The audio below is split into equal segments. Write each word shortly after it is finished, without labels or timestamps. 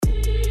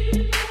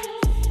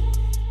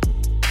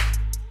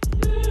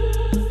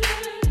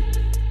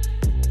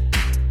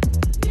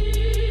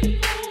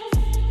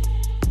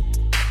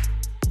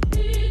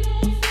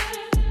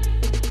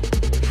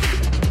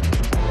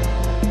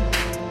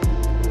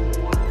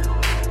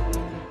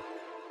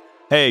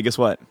Hey, guess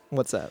what?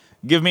 What's that?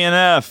 Give me an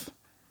F.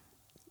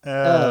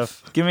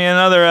 F. Give me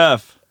another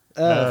F.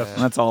 F.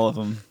 That's all of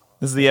them.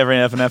 This is the Every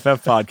F and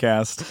FF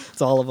podcast.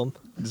 It's all of them.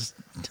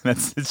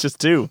 It's just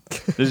two.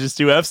 There's just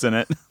two F's in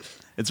it.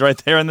 It's right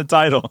there in the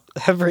title.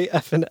 Every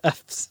F and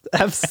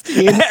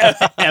Epstein.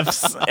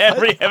 F's.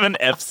 Every Evan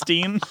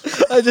Epstein.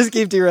 I just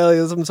keep derailing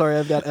this. I'm sorry.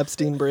 I've got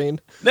Epstein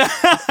brain.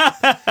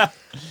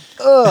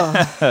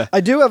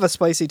 I do have a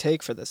spicy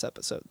take for this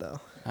episode, though.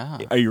 Oh.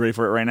 Are you ready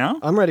for it right now?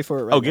 I'm ready for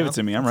it right now. Oh, give it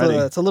to me. I'm ready.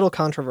 It's a little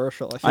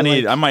controversial. I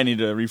might need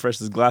to refresh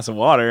this glass of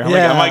water.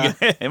 Yeah.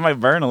 It might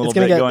burn a little It's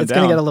gonna bit get, going it's down.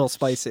 gonna get a little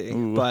spicy,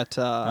 Ooh, but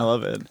I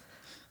love it.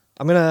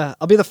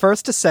 I'll be the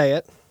first to say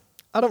it.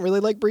 I don't really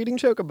like breeding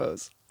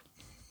chocobos.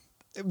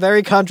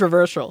 Very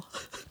controversial.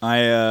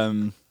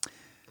 I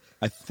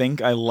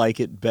think I like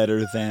it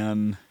better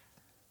than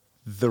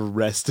the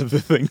rest of the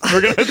things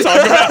we're going to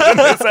talk about in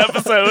this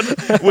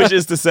episode, which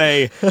is to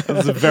say,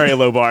 it's a very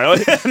low bar.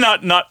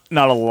 not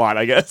a lot,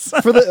 I guess.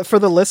 For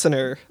the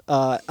listener,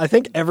 I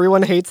think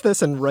everyone hates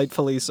this, and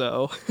rightfully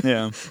so.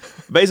 Yeah.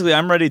 Basically,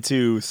 I'm ready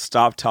to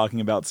stop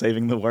talking about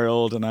saving the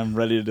world, and I'm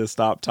ready to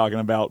stop talking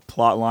about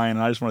plotline, and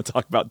I just want to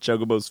talk about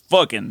Chocobos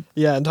fucking.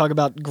 Yeah, and talk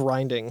about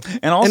grinding.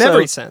 And also, in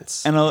every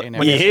sense. And In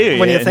every sense.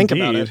 When you think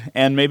about it.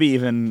 And maybe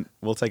even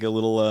we'll take a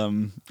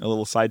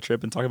little side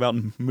trip and talk about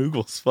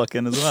Moogles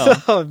fucking as well.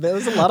 Oh, man,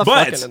 there's a lot of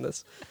But- fucking in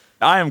this.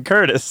 I am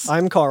Curtis.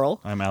 I'm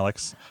Carl. I'm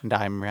Alex. And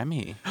I'm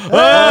Remy.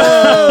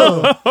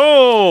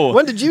 Oh!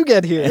 When did you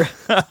get here?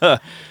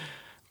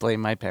 Blame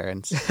my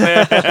parents.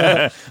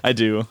 I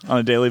do on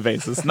a daily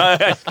basis. No,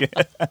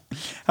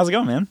 how's it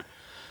going, man?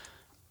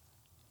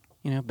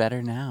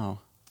 Better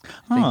now.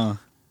 Huh.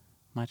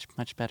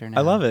 Much better now.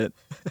 I love it.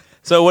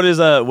 So, what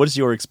is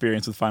your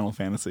experience with Final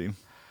Fantasy?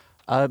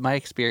 My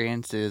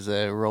experience is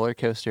a roller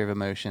coaster of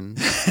emotions.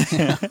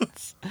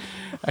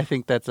 I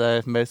think that's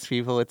most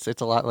people. It's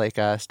a lot like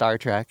Star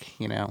Trek.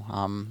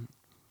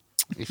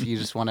 If you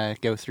just want to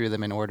go through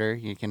them in order,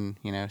 you can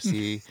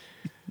see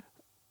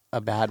a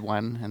bad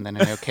one and then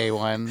an okay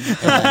one, and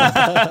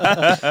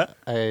then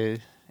a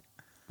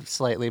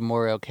slightly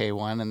more okay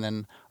one, and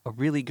then a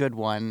really good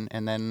one,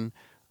 and then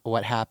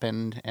what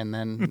happened, and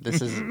then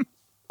this is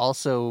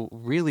also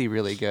really,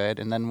 really good,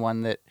 and then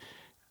one that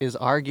is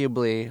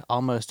arguably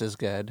almost as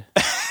good.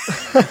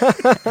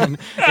 And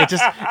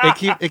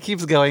it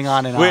keeps going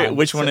on and Wait, on.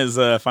 which one is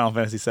Final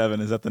Fantasy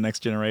VII? Is that the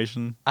next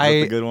generation? Is that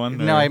the good one?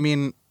 No, or I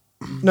mean,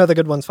 No, the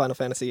good one's Final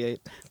Fantasy VIII.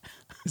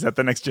 is that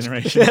the next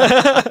generation?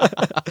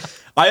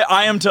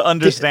 I am to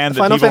understand that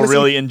Final people Fantasy-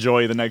 really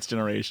enjoy the next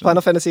generation.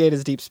 Final Fantasy VIII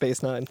is Deep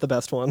Space Nine, the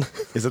best one.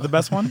 Is it the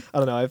best one? I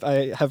don't know.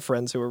 I have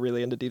friends who are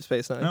really into Deep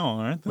Space Nine. No, all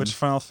right. then. Which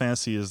Final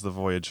Fantasy is the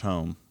Voyage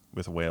Home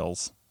with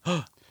whales?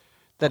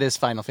 that is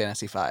Final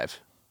Fantasy V.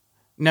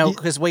 No,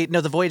 because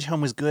the Voyage Home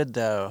was good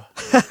though.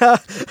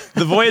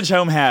 The Voyage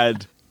Home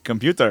had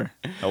computer.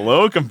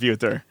 Hello,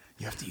 computer.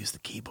 You have to use the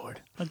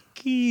keyboard. A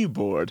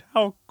keyboard.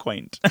 How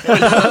quaint.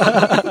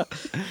 I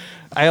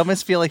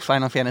almost feel like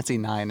Final Fantasy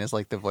IX is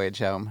like the Voyage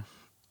Home.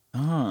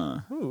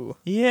 Ooh.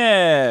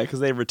 Yeah, because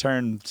they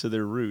return to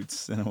their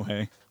roots in a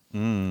way.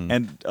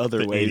 And other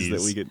The ways 80s.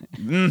 that we could.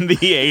 The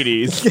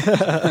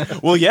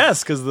 80s. Well,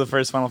 yes, because the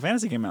first Final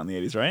Fantasy came out in the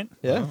 80s, right?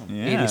 Yeah.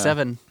 Yeah.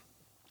 87.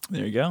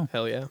 There you go.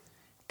 Hell yeah.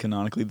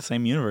 Canonically the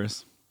same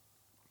universe.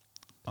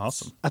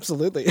 Awesome.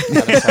 Absolutely.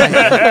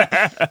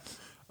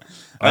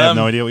 I have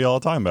no idea what y'all are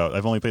talking about.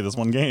 I've only played this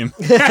one game.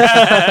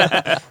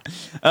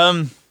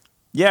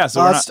 Yeah,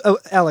 so we're not.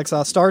 Alex,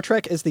 Star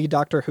Trek is the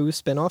Doctor Who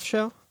spin-off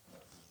show.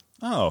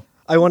 Oh.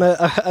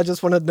 I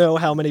just want to know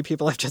how many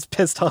people I've just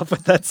pissed off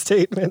with that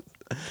statement.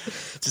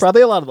 It's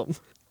probably a lot of them.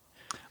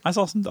 I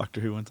saw some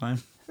Doctor Who one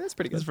time. That's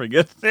pretty It's good. pretty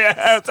good. Yeah,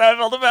 that's how I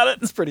felt about it.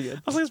 It's pretty good.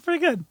 I was like, it's pretty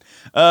good.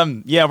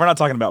 Yeah, we're not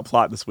talking about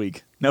plot this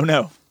week.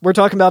 No. We're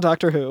talking about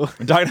Doctor Who.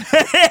 We're talking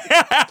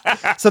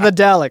So the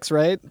Daleks,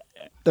 right?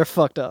 They're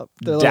fucked up.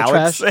 They're little Daleks.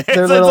 trash. It's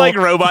They're little, like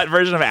robot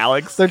version of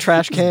Alex. they're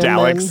trash can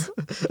Daleks.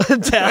 men.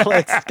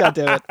 Daleks. God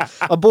damn it.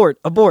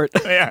 Abort.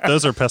 Yeah.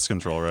 Those are pest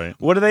control, right?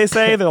 What do they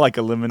say? They're like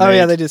eliminate. Oh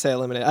yeah, they do say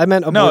eliminate. I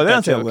meant abort. No, they that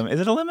don't say joke. eliminate.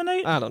 Is it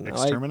eliminate? I don't know.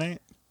 Exterminate?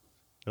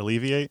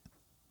 Alleviate?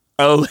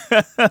 Oh,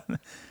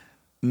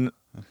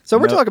 So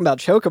we're No. talking about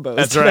chocobos.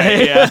 that's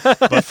today. right. Yeah.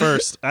 But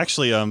first,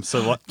 actually,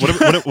 so what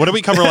did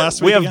we cover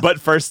last week? We have again?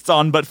 butt firsts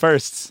on butt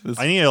firsts. This-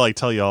 I need to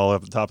tell you all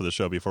at the top of the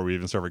show before we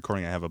even start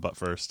recording. I have a butt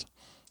first.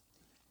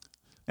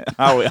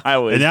 I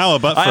always, And now a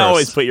butt first. I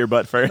always put your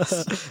butt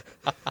first.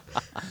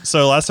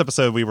 So last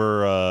episode we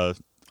were at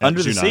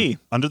Under the Junon. sea.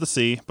 Under the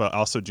sea, but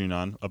also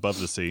Junon, above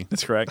the sea.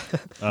 That's correct.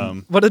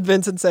 What did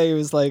Vincent say? He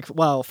was like,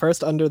 "Wow,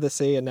 first under the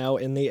sea and now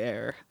in the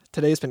air.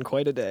 Today's been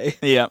quite a day."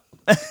 Yeah.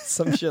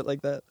 Some shit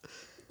like that.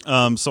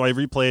 So I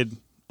replayed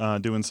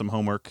doing some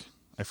homework.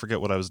 I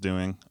forget what I was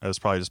doing. I was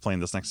probably just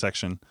playing this next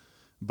section.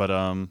 But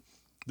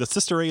the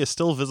sister ray is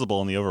still visible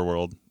in the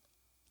overworld,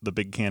 the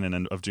big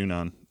cannon of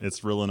Junon.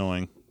 It's real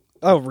annoying.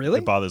 Oh, really?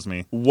 It bothers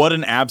me. What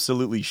an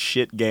absolutely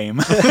shit game.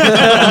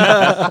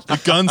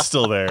 The gun's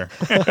still there.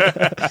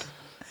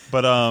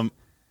 But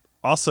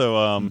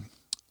also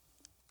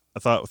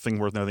thing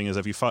worth noting is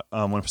if you fought,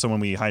 when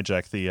we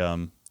hijack the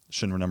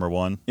Shinra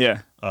 #1,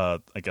 Yeah.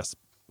 I guess,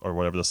 or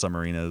whatever the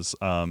submarine is,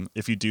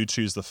 if you do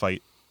choose to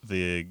fight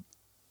the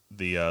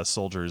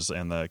soldiers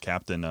and the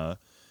captain,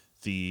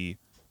 the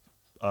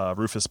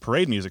Rufus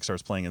parade music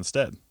starts playing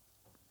instead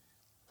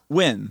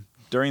When?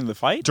 During the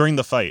fight? during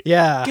the fight.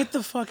 Yeah. Get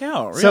the fuck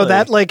out. Really? So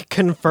that like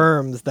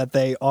confirms that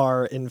they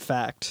are in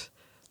fact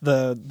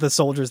the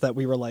soldiers that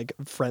we were like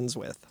friends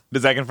with.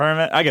 Does that confirm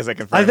it? I guess that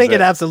confirms I think it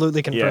it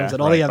absolutely confirms Yeah, it.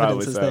 All the right, evidence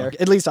probably is so. there.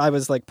 At least I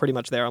was like pretty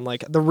much there. I'm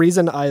like the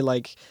reason I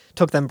like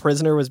took them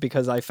prisoner was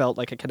because I felt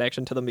like a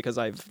connection to them because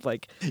I've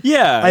like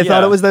Yeah. I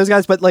thought yeah. it was those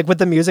guys, but like with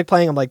the music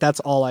playing, I'm like that's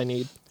all I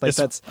need. Like It's-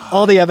 that's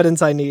all the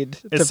evidence I need.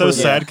 It's to so prove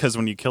it. sad because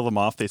when you kill them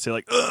off, they say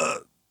like,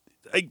 "Ugh,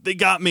 they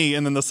got me,"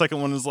 and then the second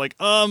one is like,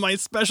 "Oh, my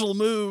special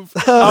move."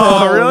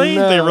 Oh, really?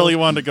 no. They really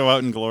wanted to go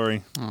out in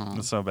glory.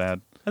 It's so bad.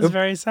 That's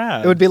very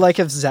sad. It would be like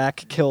if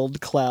Zack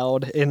killed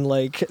Cloud in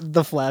like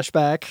the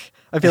flashback.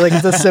 I feel like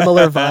it's a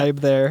similar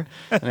vibe there.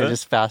 And they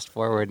just fast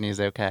forward and he's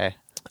okay.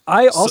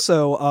 I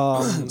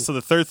also So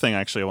the third thing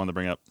actually I wanted to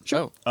bring up.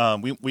 Sure.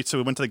 We went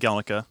to the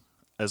Gallica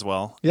as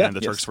well, Yeah. and the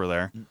Yes. Turks were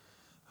there.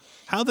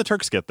 How'd the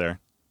Turks get there?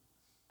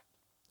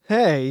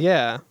 hey,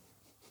 yeah.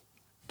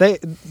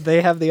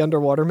 They have the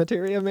underwater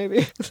materia,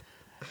 maybe.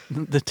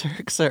 The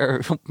Turks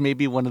are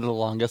maybe one of the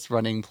longest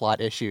running plot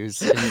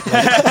issues in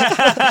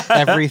like,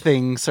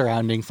 everything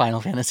surrounding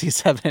Final Fantasy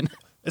VII.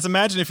 It's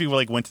imagine if you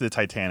like went to the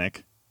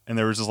Titanic and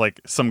there was just like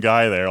some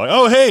guy there, like,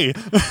 "Oh hey,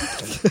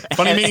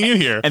 funny meeting you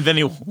here." And then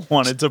he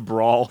wanted to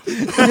brawl.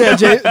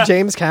 Yeah,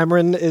 James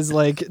Cameron is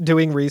like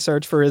doing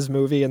research for his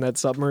movie in that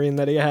submarine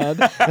that he had,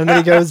 and then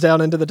he goes down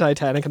into the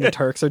Titanic, and the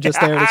Turks are just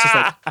there, and it's just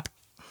like,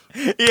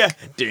 Yeah.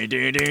 Do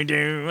do do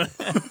do.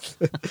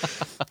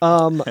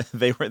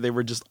 They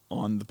were just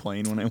on the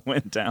plane when it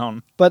went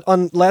down. But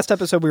on last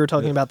episode, we were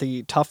talking about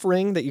the tough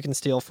ring that you can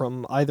steal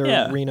from either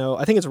Yeah. Reno.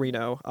 I think it's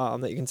Reno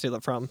that you can steal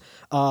it from.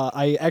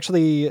 I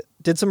actually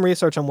did some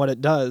research on what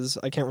it does.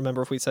 I can't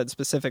remember if we said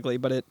specifically,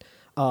 but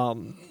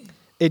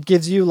it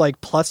gives you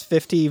like plus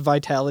 50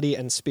 vitality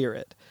and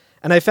spirit.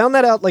 And I found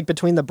that out like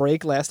between the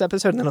break last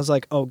episode, and then I was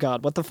like, oh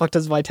god, what the fuck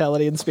does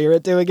vitality and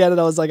spirit do again? And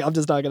I was like, I'm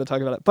just not going to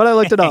talk about it. But I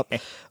looked it up.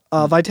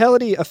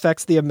 Vitality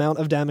affects the amount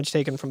of damage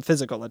taken from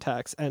physical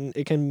attacks, and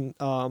it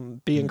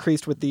can be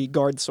increased with the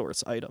guard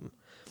source item.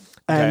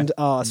 And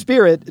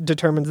spirit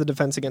determines the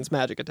defense against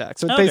magic attacks.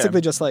 So it's Okay.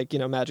 basically just like,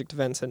 magic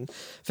defense and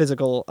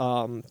physical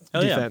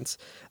yeah. defense.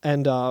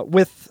 And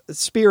with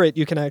spirit,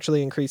 you can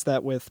actually increase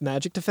that with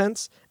magic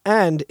defense.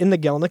 And in the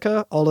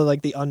Gelnica, all of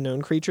like the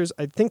unknown creatures,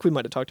 I think we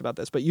might have talked about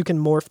this, but you can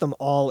morph them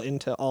all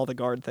into all the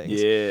guard things.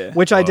 Yeah.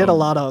 Which I did a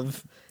lot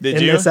of Did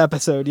in you? this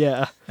episode,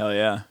 yeah. Hell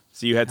yeah.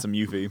 So you had some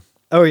Yuffie.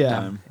 Oh,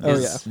 yeah. Oh,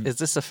 Is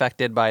this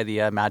affected by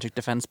the magic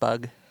defense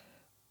bug?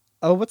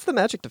 Oh, what's the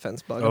magic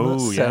defense bug? on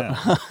Oh this?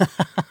 yeah.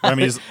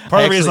 Remy's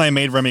part of the reason I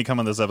made Remy come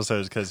on this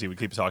episode is because he would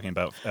keep talking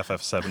about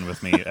FF7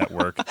 with me at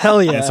work.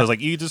 Hell yeah. And so I was like,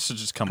 "You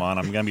just come on.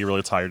 I'm gonna be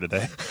really tired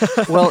today."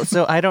 Well,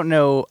 so I don't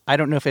know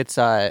if it's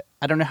I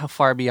don't know how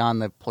far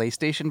beyond the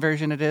PlayStation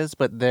version it is,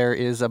 but there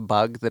is a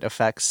bug that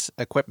affects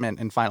equipment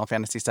in Final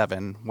Fantasy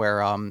VII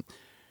where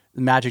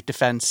magic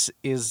defense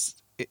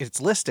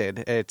it's listed,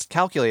 it's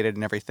calculated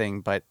and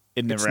everything, but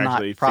It never it's not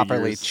actually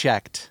properly figures.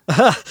 checked.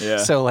 Yeah.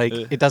 So like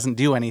it doesn't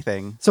do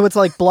anything. So it's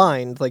like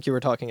blind, like you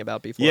were talking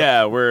about before.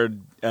 Yeah, where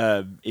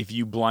if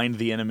you blind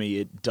the enemy,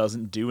 it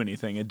doesn't do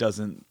anything. It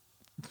doesn't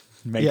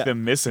make Yeah.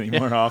 them miss any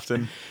more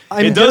often.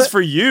 I'm It does gonna- for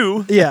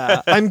you.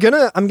 Yeah, I'm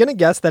gonna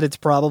guess that it's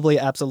probably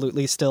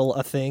absolutely still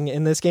a thing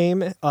in this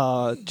game.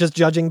 Just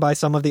judging by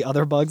some of the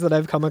other bugs that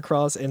I've come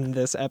across in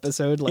this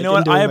episode. Like, You know in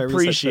what? doing I my research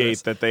for appreciate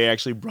this. that they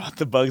actually brought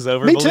the bugs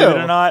over, Me believe too. it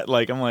or not.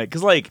 Like, I'm like,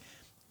 because like,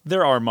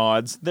 there are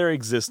mods, there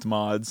exist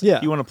mods.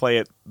 Yeah. You want to play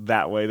it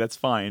that way, that's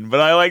fine. But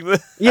I like the I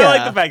Yeah.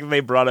 like the fact that they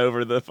brought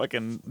over the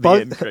fucking the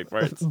Bug- incorrect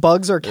parts.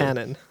 Bugs are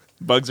canon.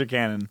 Bugs are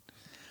canon.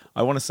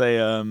 I want to say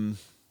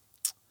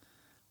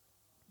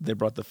they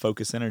brought the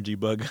focus energy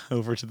bug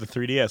over to the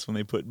 3DS when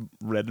they put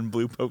red and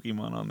blue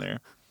Pokemon on there.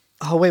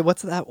 Oh wait,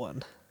 what's that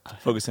one?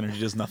 Focus energy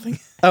does nothing.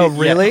 Oh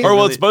really? Or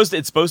well, it's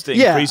supposed to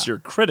Yeah. increase your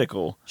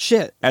critical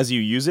Shit. as you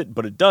use it,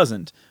 but it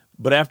doesn't.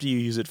 But after you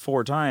use it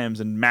 4 times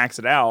and max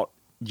it out,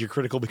 your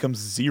critical becomes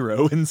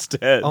 0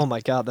 instead. Oh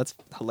my god, that's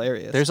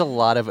hilarious. There's a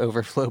lot of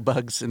overflow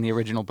bugs in the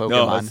original No,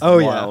 Pokemon. that's Oh,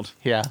 yeah. wild.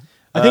 Yeah.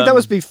 I think that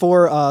was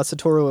before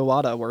Satoru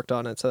Iwata worked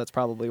on it, so that's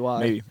probably why.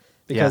 Maybe.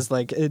 Because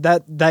like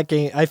that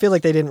game, I feel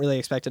like they didn't really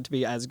expect it to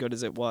be as good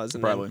as it was.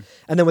 And Probably.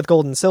 and then with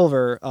Gold and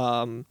Silver,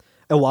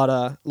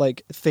 Iwata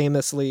like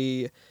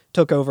famously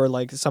took over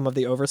like some of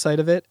the oversight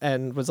of it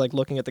and was like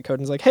looking at the code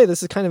and was like, hey,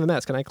 this is kind of a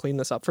mess. Can I clean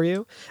this up for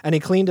you? And he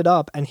cleaned it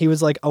up, and he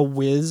was like a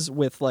whiz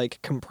with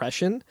like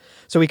compression.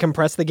 So he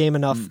compressed the game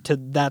enough to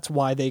that's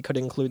why they could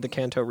include the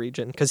Kanto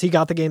region, because he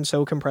got the game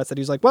so compressed that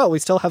he was like, well, we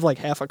still have like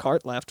half a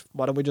cart left.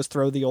 Why don't we just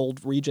throw the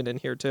old region in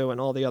here too and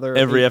all the other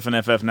Every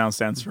FNFF now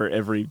stands for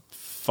every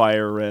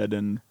fire red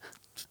and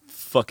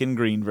fucking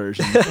green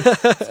version,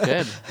 That's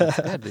good. That's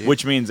good, dude.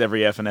 which means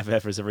every F and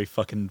FF is every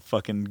fucking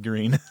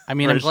green. I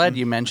mean, I'm version. glad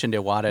you mentioned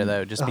Iwata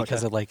though, just Okay.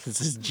 because of like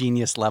this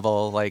genius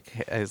level, like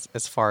as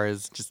far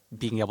as just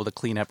being able to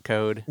clean up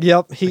code.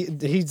 Yep,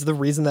 he's the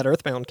reason that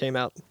Earthbound came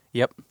out.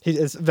 Yep. He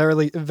is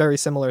very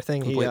similar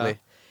thing. Completely.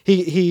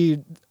 He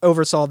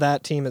oversaw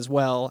that team as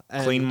well.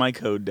 And, Clean my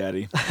code,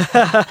 daddy.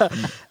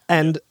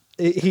 and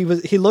he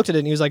looked at it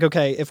and he was like,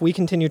 okay, if we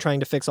continue trying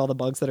to fix all the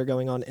bugs that are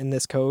going on in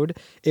this code,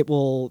 it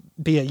will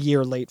be a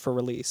year late for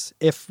release.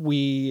 If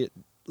you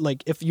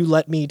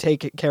let me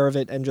take care of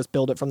it and just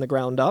build it from the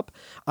ground up,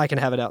 I can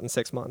have it out in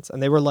 6 months.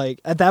 And they were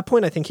like, at that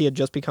point, I think he had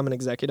just become an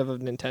executive of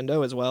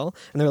Nintendo as well.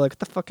 And they were like, what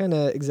the fuck kind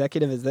of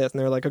executive is this? And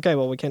they were like, okay,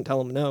 well, we can't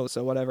tell him no,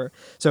 so whatever.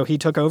 So he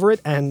took over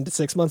it, and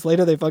 6 months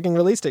later, they fucking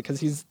released it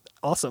because he's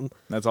awesome.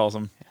 That's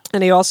awesome.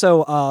 And he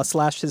also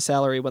slashed his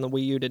salary when the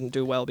Wii U didn't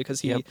do well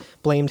because he Yep.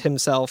 blamed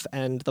himself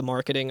and the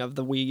marketing of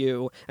the Wii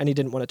U, and he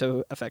didn't want it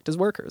to affect his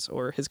workers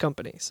or his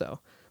company. So,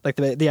 like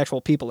the actual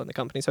people in the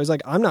company. So he's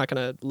like, I'm not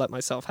going to let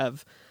myself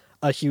have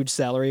a huge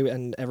salary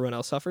and everyone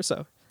else suffer.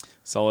 So,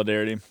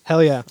 Solidarity.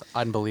 hell yeah.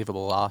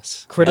 Unbelievable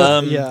loss.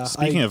 Yeah.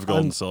 Speaking of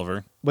gold and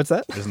silver, what's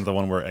that? isn't the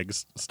one where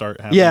eggs start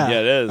happening? Yeah. Yeah,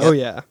 it is. Oh,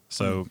 yeah.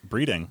 So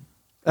breeding.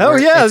 Oh,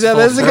 yeah. It's Yeah,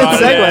 that's a good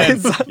Brought it in.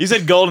 segue. You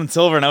said gold and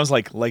silver, and I was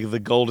like the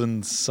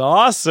golden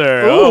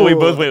saucer. Oh, we Ooh.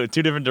 both went with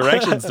two different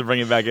directions to bring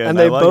it back in. And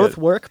I they like both it.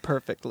 work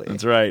perfectly.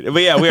 That's right.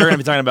 But yeah, we are going to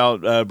be talking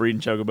about breeding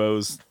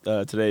chocobos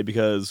today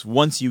because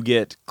once you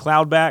get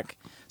Cloud back,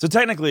 so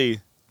technically,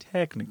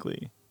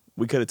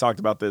 we could have talked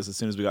about this as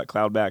soon as we got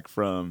Cloud back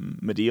from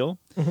Mediel,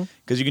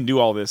 because you can do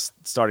all this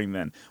starting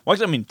then. Well,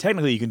 actually, I mean,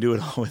 technically, you can do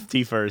it all with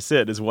Tifa or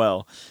Sid as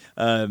well.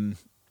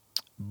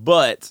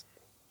 But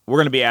we're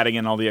going to be adding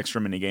in all the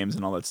extra mini games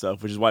and all that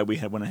stuff, which is why we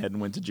went ahead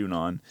and went to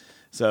Junon.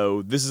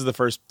 So this is the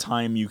first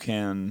time you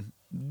can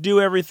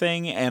do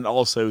everything and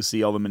also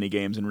see all the mini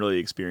games and really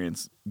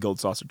experience Gold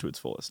Saucer to its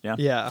fullest. Yeah.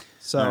 Yeah.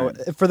 So All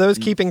right. for those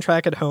keeping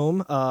track at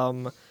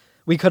home,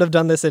 we could have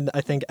done this in,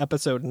 I think,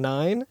 episode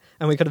 9,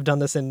 and we could have done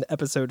this in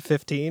episode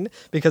 15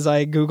 because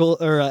I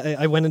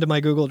went into my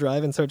Google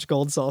Drive and searched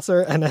Gold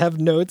Saucer, and I have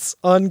notes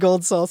on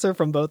Gold Saucer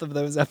from both of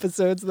those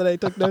episodes that I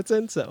took notes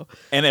in. So,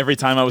 And every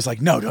time I was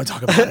like, no, don't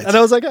talk about it. and I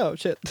was like, oh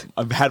shit.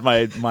 I've had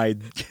my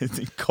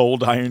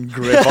cold iron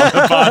grip on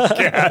the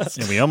podcast.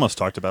 And we almost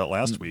talked about it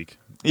last week.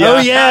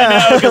 Oh,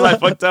 yeah. I know, because I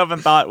fucked up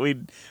and thought we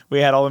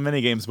had all the mini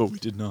games, but we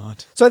did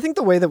not. So I think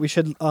the way that we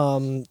should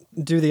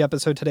do the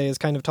episode today is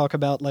kind of talk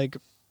about like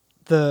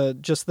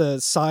the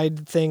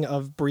side thing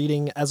of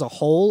breeding as a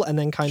whole, and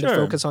then kind of Sure.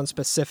 focus on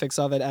specifics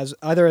of it as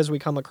we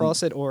come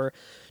across it, or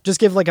just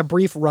give like a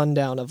brief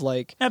rundown of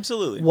like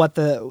Absolutely. what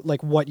you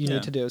Yeah.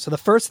 need to do. So the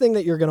first thing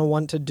that you're going to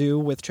want to do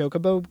with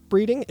chocobo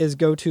breeding is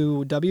go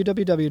to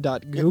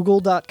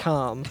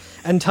www.google.com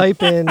and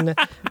type in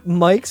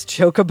Mike's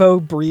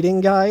chocobo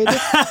breeding guide,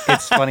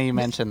 It's funny you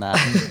mentioned that.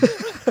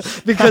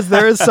 because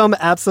there is some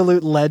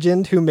absolute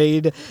legend who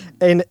made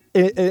an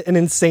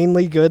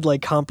insanely good,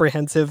 like,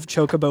 comprehensive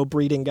chocobo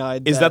breeding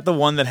guide. Is that the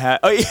one that had...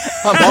 Oh,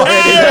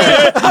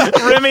 yeah.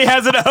 Remy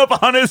has it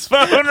up on his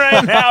phone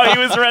right now. He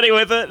was ready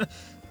with it.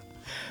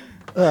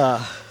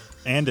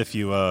 And if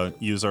you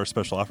use our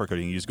special offer code,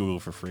 you can use Google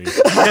for free.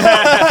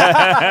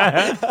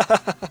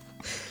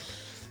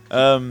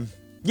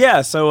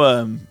 Yeah,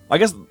 so I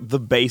guess the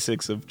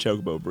basics of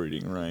chocobo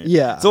breeding, right?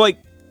 Yeah. So, like,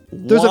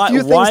 There's a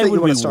few things why that you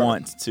would wanna we start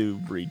want to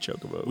breed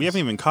chocobos? We haven't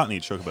even caught any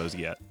chocobos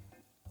yet.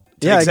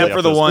 Yeah, except I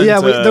for the guess. one. yeah,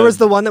 there was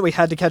the one that we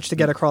had to catch to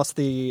get across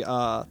the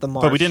marsh.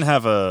 But we didn't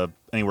have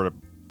anywhere to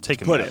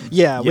take him Put yet. him.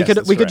 Yeah, Yes, we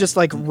that's could right. just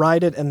like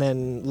ride it and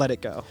then let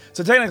it go.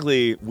 So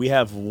technically, we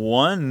have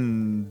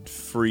one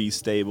free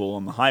stable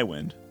on the high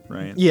wind,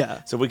 right?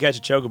 Yeah. So we catch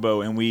a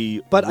chocobo and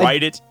we But I-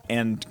 ride it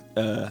and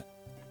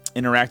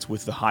interact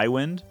with the high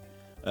wind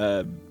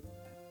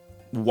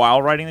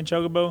while riding the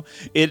chocobo.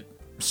 It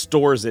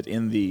stores it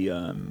in the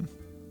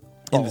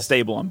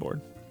stable on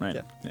board, right?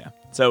 Yeah.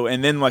 So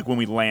and then like when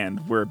we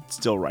land, we're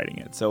still riding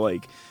it. So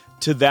like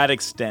to that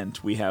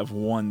extent, we have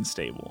one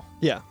stable.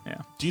 Yeah.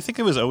 Yeah. Do you think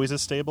it was always a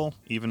stable,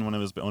 even when it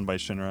was owned by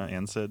Shinra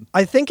and Sid?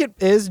 I think it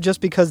is just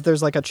because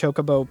there's like a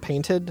chocobo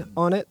painted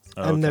on it,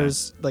 Oh, and okay.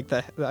 the's like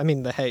the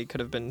hay could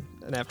have been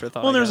an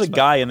afterthought. Well, I there's guess, a but-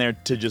 guy in there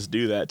to just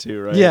do that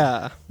too, right?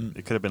 Yeah.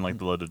 It could have been like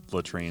the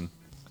latrine.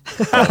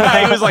 He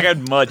was like,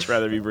 I'd much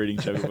rather be breeding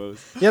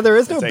chocobos. Yeah, there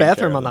is no Take care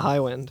bathroom of on the them. High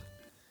Wind.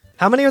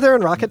 How many are there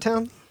in Rocket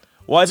Town?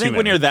 Well, I Too think when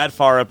many. you're that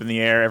far up in the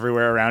air,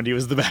 everywhere around you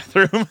is the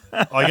bathroom.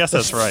 Oh, I guess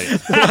that's right.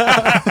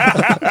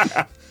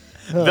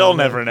 They'll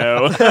never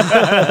know.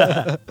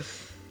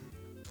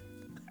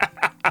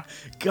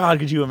 God,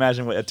 could you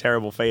imagine what a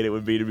terrible fate it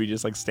would be to be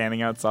just like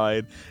standing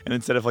outside and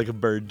instead of like a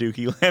bird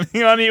dookie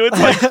landing on you, it's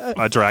like,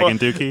 A dragon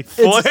dookie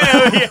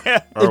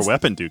yeah. or a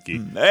weapon dookie.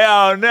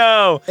 Oh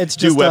no! It's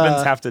Do just,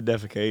 weapons have to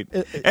defecate?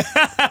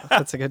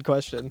 That's a good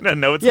question.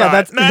 No, it's Yeah,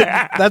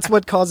 not. that's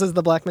what causes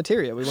the black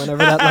materia. We went over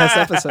that last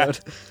episode.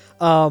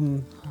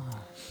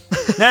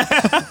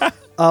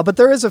 But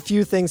there is a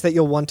few things that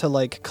you'll want to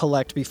like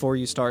collect before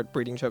you start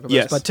breeding chocobos.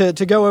 Yes. But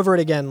to go over it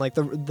again, like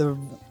the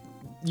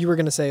you were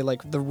going to say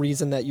like the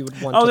reason that you would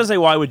want I was to gonna say,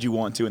 why would you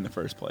want to in the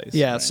first place?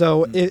 Yeah, right?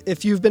 so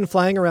if you've been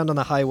flying around on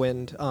the high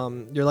wind,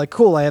 you're like,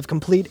 cool, I have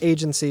complete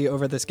agency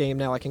over this game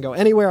now. I can go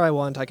anywhere I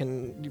want. I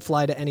can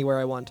fly to anywhere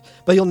I want.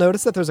 But you'll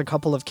notice that there's a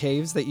couple of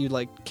caves that you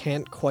like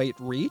can't quite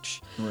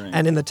reach. Right.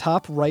 And in the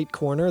top right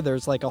corner,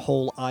 there's like a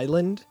whole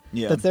island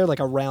Yeah. that's there, like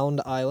a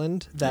round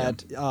island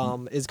that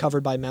is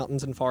covered by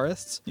mountains and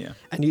forests. Yeah.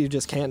 And you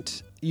just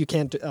can't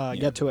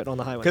get to it on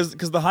the highway.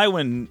 Because the high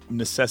wind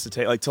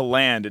necessitate, like to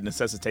land, it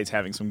necessitates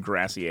having some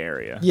grassy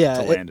area Yeah,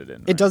 to land it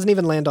in. It right? doesn't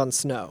even land on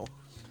snow.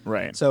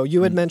 Right. So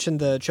you had mentioned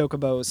the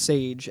Chocobo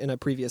Sage in a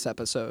previous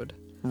episode.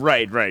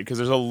 Right, because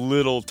there's a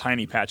little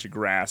tiny patch of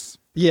grass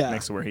Yeah.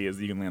 next to where he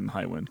is. You can land in the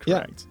high wind. Yeah,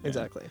 Correct.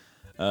 exactly.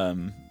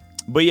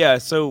 But yeah,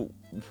 so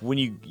if we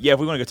want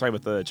to go talk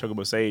about the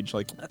Chocobo Sage,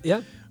 like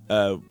Yeah.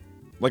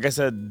 like I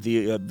said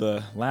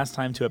the last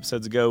time 2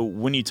 episodes ago,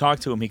 when you talk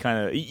to him, he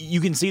kind of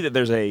you can see that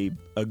there's a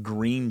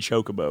green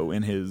chocobo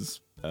in his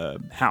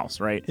house,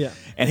 right? Yeah.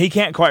 And he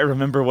can't quite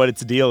remember what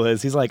its deal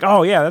is. He's like,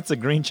 "Oh yeah, that's a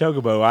green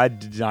chocobo.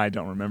 I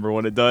don't remember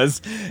what it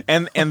does."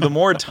 And the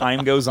more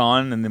time goes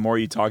on, and the more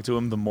you talk to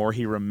him, the more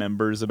he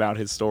remembers about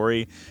his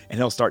story, and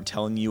he'll start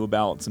telling you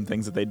about some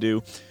things that they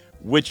do.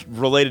 Which,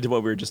 related to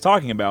what we were just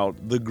talking about,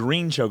 the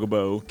green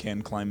chocobo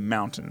can climb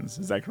mountains.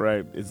 Is that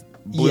correct? Is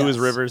blue Yes. is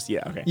rivers?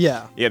 Yeah, okay.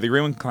 Yeah. Yeah, the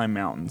green one can climb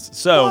mountains.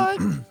 So,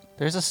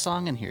 There's a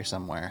song in here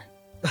somewhere.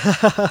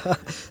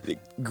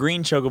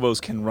 green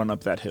chocobos can run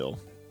up that hill.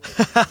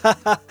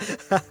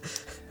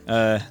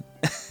 And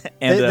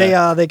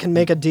They can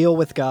make a deal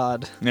with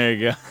God. there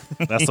you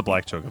go. That's the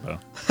black chocobo.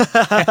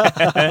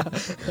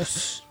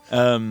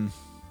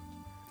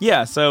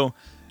 Yeah, so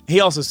he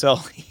also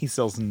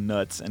sells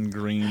nuts and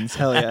greens.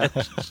 Hell yeah.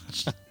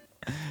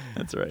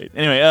 That's right.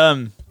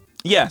 Anyway,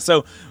 yeah,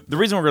 so the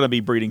reason we're going to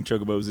be breeding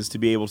chocobos is to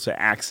be able to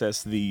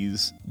access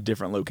these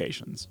different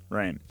locations,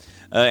 right?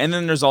 And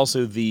then there's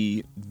also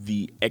the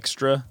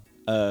extra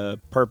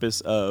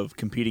purpose of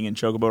competing in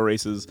chocobo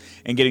races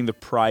and getting the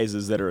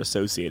prizes that are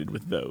associated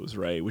with those,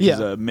 right? Which is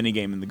Yeah. a mini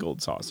game in the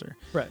gold saucer.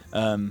 Right.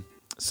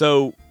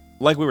 So,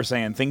 like we were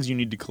saying, things you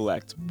need to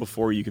collect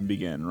before you can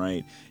begin,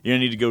 right? You're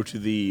gonna need to go to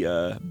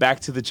the back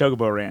to the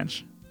Chocobo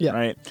Ranch, Yeah.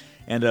 right,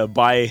 and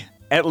buy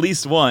at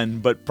least one,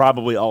 but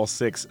probably all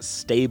 6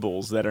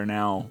 stables that are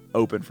now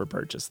open for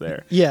purchase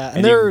there. Yeah, and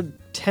And they're you-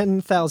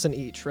 10,000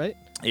 each, right?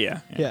 Yeah.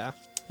 Yeah.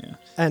 Yeah.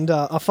 And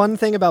a fun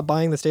thing about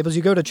buying the stables,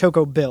 you go to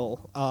Choco Bill,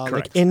 like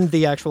Correct. in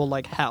the actual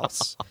like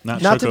house. Not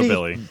to Choco be,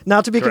 Billy.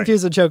 Not to be Correct.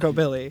 confused with Choco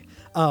Billy.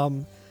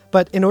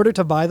 But in order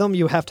to buy them,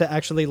 you have to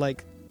actually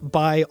like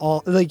buy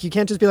all. Like you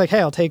can't just be like, "Hey,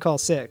 I'll take all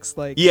 6."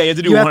 Like Yeah, you have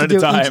to do you one have at to a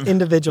do time each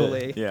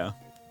individually, Yeah.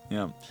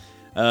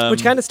 Yeah.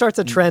 which kind of starts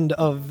a trend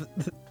of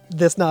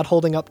this not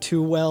holding up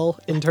too well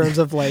in terms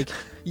of like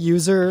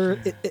user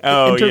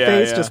Oh, yeah,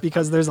 interface, yeah. just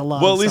because there's a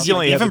lot. Well, of at least stuff you like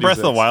only that. have to Even do Breath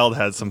of the 6. Wild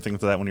had something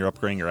for that when you're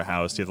upgrading your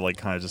house. You have to like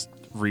kind of just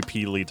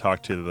repeatedly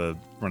talk to the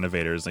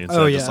renovators instead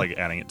Oh, of just yeah. like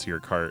adding it to your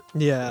cart.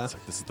 Yeah, It's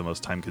like, this is the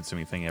most time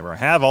consuming thing ever. I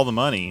have all the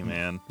money,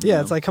 man. yeah.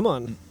 It's like, come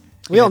on,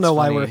 we all It's know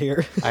why funny. we're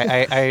here.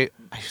 I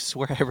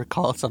swear I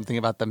recall something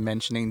about them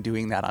mentioning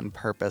doing that on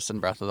purpose in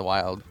Breath of the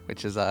Wild,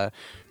 which is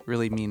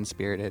really mean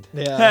spirited.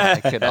 Yeah.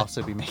 I could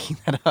also be making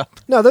that up.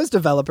 No, those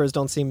developers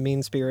don't seem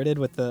mean spirited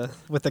with the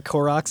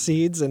Korok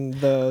seeds and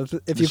the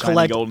if The you shiny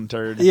collect golden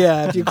turd.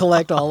 yeah, if you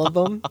collect all of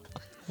them.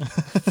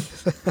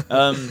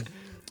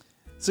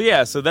 So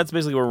yeah, so that's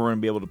basically where we're going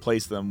to be able to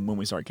place them when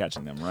we start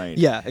catching them, right?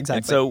 Yeah, exactly.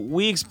 And so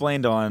we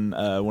explained on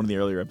one of the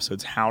earlier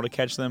episodes how to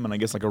catch them, and I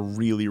guess like a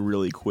really,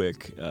 really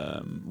quick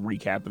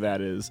recap of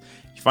that is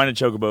you find a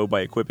chocobo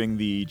by equipping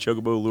the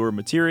chocobo lure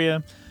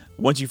materia.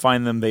 Once you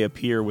find them, they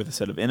appear with a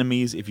set of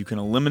enemies. If you can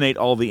eliminate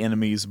all the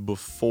enemies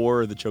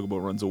before the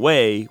chocobo runs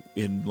away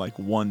in like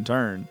one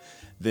turn,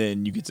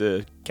 then you get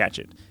to catch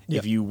it. Yep.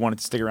 If you want it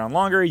to stick around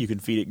longer, you can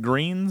feed it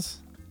greens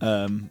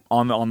in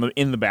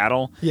the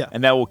battle, Yeah.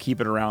 and that will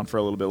keep it around for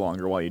a little bit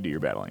longer while you do your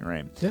battling,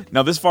 right? Yeah.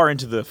 Now, this far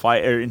into the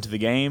fight or into the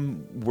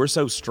game, we're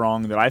so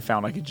strong that I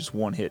found I could just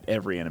one hit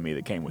every enemy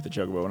that came with the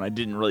chocobo, and I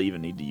didn't really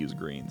even need to use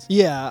greens.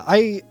 Yeah,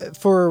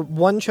 for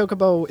one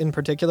chocobo in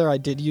particular, I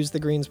did use the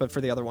greens, but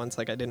for the other ones,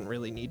 like I didn't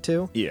really need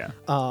to. Yeah.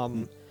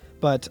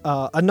 But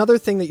another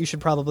thing that you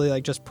should probably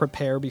like just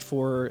prepare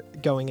before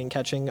going and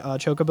catching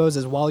chocobos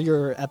is while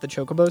you're at the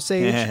chocobo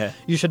sage,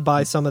 you should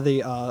buy some of the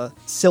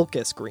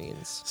Silkus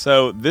greens.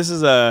 So this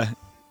is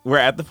we're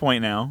at the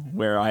point now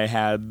where I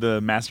had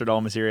the Master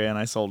Doll materia and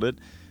I sold it.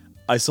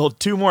 I sold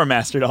 2 more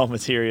Master Doll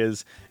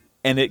materias,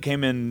 and it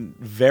came in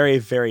very,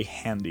 very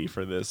handy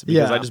for this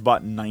because Yeah. I just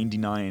bought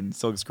 99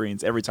 silk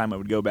screens every time I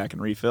would go back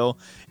and refill,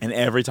 and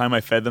every time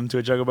I fed them to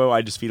a chocobo,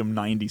 I just feed them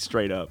 90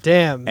 straight up.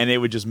 Damn. And it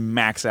would just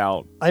max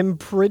out. I'm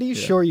pretty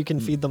sure you can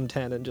feed them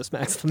 10 and just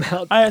max them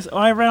out.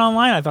 I read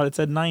online, I thought it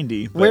said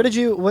 90. but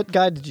What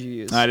guide did you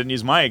use? I didn't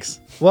use Mike's.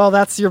 Well,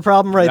 that's your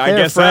problem right I there,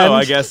 guess friend. so.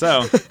 I guess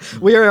so.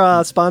 We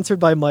are sponsored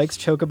by Mike's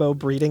Chocobo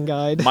Breeding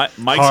Guide. Mike's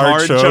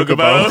Hard hard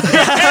chocobo.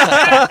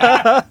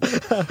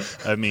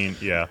 I mean,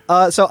 yeah.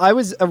 So I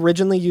was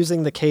originally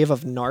using the Cave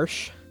of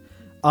Narsh.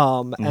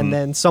 And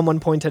then someone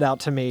pointed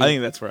out to me. I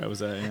think that's where I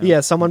was at. Yeah,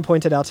 someone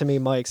pointed out to me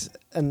Mike's,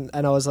 and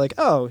I was like,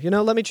 oh,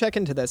 let me check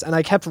into this. And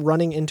I kept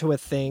running into a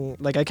thing,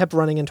 like I kept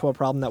running into a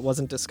problem that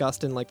wasn't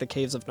discussed in like the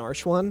Caves of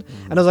Narsh one.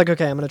 And I was like,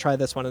 okay, I'm going to try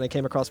this one. And I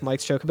came across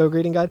Mike's Chocobo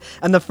greeting guide.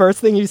 And the first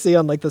thing you see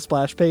on like the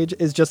splash page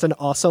is just an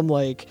awesome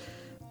like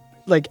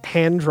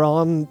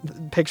hand-drawn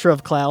picture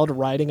of Cloud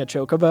riding a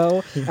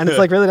chocobo, and it's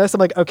like really nice. I'm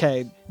like,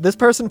 okay, this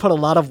person put a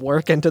lot of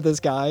work into this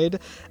guide,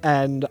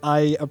 and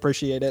I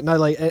appreciate it. And I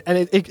like,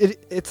 and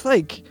it's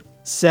like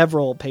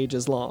several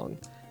pages long.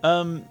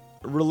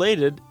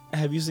 Related,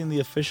 have you seen the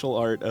official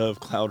art of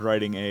Cloud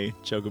riding a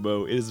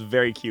chocobo? It is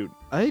very cute.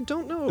 I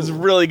don't know. It's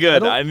really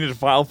good. I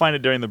I'll find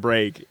it during the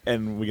break,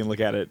 and we can look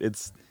at it.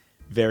 It's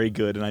very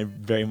good, and I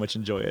very much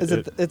enjoy it. Is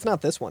it? It's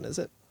not this one, is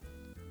it?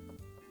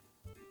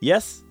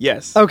 Yes.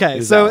 Okay, It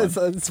is so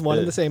that one. it's one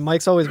and the same.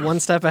 Mike's always one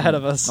step ahead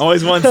of us.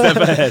 Always one step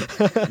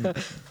ahead.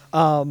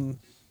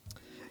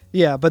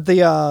 Yeah, but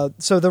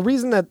so the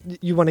reason that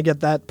you want to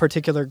get that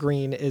particular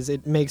green is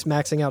it makes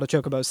maxing out a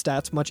chocobo's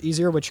stats much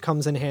easier, which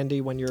comes in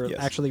handy when you're Yes.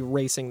 actually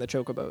racing the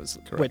chocobos,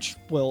 Correct. which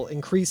will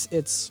increase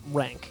its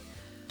rank.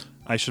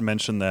 I should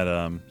mention that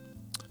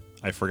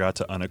I forgot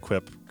to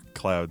unequip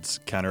Cloud's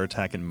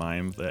counterattack and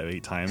mime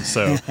 8 times.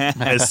 So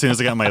as soon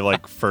as I got my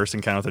first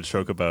encounter with a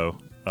chocobo,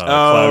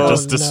 Cloud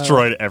just no.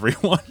 destroyed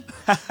everyone.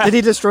 Did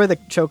he destroy the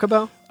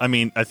chocobo? I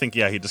mean, I think he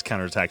just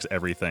counterattacks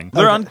everything.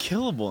 They're Okay.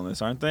 unkillable in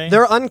this, aren't they?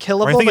 They're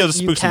unkillable, I think it but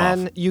just you spooks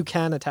them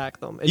can attack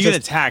them. It you can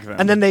just- attack them,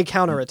 and then they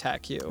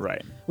counterattack you.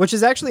 right. Which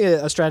is actually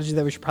a strategy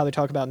that we should probably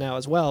talk about now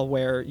as well,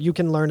 where you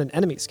can learn an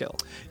enemy skill.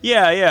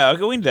 Yeah. I'll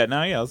go into that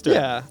now. Yeah, let's do it.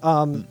 Yeah.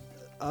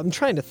 I'm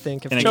trying to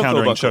think if And Chocobo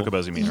encountering buckle.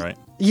 chocobos, you mean, right?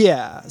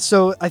 yeah.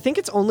 So I think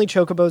it's only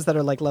chocobos that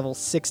are like level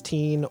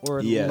 16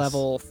 or Yes.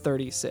 level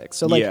 36.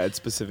 So like yeah, it's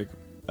specific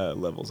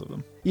levels of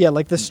them. yeah,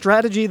 like the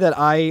strategy that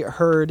I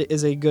heard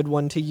is a good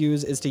one to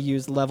use is to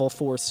use level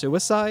 4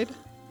 suicide,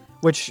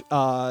 which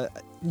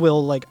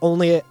will like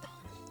only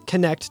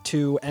connect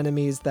to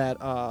enemies that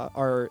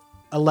are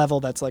a level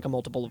that's like a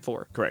multiple of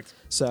 4. Correct.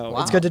 So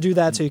Wow. it's good to do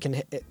that so you can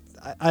hit it.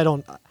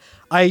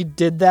 I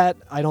did that.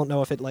 I don't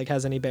know if it like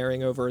has any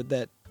bearing over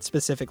that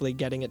specifically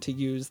getting it to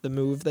use the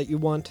move that you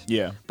want.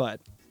 Yeah. But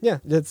yeah,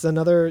 it's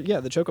another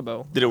the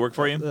chocobo. Did it work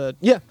for you?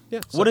 Yeah.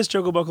 So What does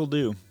Chocobuckle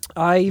do?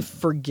 I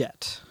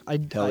forget. I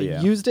Hell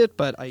yeah. used it,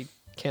 but I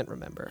can't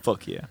remember.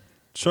 Fuck yeah.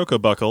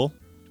 Chocobuckle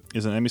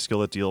is an enemy skill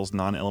that deals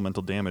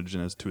non-elemental damage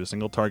and is to a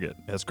single target.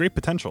 It has great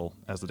potential,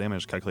 as the damage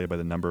is calculated by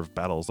the number of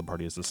battles the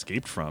party has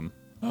escaped from,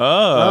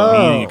 Oh.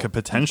 meaning it could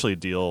potentially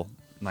deal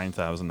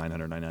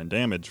 9,999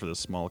 damage for the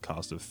small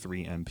cost of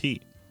 3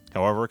 MP.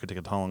 However, it could take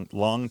a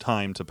long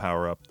time to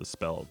power up the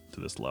spell to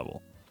this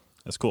level.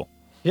 That's cool.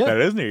 Yeah, That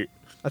is neat.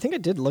 I think I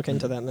did look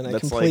into that, and then I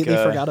That's completely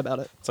like, forgot about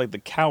it. It's like the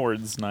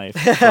coward's knife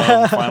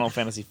from Final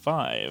Fantasy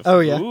V. Oh,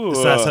 yeah. Ooh.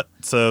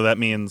 So that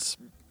means,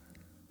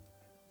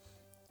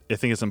 I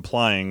think it's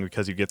implying,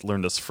 because you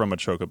learn this from a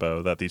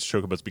chocobo, that these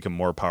chocobos become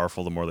more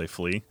powerful the more they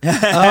flee. Oh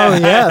yeah,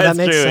 that That's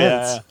makes true,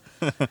 sense. yeah.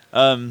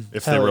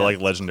 If they Hell were yeah.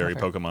 like legendary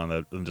Pokemon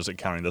that and just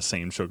encountering the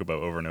same chocobo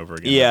over and over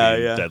again, Yeah, would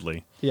be yeah.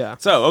 deadly. Yeah,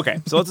 So, okay.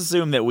 So let's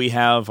assume that we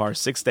have our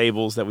 6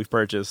 stables that we've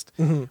purchased.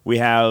 We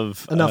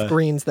have enough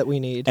greens that we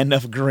need.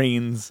 enough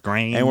greens.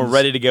 Greens. And we're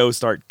ready to go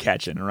start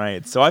catching,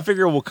 right? So I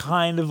figure we'll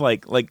kind of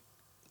like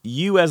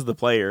you as the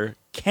player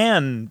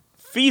can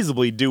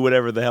feasibly do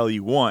whatever the hell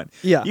you want.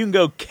 Yeah. You can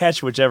go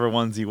catch whichever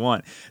ones you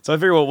want. So I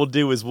figure what we'll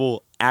do is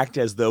we'll act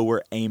as though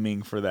we're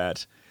aiming for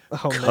that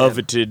Oh, man.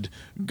 coveted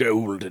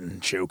golden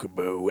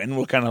chocobo, and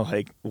we'll kind of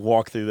like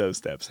walk through those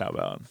steps. How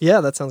about?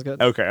 Yeah, that sounds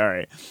good. Okay, all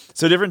right.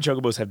 So different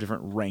chocobos have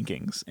different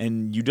rankings,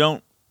 and you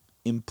don't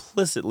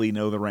implicitly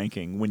know the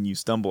ranking when you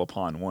stumble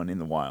upon one in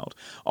the wild.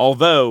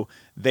 Although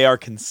they are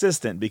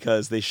consistent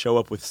because they show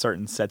up with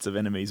certain sets of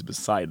enemies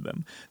beside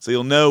them. So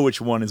you'll know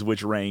which one is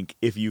which rank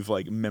if you've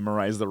like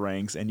memorized the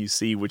ranks and you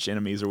see which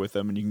enemies are with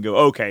them, and you can go,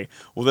 okay,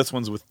 well this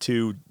one's with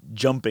 2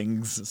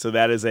 jumpings, so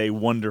that is a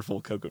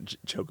wonderful chocobo.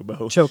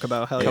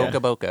 Chocobo, hell yeah.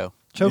 Kokoboko.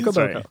 That's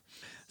Chocobo. right.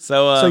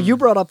 So So you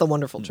brought up the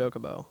wonderful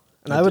chocobo,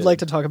 and I I would did. like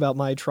to talk about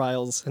my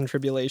trials and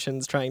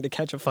tribulations trying to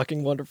catch a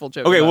fucking wonderful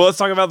chocobo. okay, well let's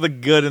talk about the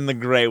good and the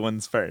great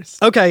ones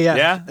first. okay, yeah,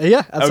 Yeah?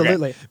 yeah,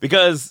 absolutely. Okay.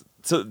 Because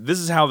so this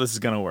is how this is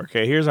gonna work.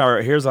 Okay, here's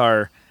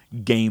our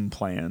game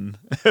plan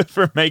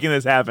for making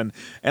this happen.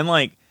 And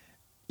like,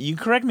 you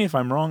correct me if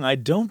I'm wrong. I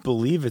don't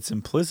believe it's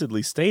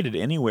implicitly stated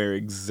anywhere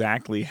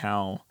exactly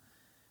how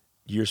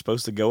you're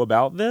supposed to go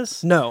about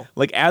this. No,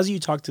 Like as you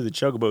talk to the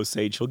Chocobo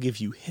Sage, he'll give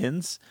you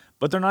hints,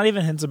 but they're not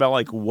even hints about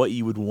like what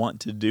you would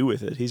want to do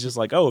with it. He's just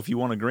like, oh, if you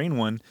want a green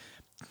one,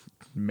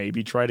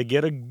 maybe try to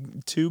get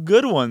 2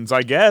 good ones.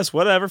 I guess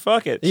whatever,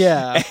 fuck it.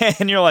 Yeah.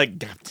 And you're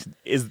like,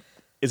 is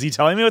he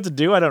telling me what to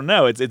do? I don't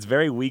know. It's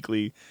very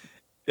weakly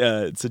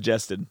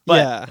suggested. But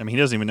yeah, I mean, he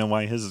doesn't even know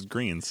why his is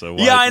green, so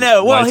why, yeah, I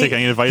know. why Well, take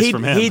any advice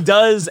from him? He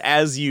does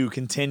as you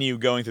continue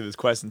going through this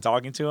quest and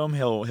talking to him.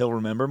 He'll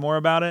remember more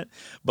about it.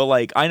 But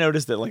like I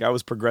noticed that like I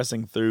was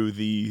progressing through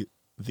the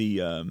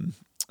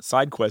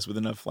side quests with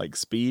enough like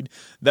speed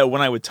that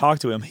when I would talk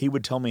to him, he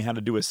would tell me how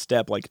to do a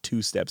step like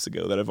 2 steps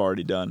ago that I've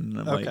already done.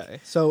 And I'm Okay.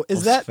 So is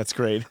well, that that's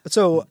great.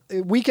 so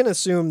we can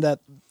assume that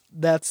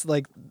that's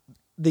like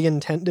the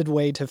intended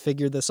way to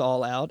figure this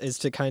all out is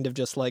to kind of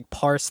just like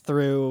parse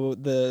through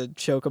the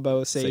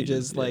Chocobo Sage's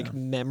Sages, like yeah.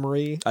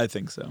 memory. I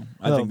think so.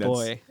 Oh think that's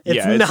boy, it's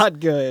yeah, not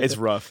good. It's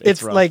rough.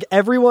 It's rough. like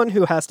everyone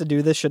who has to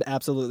do this should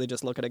absolutely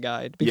just look at a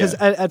guide because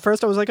Yeah. at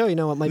first I was like, oh, you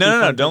know, it might be no.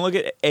 fun. Don't look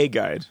at a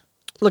guide.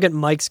 Look at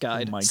Mike's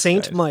guide. Mike's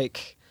Saint guide.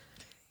 Mike.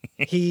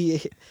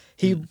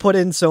 He put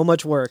in so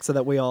much work so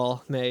that we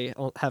all may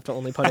have to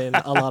only put in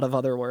a lot of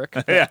other work.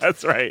 Yeah,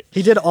 that's right.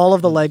 He did all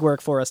of the legwork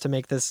for us to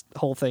make this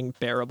whole thing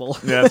bearable.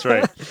 Yeah, that's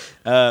right.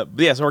 But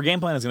yeah, so our game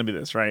plan is going to be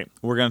this, right?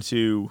 We're going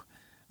to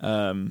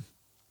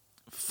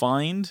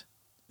find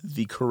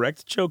the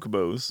correct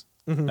chocobos,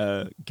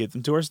 get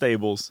them to our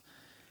stables,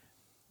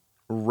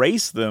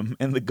 race them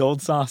in the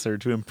gold saucer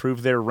to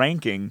improve their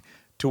ranking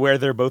to where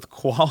they're both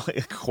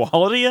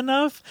quality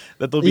enough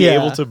that they'll be Yeah.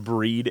 able to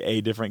breed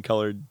a different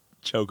colored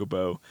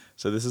chocobo.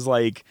 So this is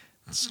like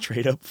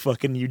straight up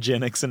fucking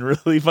eugenics and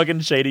really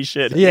fucking shady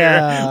shit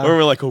Yeah. here. Where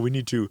we're like, oh, we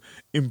need to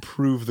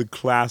improve the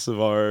class of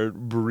our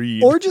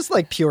breed. Or just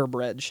like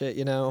purebred shit,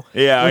 you know?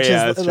 Yeah, Which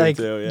yeah, is that's true like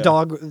too,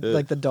 yeah.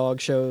 like the dog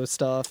show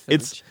stuff.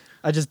 It's-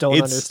 I just don't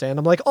it's- understand.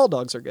 I'm like, all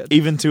dogs are good.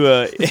 even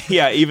to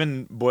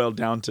even boiled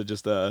down to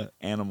just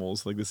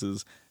animals, like this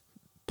is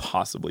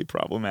possibly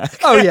problematic.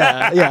 Oh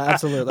yeah,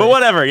 absolutely. But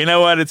whatever, you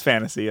know what? It's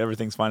fantasy.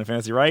 Everything's fine in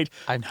fantasy, right?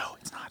 I No,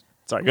 it's not.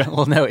 Sorry, go ahead.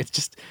 Well, no, it's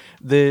just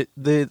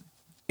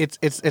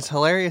it's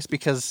hilarious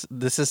because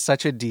this is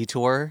such a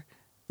detour,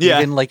 Yeah.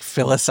 even like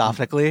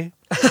philosophically,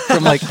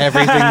 from like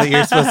everything that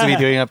you're supposed to be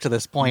doing up to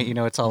this point. You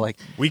know, it's all like,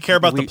 We care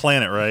about the We-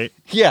 planet, right?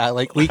 yeah,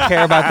 like we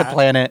care about the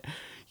planet.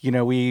 You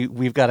know,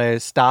 we've got to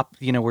stop.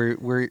 You know,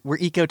 we're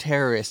eco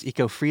terrorists,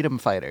 eco freedom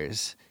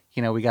fighters.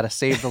 You know, we got to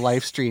save the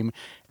live stream.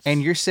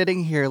 And you're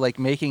sitting here like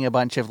making a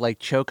bunch of like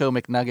Choco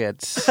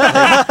McNuggets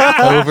like,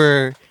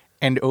 over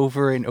and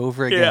over and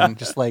over again, Yeah.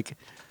 just like.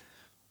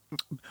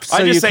 So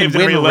I you just can saved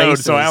and win reload,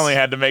 so I races. only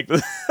had to make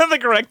the, the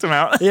correct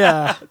amount.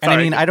 Yeah. And I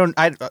Sorry. mean,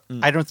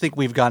 I don't think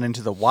we've gone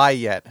into the why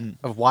yet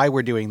of why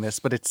we're doing this,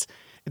 but it's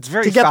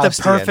very To get the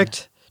Faustian.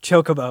 perfect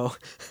chocobo.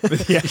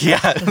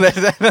 Yeah,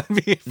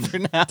 that'd be it for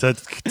now. To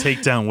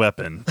take down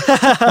weapon.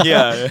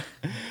 Yeah.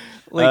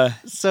 Like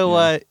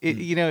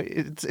you know,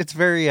 it's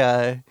very.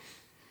 I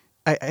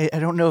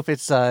don't know if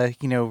it's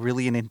you know,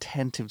 really an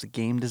intent of the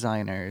game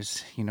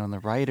designers, you know, and the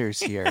writers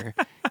here,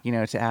 you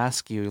know, to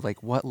ask you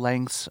like, what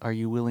lengths are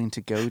you willing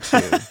to go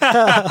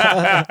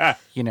to,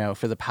 you know,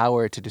 for the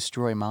power to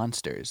destroy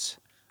monsters.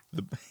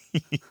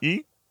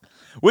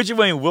 Which I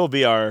mean will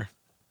be our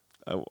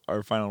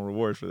final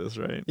reward for this,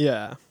 right?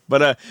 Yeah.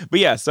 But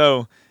yeah,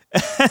 so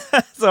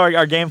so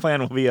our game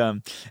plan will be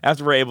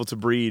after we're able to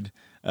breed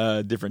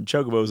different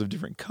chocobos of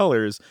different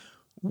colors,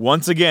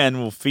 once again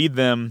we'll feed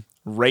them,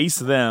 race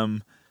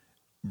them,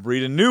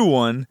 breed a new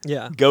one,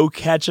 Yeah. go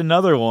catch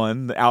another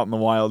one out in the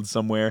wild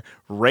somewhere,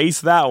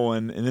 race that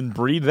one, and then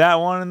breed that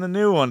one and the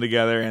new one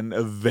together, and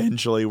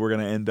eventually we're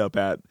gonna end up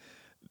at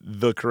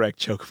the correct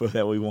chocobo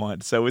that we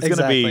want. So it's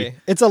gonna be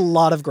It's a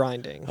lot of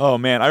grinding. oh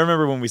man, I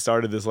remember when we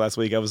started this last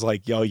week, I was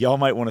like, y'all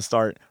might want to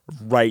start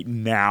right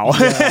now.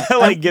 Yeah.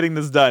 Like getting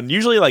this done.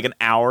 Usually like an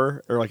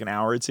hour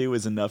or two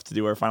is enough to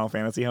do our Final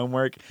Fantasy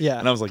homework. Yeah.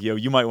 And I was like,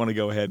 you might want to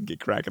go ahead and get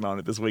cracking on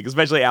it this week.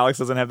 Especially Alex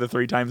doesn't have the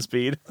 3 times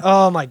speed.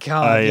 Oh my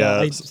god.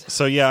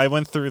 I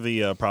went through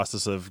the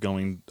process of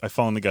going. I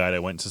followed the guide. I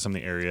went to some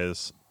of the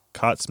areas,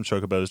 caught some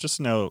chocobos, just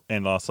to know,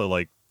 and also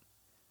like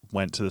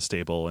went to the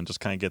stable and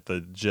just kind of get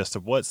the gist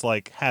of what's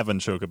like having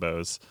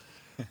chocobos.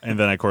 And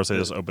then of course I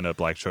just opened up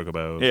Black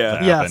Chocobo. Yeah.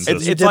 app Yes, and You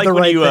It's, just- did like the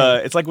when right you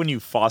thing. it's like when you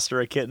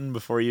foster a kitten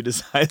before you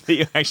decide that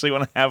you actually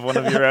want to have one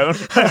of your own.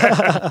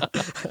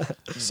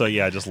 so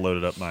yeah, I just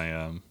loaded up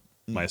my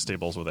my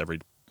stables with every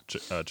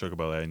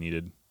chocobo that I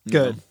needed.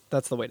 Good.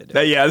 That's the way to do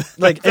That- it. yeah.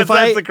 Like, that's, if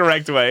I- that's the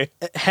correct way.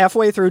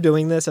 Halfway through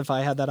doing this, if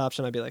I had that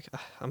option, I'd be like, "Ugh,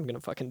 I'm gonna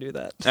fucking do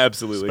that.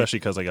 Absolutely. Especially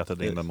because I got to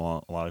name them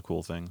a lot of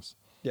cool things.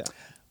 Yeah.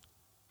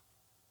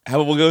 How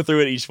about we'll go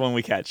through it each one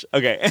we catch.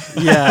 Okay.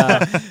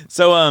 Yeah.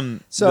 So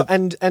So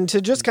and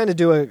to just kind of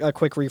do a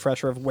quick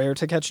refresher of where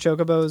to catch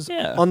chocobos.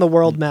 Yeah. On the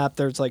world map,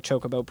 there's like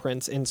chocobo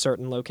prints in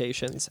certain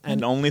locations,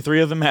 and only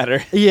 3 of them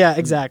matter. yeah,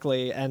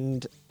 exactly.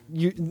 And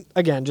you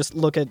again just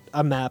look at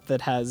a map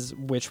that has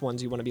which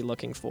ones you want to be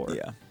looking for.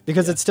 Yeah.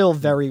 Because Yeah. it's still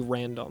very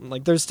random.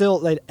 Like there's still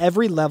like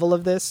every level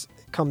of this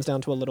comes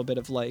down to a little bit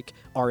of like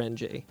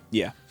RNG.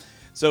 Yeah.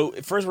 So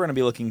first we're going to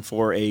be looking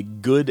for a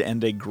good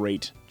and a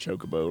great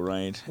chocobo,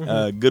 right?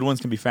 Mm-hmm. Good ones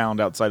can be found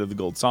outside of the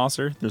gold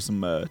saucer. There's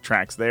some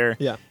tracks there.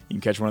 Yeah. You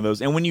can catch one of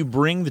those. And when you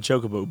bring the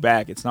chocobo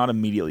back, it's not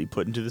immediately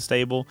put into the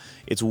stable.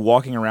 It's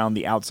walking around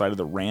the outside of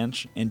the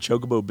ranch, and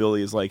Chocobo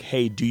Billy is like,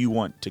 hey, do you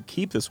want to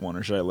keep this one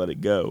or should I let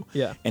it go?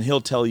 Yeah. And he'll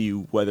tell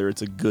you whether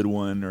it's a good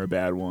one or a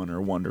bad one or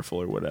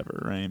wonderful or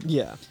whatever, right?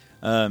 Yeah.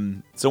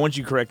 So once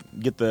you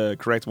get the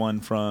correct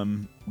one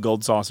from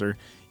Gold Saucer,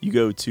 you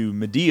go to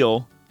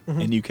Mediel,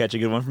 and you catch a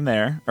good one from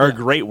there. Or a Yeah.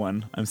 great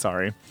one, I'm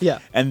sorry. Yeah.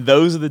 And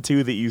those are the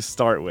 2 that you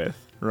start with.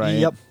 right?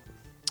 Yep.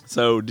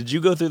 So did you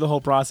go through the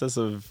whole process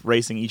of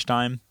racing each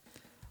time?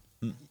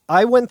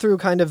 I went through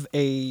kind of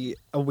a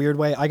weird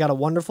way. I got a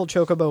wonderful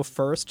chocobo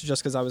first,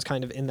 just because I was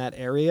kind of in that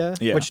area,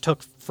 Yeah. which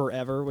took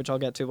forever, which I'll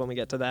get to when we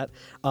get to that.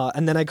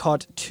 And then I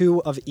caught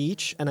 2 of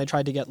each, and I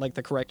tried to get like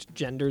the correct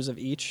genders of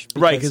each.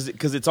 Right,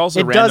 because it's also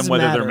it random does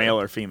whether they're matter. male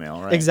or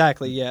female, right?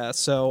 Exactly. Yeah.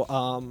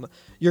 So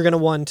you're gonna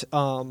want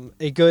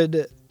a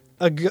good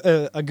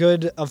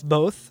of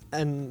both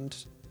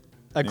and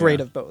a great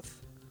Yeah. of both.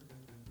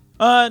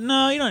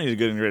 No, you don't need a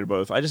good and great of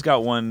both. I just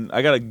got one.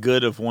 I got a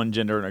good of one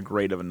gender and a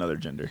great of another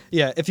gender.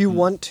 Yeah. If you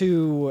want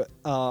to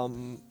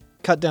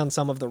cut down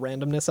some of the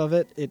randomness of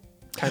it, it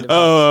kind of.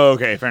 Oh,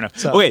 okay, fair enough.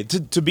 So- Okay,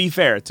 to be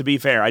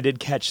fair, I did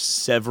catch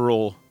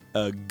several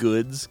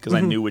goods because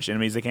I knew which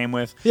enemies they came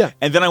with. Yeah.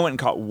 And then I went and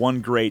caught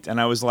one great, and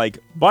I was like,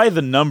 by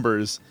the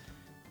numbers,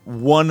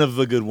 one of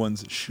the good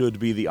ones should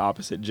be the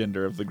opposite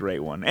gender of the great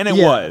one, and it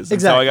Yeah, was. And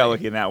so I exactly. got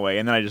lucky in that way,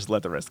 and then I just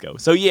let the rest go.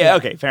 So yeah,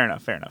 okay, fair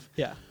enough.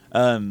 Yeah.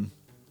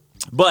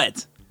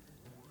 But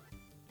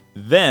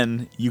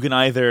then you can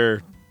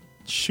either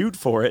shoot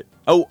for it.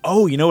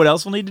 Oh, you know what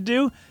else we'll need to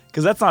do?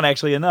 Because that's not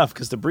actually enough.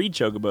 Because to breed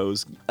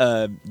chocobos,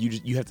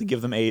 you have to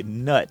give them a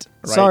nut.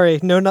 Right? Sorry,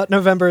 no nut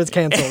November is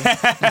canceled.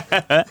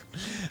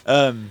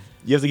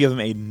 You have to give them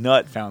a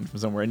nut found from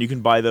somewhere, and you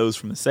can buy those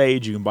from the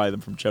Sage. You can buy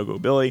them from Choco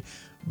Billy.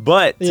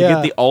 But to Yeah.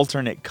 get the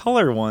alternate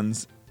color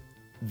ones,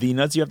 the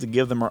nuts you have to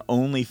give them are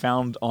only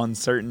found on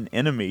certain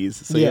enemies,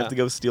 so you Yeah. have to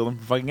go steal them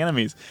from fucking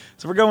enemies.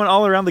 So we're going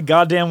all around the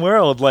goddamn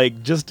world,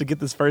 like, just to get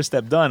this first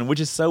step done, which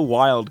is so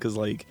wild, because,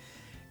 like,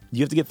 you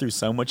have to get through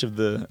so much of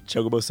the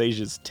Chocobo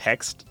Sage's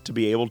text to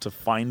be able to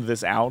find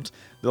this out.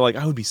 They're like,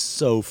 I would be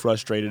so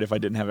frustrated if I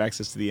didn't have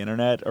access to the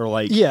internet, or,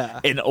 like, Yeah.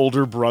 an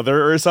older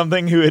brother or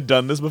something who had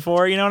done this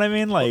before, you know what I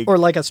mean? Like, Or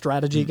like a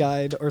strategy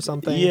guide or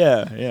something.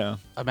 yeah.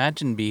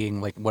 Imagine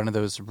being like one of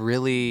those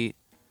really,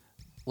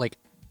 like,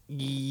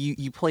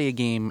 you play a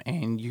game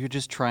and you're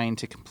just trying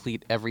to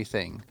complete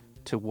everything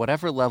to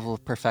whatever level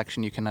of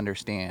perfection you can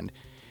understand.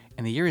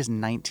 And the year is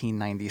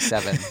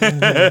 1997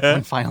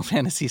 when Final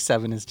Fantasy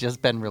VII has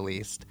just been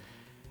released.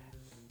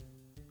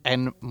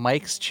 And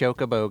Mike's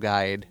Chocobo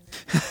guide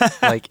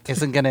like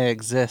isn't gonna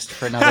exist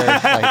for another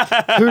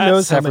like Who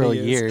knows how several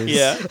many years? years.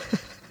 Yeah.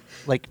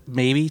 Like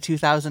maybe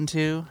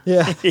 2002.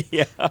 Yeah.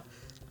 Yeah.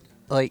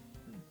 Like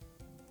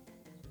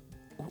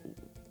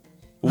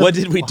What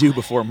did we do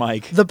before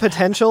Mike? The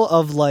potential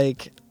of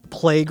like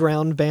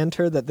playground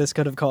banter that this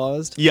could have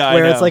caused. Yeah, I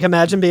where know. it's like,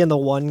 imagine being the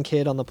one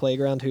kid on the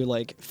playground who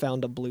like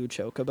found a blue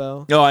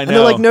chocobo. Oh, I And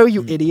they're like, know. no,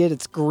 you idiot,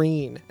 it's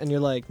green. And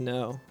you're like,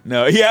 no.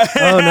 No, yeah.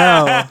 Oh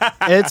no,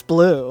 it's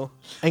blue.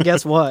 And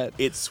guess what?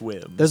 It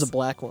swims. There's a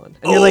black one.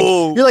 And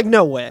Oh. you're like,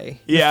 no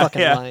way. You're Yeah,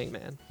 fucking yeah. lying,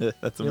 man.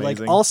 That's You're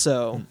amazing. like,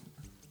 also,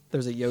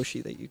 there's a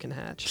Yoshi that you can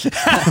hatch. And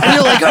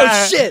you're like,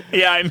 oh shit.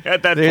 Yeah, I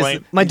at that There's-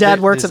 point. My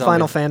dad works at There's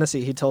Final always-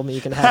 Fantasy. He told me you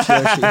can hatch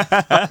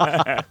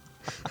Yoshi.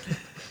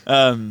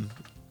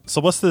 So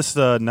what's this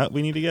nut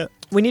we need to get?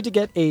 We need to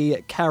get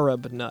a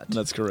carob nut.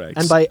 That's correct.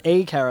 And by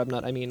a carob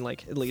nut, I mean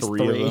like at least 3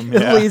 3. of them,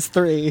 yeah. At least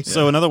 3.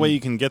 So another way you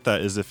can get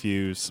that is if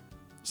you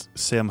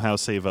somehow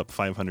save up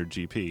 500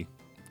 GP. And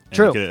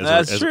True. you get it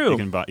That's true.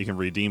 You can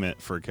redeem it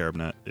for a carob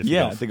nut. If you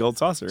yeah, go the gold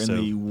saucer in So-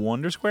 the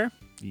Wonder Square.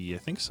 yeah, I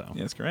think so.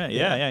 Yes, correct.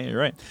 Yeah, you're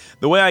right.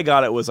 The way I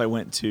got it was I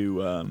went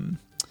to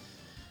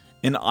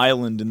an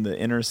island in the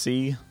inner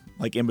sea,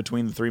 like in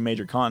between the 3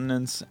 major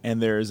continents,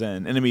 and there's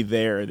an enemy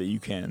there that you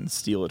can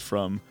steal it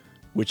from,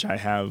 which I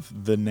have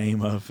the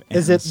name of.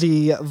 Is it as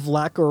the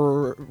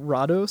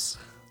Vlacorados?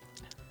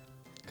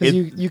 Because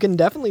It- you can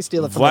definitely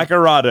steal it from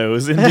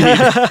Vlacarados,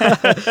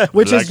 indeed.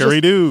 which is just,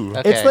 Blackery-doo.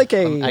 okay, like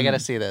a- I gotta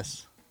see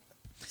this.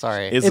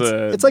 Sorry.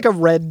 it's like a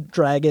red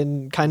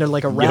dragon, kind of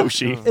like a rat.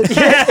 Yoshi. It's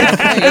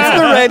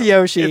the red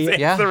Yoshi. It's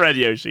Yeah. the red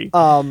Yoshi.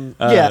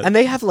 Yeah, and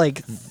they have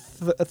like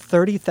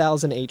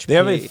 30,000 HP. They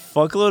have a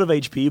fuckload of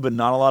HP, but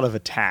not a lot of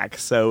attack,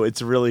 so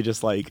it's really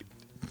just like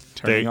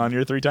turning They- on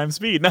your 3 times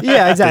speed.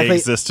 yeah, They exactly.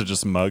 exist to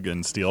just mug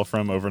and steal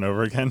from over and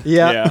over again.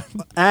 Yeah. Yeah.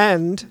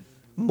 And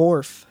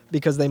morph,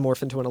 because they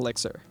morph into an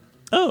elixir.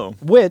 Oh.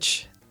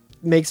 Which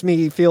makes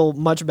me feel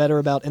much better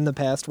about in the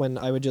past when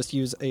I would just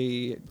use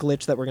a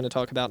glitch that we're going to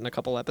talk about in a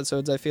couple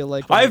episodes, I feel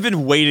like. I've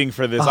been waiting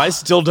for this. I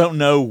still don't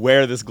know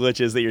where this glitch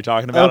is that you're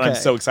talking about. and I'm Okay.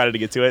 so excited to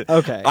get to it.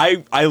 Okay.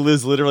 I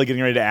was literally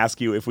getting ready to ask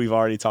you if we've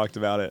already talked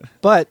about it.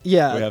 But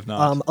yeah, We have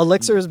not.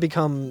 elixirs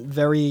become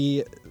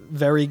very,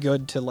 very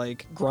good to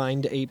like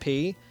grind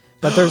AP.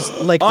 But there's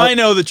like I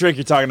know the trick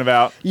you're talking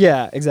about.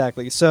 Yeah,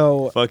 exactly.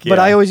 So, Fuck but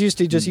yeah. I always used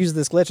to just use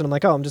this glitch, and I'm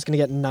like, oh, I'm just gonna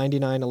get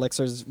 99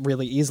 elixirs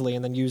really easily,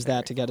 and then use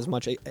that to get as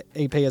much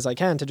AP as I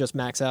can to just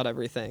max out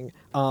everything.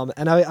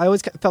 And I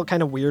always felt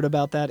kind of weird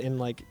about that. In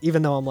like,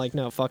 even though I'm like,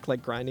 no, fuck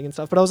like grinding and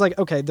stuff. But I was like,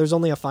 okay, there's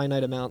only a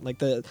finite amount. Like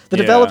the Yeah.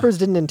 developers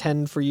didn't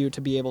intend for you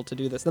to be able to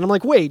do this. Then I'm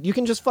like, wait, you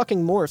can just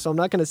fucking morph. So I'm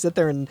not gonna sit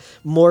there and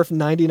morph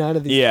 99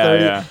 of these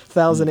Yeah,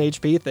 30,000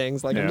 HP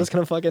things. Like I'm Yeah. just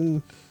gonna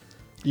fucking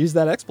use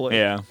that exploit.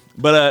 Yeah.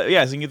 But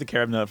yeah, so you can get the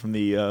carob nut from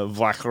the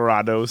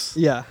Vlacarados.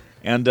 Yeah.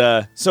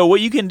 And so what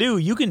you can do,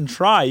 you can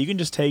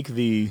just take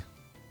the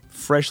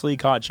freshly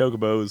caught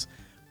chocobos,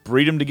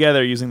 breed them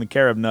together using the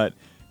carob nut,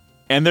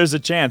 and there's a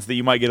chance that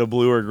you might get a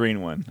blue or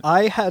green one.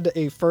 I had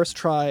a first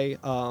try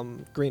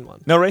green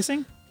one. No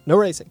racing? No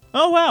racing.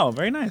 Oh, wow.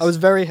 Very nice. I was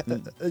very...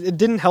 It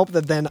didn't help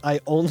that then I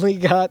only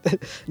got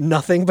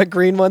nothing but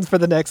green ones for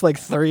the next,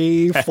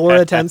 3-4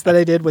 attempts that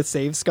I did with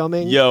save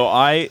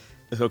scumming.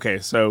 Okay,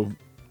 so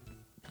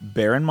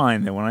bear in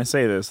mind that when I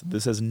say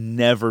this has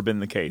never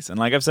been the case. And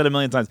like I've said a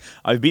million times,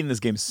 I've beaten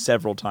this game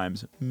several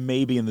times,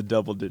 maybe in the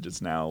double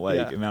digits now,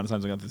 amount of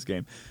times I got this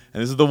game.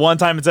 And this is the one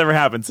time it's ever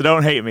happened, so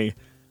don't hate me.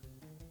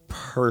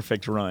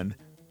 Perfect run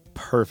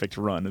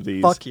of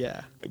these. Fuck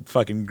yeah.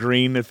 Fucking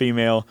green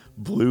female,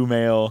 blue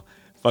male,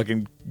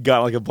 fucking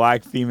got like a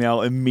black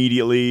female,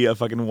 immediately a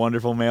fucking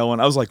wonderful male one.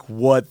 I was like,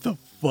 what the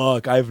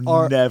fuck? I've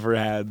never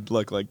had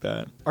luck like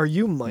that. Are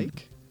you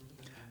Mike?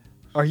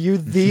 Are you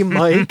the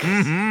Mike?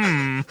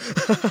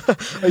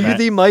 Are you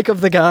the Mike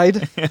of the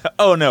guide?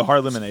 Oh no,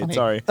 hard lemonade,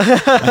 sorry.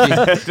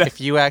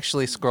 If you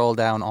actually scroll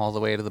down all the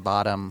way to the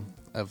bottom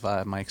of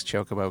Mike's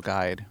Chocobo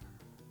guide,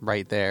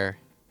 right there,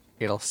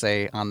 it'll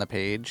say on the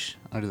page,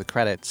 under the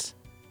credits,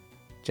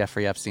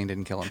 Jeffrey Epstein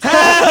didn't kill himself.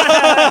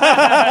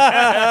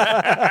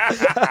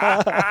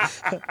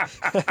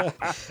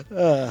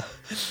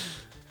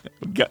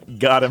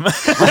 Got him.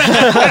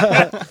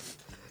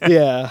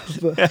 Yeah.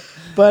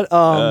 But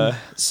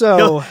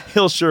so...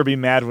 He'll sure be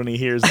mad when he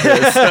hears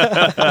this.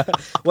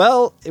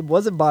 Well, it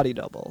was a body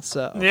double,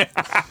 so... Yeah.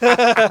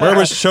 Where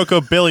was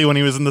Choco Billy when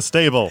he was in the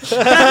stable?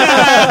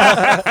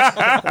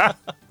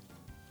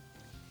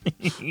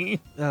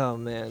 Oh,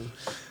 man.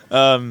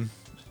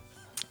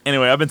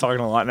 Anyway, I've been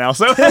talking a lot now,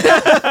 so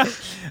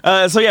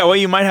so yeah, what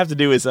you might have to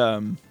do is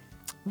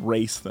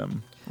race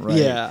them, right?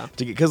 Yeah.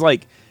 Because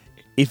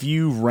if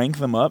you rank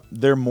them up,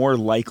 they're more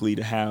likely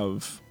to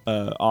have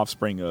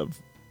offspring of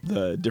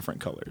the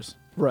different colors.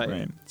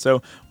 Right. So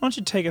why don't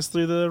you take us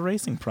through the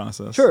racing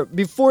process? Sure.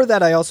 Before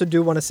that, I also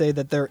do want to say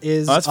that there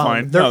is... Oh, that's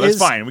fine. That's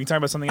fine. We can talk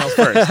about something else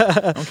first.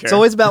 Okay. It's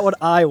always about what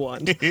I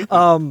want.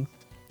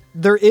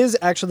 There is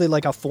actually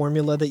a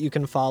formula that you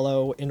can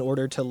follow in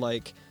order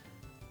to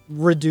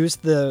reduce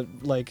the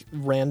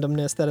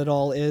randomness that it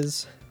all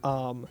is.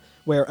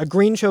 Where a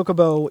green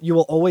chocobo, you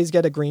will always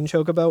get a green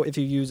chocobo if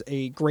you use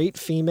a great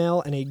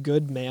female and a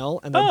good male,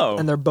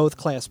 and they're both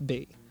class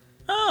B.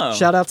 Oh.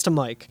 Shout outs to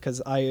Mike,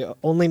 because I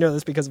only know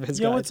this because of his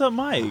guide. What's up,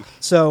 Mike?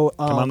 So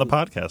Come on the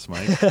podcast,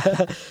 Mike.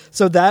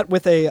 So that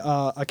with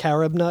a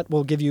carob nut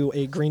will give you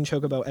a green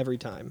chocobo every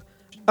time.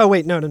 Oh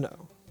wait, no.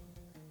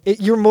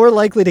 You're more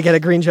likely to get a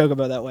green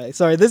chocobo that way.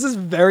 Sorry, this is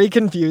very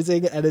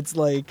confusing, and it's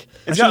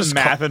it's got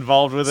math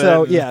involved with it.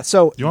 So yeah,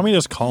 You want me to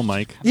just call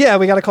Mike? Yeah,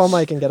 we got to call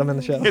Mike and get him in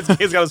the show.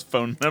 He's got his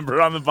phone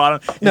number on the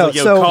bottom. He's No,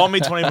 call me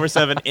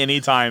 24/7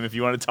 anytime if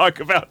you want to talk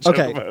about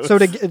chocobos. Okay, so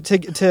to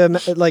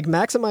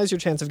maximize your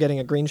chance of getting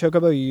a green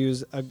chocobo, you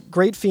use a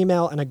great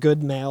female and a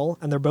good male,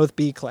 and they're both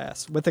B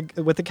class. With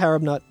the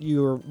carob nut,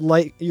 you're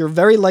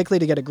very likely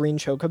to get a green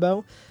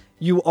chocobo.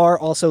 You are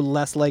also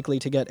less likely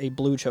to get a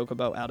blue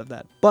chocobo out of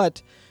that,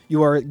 but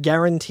you are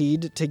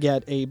guaranteed to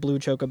get a blue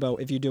chocobo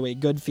if you do a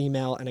good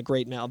female and a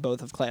great male,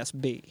 both of class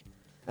B,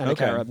 and a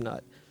carob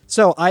nut.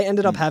 So I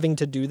ended up having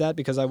to do that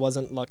because I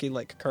wasn't lucky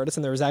like Curtis,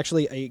 and there was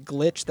actually a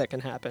glitch that can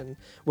happen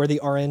where the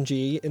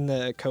RNG in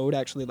the code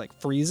actually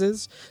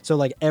freezes. So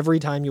every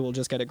time you will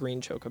just get a green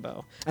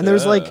chocobo. And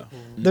there's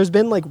there's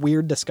been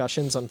weird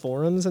discussions on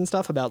forums and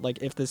stuff about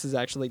if this is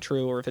actually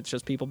true or if it's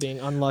just people being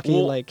unlucky.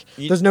 Well,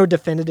 there's no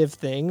definitive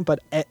thing, but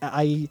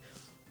I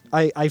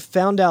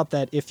found out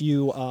that if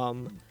you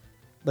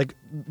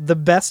the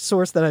best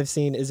source that I've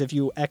seen is if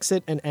you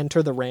exit and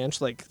enter the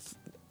ranch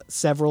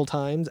several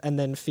times and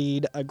then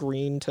feed a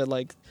green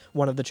to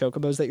one of the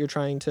chocobos that you're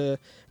trying to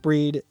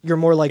breed, you're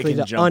more likely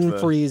to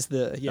unfreeze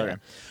the Okay.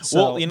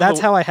 So that's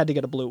how I had to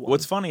get a blue one.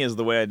 What's funny is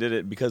the way I did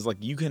it, because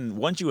you can,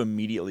 once you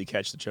immediately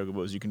catch the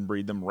chocobos, you can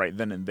breed them right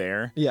then and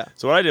there. Yeah.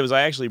 So what I did was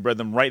I actually bred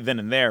them right then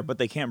and there, but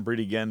they can't breed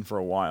again for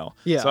a while.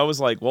 Yeah. So I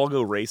was like, well, I'll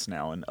go race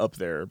now and up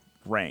their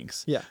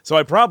ranks. Yeah. So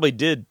I probably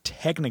did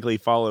technically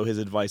follow his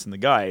advice in the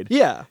guide.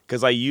 Yeah.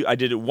 Because I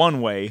did it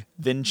one way,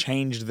 then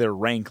changed their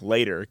rank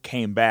later,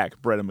 came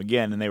back, bred them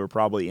again, and they were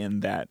probably in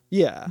that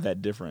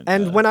different.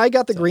 And when I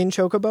got the green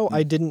chocobo,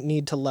 I didn't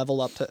need to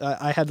level up to.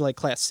 I had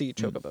class C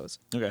chocobos.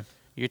 Okay.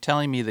 You're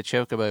telling me the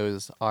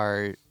chocobos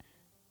are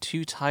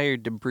too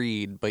tired to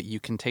breed, but you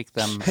can take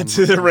them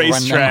to the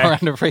racetrack. Run them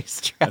around a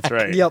racetrack. That's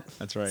right. Yep.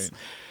 That's right.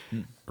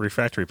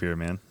 Refractory period,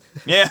 man.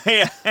 Yeah.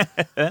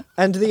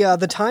 And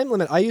the time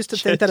limit, I used to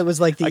think that it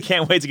was I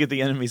can't wait to get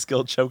the enemy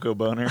skilled choco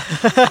boner.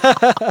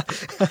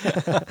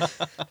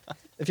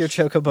 If your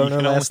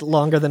chocoboner lasts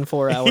longer than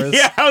 4 hours.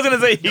 Yeah, I was gonna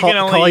say you can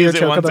only use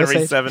it once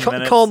every 7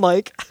 minutes. Call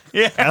Mike.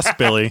 Yeah. Ask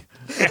Billy.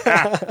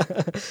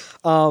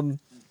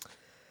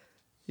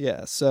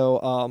 Yeah,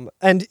 so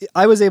and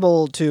I was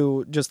able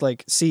to just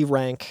see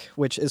rank,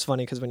 which is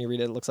funny because when you read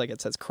it, it looks like it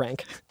says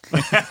crank,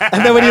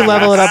 and then when you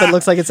level it up, it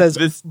looks like it says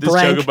this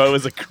brank. chocobo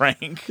is a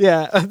crank.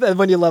 Yeah, and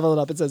when you level it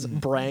up, it says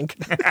brank.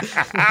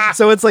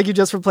 So it's you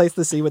just replace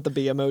the C with the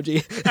B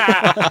emoji.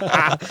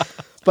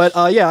 But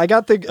yeah, I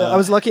got the. I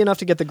was lucky enough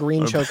to get the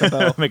green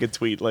chocobo. Make a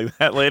tweet like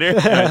that later.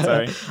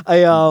 Alright,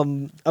 sorry.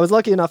 I was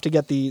lucky enough to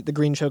get the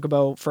green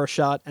chocobo first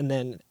shot, and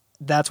then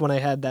that's when I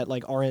had that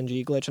like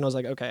RNG glitch, and I was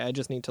like, okay, I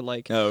just need to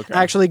like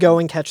actually go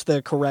and catch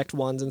the correct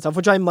ones and stuff,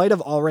 which I might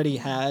have already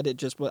had. It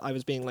just I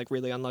was being like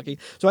really unlucky,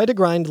 so I had to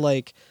grind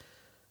like.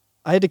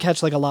 I had to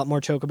catch like a lot more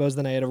chocobos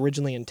than I had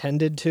originally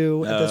intended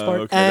to at this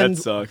part. Okay, and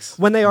that sucks.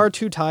 when they are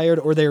too tired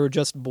or they were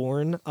just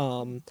born,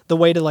 the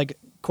way to like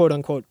quote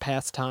unquote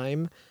pass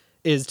time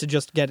is to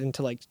just get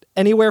into like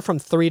anywhere from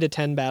 3 to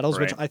 10 battles,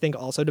 which Right. I think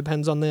also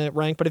depends on the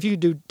rank. But if you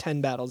do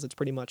 10 battles, it's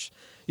pretty much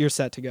you're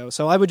set to go.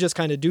 So I would just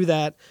kind of do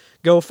that,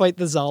 go fight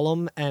the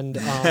Zalem, and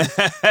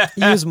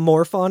use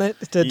Morph on it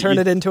to turn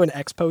it into an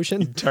X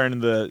potion. You turn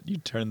the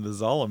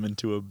Zalem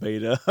into a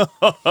beta.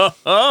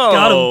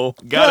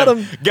 Got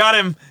him. Got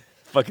him.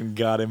 Fucking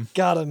got him.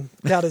 Got him.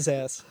 Got his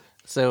ass.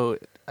 So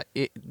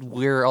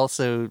we're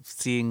also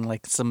seeing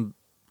like some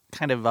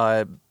kind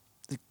of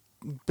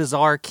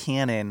bizarre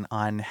canon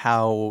on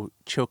how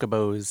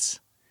chocobos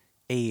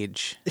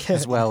age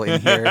as well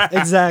in here.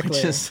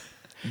 Exactly. Just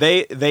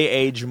They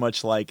age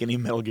much like any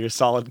Metal Gear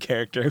Solid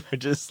character, but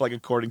just like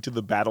according to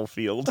the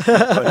battlefield.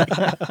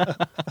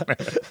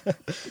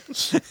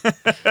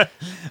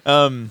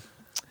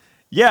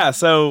 Yeah.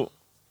 So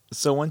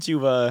once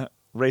you've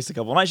raced a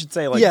couple, and I should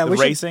say like the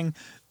racing,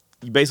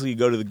 you basically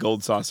go to the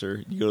Gold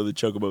Saucer, you go to the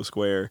Chocobo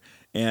Square,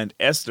 and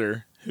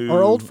Esther, who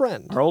Our old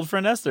friend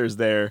Esther is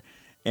there.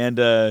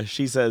 And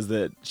she says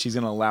that she's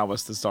going to allow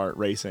us to start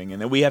racing,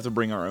 and that we have to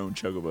bring our own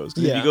chocobos.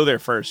 Because if you go there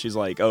first, she's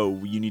like,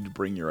 "Oh, you need to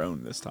bring your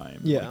own this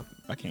time. Yeah, like,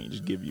 I can't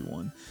just give you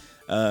one."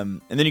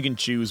 And then you can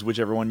choose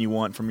whichever one you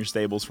want from your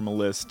stables from a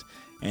list,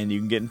 and you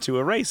can get into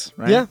a race,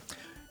 right? Yeah.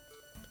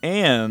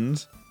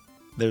 And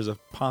there's a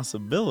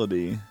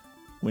possibility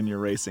when you're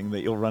racing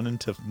that you'll run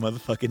into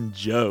motherfucking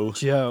Joe.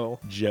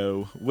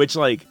 Joe, which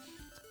like,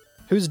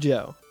 who's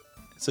Joe?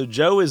 So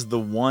Joe is the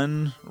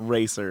one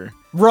racer.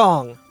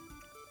 Wrong.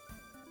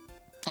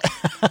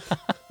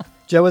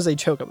 Joe is a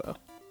chocobo.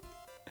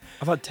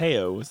 I thought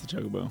Teo was the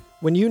chocobo.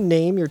 When you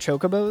name your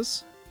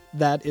chocobos,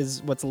 that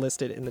is what's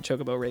listed in the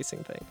chocobo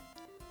racing thing.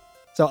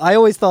 So I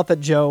always thought that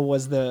Joe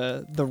was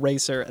the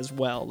racer as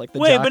well, like the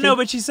jockey.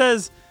 But she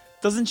says,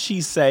 doesn't she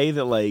say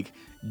that like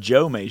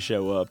Joe may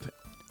show up?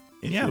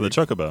 Yeah, the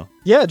chocobo.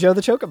 Yeah, Joe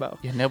the chocobo.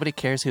 yeah, nobody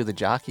cares who the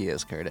jockey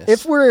is, Curtis.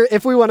 If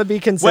we want to be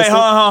consistent, Wait,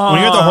 hold on.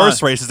 When you're at the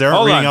horse races, they aren't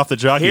Hold reading on. off the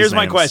jockeys' Here's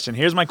my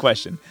names.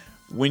 question.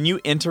 When you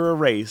enter a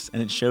race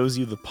and it shows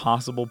you the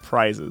possible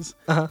prizes,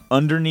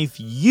 underneath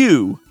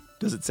you,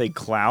 does it say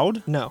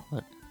Cloud? no,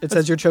 it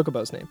says your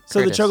chocobo's name. So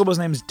Curtis. the chocobo's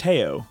name is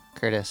Teo.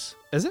 Curtis.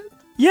 Is it?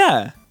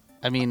 Yeah.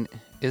 I mean,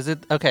 is it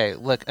okay?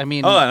 Look, I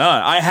mean, Hold on.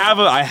 I have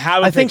a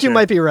I think you picture.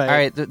 might be right. all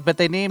right, but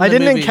they named. I the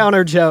didn't movie-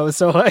 encounter Joe,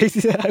 so I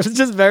was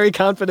just very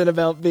confident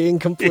about being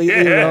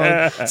completely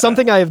wrong.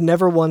 Something I have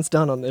never once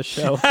done on this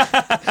show.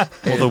 Well,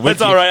 the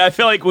That's all right. I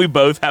feel like we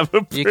both have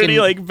a You pretty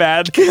can- like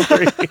bad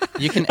history.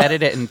 You can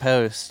edit it in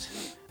post.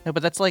 No,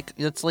 but that's like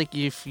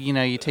if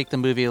you take the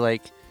movie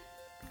like.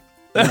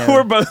 You know,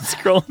 We're both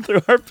scrolling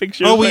through our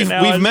pictures. Oh, right we've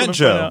now. I just met wanna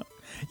Joe. point out.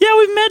 Yeah,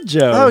 we've met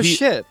Joe. Oh, He-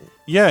 shit.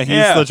 Yeah, he's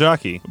Yeah. the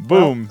jockey.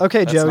 Boom.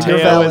 Okay, Joe, That's you're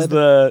fine. Teo valid. is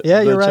the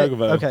Yeah, you're right.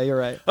 chocobo. Okay, you're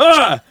right.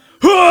 Ah!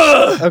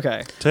 Ah!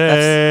 Okay.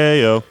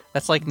 Teo.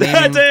 that's like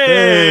naming.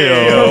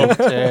 Teo.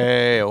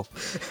 Teo.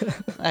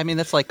 I mean,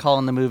 that's like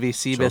calling the movie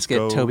Seabiscuit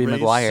Choco Toby racing.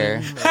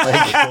 Maguire.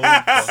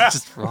 It's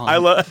just wrong. I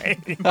love.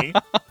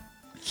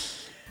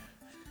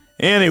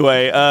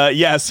 Anyway,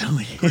 yeah. So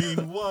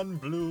Green one,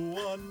 blue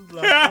one,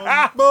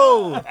 black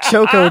one. Boom.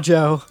 Choco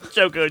Joe.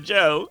 Choco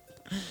Joe.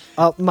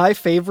 My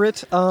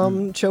favorite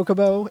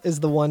chocobo is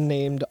the one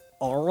named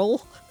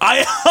Arl.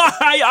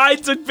 I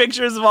took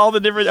pictures of all the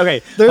different.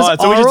 Okay, There's hold on,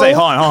 so we should say,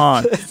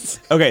 Arl. hold on.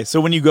 Okay, so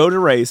when you go to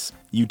race,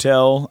 you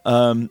tell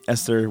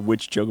Esther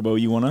which chocobo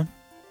you want to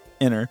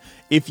enter.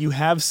 If you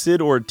have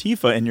Sid or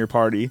Tifa in your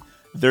party,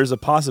 there's a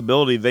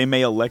possibility they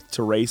may elect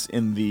to race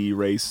in the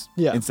race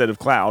instead of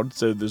Cloud.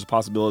 So there's a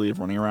possibility of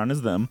running around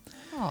as them.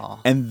 Aw.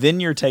 And then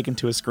you're taken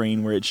to a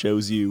screen where it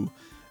shows you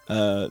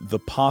the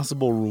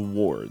possible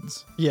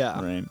rewards.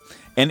 Yeah. Right.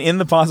 And in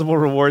the possible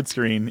reward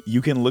screen,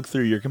 you can look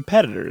through your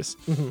competitors.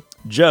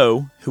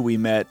 Joe, who we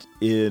met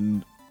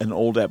in an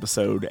old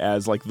episode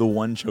as like the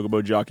one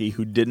chocobo jockey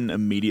who didn't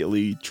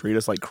immediately treat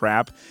us like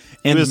crap.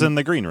 He And was in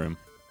the green room.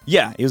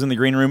 yeah, he was in the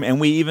green room, and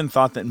we even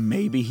thought that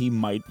maybe he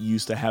might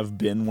used to have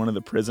been one of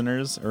the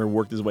prisoners or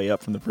worked his way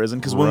up from the prison.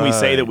 Because when we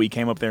say Right. that we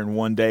came up there in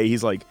one day,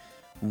 he's like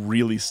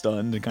really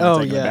stunned and kind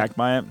of taken aback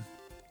by it.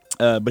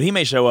 But he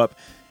may show up,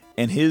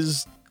 and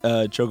his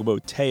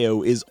chocobo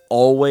Teo is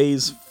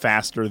always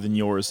faster than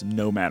yours,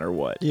 no matter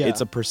what. Yeah.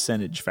 It's a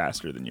percentage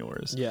faster than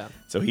yours. Yeah.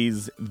 So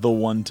he's the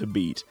one to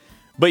beat.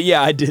 But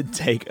yeah, I did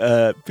take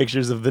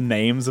pictures of the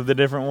names of the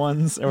different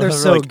ones. Or They're whatever,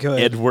 so like good.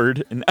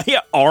 Edward and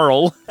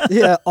Arl.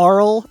 Yeah,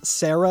 Arl,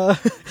 Sarah,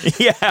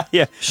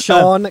 yeah.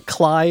 Sean,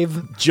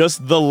 Clive.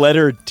 Just the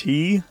letter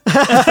T.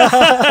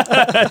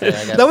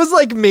 That was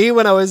like me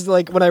when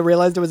I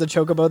realized it was a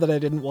chocobo that I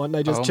didn't want, and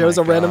I just Oh chose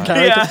my a random God.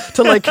 character Yeah.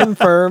 to like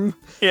confirm.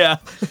 Yeah,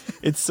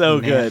 it's so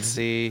good.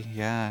 Nancy,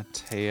 yeah,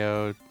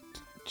 Teo,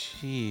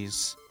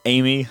 jeez.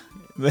 Amy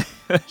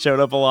showed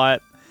up a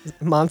lot.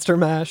 Monster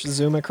Mash,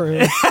 Zuma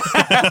Crew.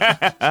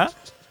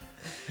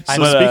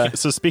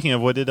 So speaking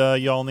of, what did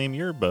y'all name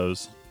your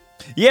bows?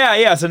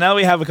 Yeah. So now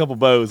we have a couple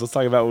bows. Let's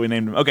talk about what we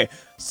named them. Okay,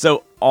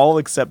 so all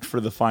except for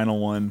the final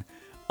one,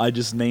 I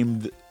just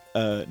named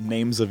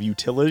names of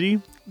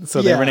utility.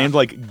 So they were Yeah. named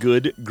like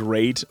good,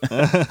 great, W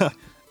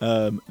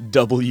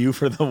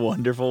for the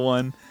wonderful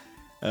one,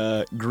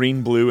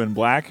 green, blue, and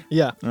black.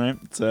 Yeah. All right.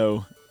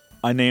 So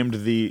I named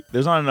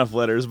there's not enough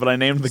letters, but I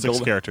named the 6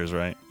 golden characters,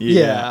 right?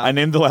 Yeah. I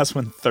named the last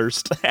one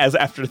Thirst, as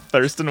after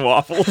Thirst and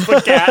Waffles,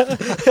 the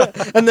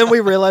cat. And then we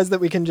realized that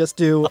we can just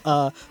do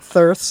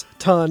thirst,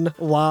 ton,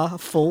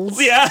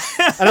 waffles. Yeah.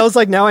 And I was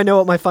like, now I know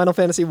what my Final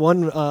Fantasy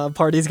 1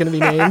 party is going to be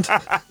named.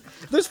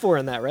 There's 4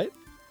 in that, right?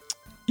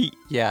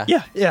 Yeah.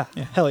 Yeah. Yeah.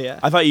 Hell yeah.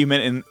 I thought you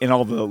meant in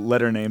all the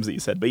letter names that you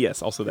said, but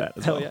yes, also that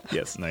as Hell well. yeah.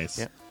 Yes. Nice.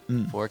 Yep.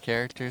 4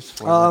 characters,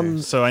 4 Um,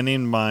 letters. So I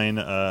named mine.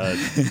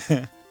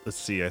 Let's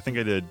see. I think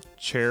I did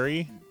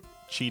Cherry,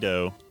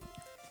 Cheeto,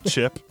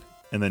 Chip,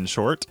 and then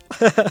Short.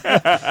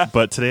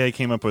 But today I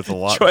came up with a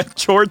lot.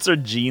 Shorts or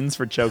jeans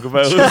for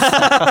chocobos.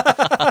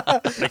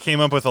 I came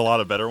up with a lot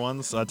of better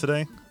ones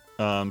today.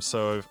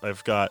 So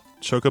I've got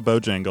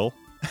Chocobo Jangle,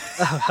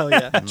 Oh, hell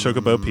yeah.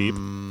 Chocobo Peep,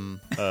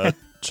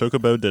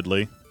 Chocobo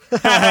Diddley,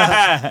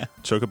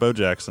 Chocobo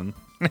Jackson,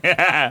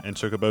 and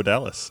Chocobo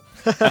Dallas.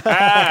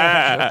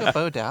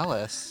 Chocobo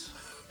Dallas.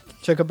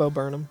 Chocobo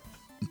Burnham.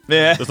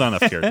 Yeah. There's not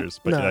enough characters,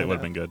 but No, that would no.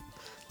 have been good.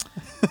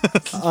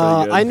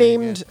 good. I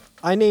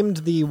named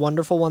the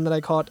wonderful one that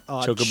I caught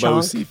Chocobo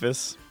Chonk.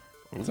 Cephas.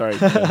 Sorry.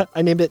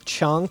 I named it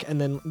Chonk,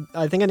 and then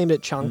I think I named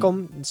it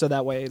Chonkum, so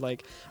that way,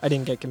 like, I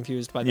didn't get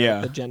confused by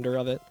Yeah. the gender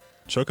of it.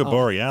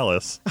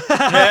 Chocoborealis.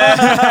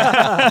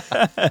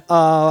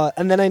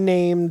 And then I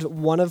named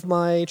one of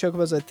my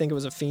chocobos. I think it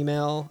was a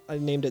female. I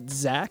named it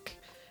Zach,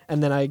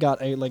 and then I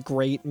got a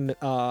great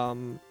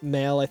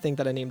male. I think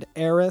that I named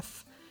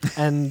Aerith,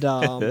 and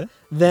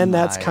then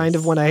that's kind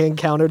of Nice. when I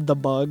encountered the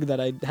bug that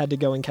I had to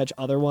go and catch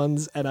other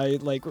ones, and I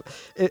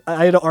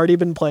had already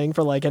been playing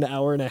for like an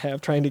hour and a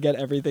half trying to get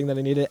everything that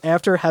I needed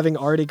after having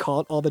already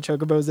caught all the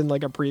chocobos in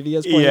like a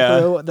previous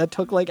playthrough. That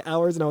took like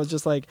hours, and I was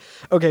just like,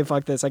 okay,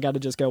 fuck this, I got to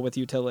just go with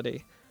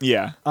utility.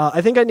 Yeah.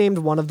 I think I named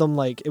one of them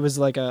like it was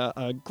like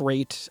a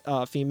great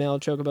female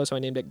chocobo, so I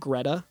named it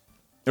Greta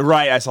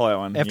Right, I saw that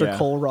one. after yeah.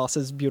 Cole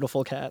Ross's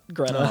beautiful cat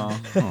Greta.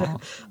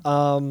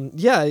 Aw.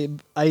 Yeah,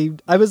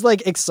 I was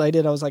like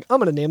excited. I was like, I'm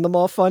gonna name them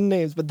all fun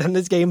names, but then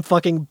this game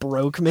fucking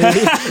broke me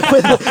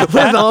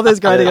with all this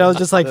grinding. I was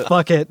just like,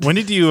 fuck it. When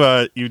did you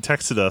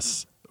texted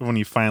us when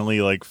you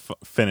finally like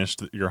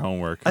finished your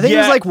homework? I think it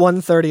was Yeah. like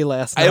 1:30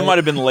 last night. It might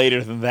have been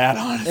later than that,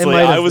 honestly. might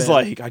have I was been.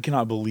 like, I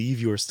cannot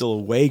believe you are still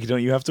awake.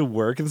 Don't you have to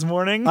work this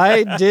morning?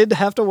 I did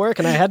have to work,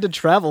 and I had to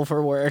travel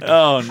for work.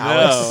 Oh, no.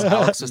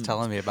 Alex was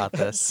telling me about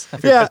this.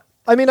 Yeah.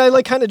 I mean, I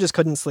like kind of just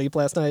couldn't sleep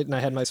last night, and I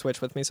had my Switch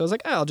with me, so I was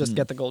like, I'll just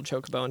get the gold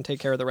chocobo and take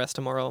care of the rest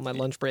tomorrow on my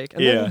lunch break,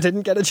 and Yeah. then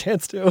didn't get a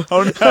chance to.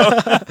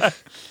 Oh,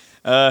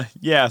 no.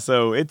 Yeah,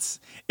 so it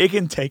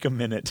can take a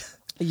minute.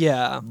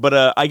 Yeah,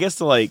 But I guess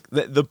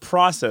the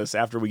process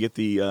after we get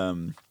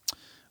the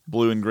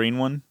blue and green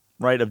one,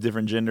 right, of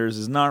different genders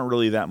is not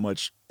really that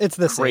much it's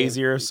the same.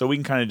 crazier. So we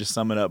can kind of just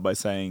sum it up by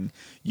saying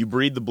you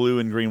breed the blue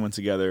and green one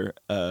together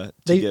to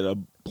They- get a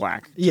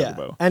black Yeah,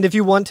 chocobo. and if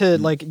you want to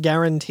like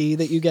guarantee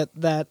that you get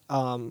that,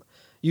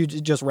 you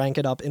just rank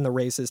it up in the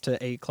races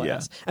to A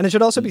class. Yeah. And it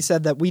should also be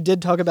said that we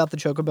did talk about the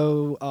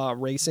chocobo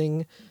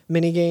racing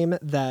minigame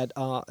that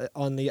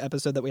on the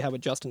episode that we had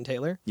with Justin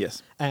Taylor,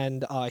 Yes.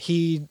 and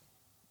he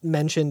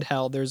mentioned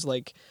how there's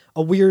like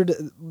a weird,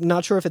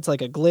 not sure if it's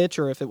like a glitch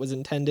or if it was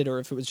intended or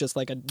if it was just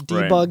like a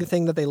debug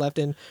thing that they left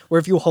in, where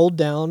if you hold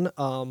down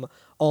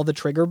all the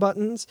trigger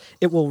buttons,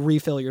 it will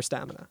refill your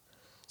stamina.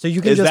 So you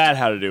can Is just that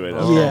how to do it?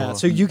 Oh. yeah,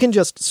 so you can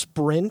just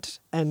sprint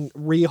and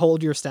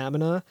re-hold your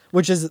stamina,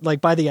 which is like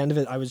by the end of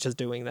it, I was just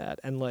doing that,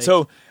 and like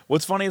So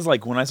what's funny is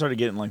like when I started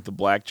getting like the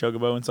black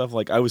chocobo and stuff,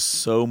 like I was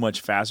so much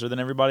faster than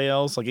everybody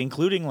else, like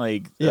including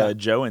like Yeah.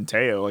 Joe and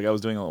Teo. Like I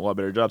was doing a lot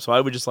better job. So I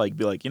would just like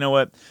be like, you know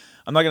what?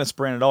 I'm not gonna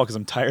sprint at all because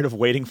I'm tired of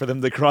waiting for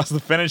them to cross the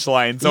finish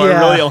line. So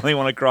Yeah. I really only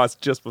want to cross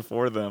just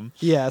before them.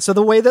 yeah, so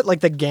the way that like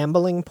the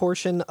gambling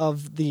portion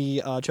of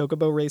the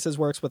chocobo races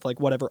works with like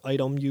whatever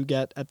item you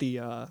get at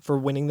the for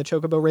winning the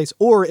chocobo race,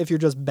 or if you're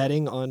just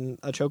betting on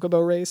a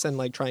chocobo race and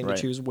like trying Right.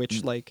 to choose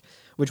which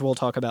we'll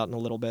talk about in a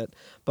little bit,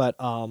 but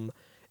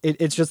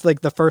it's just like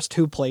the first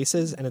 2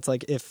 places, and it's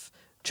like if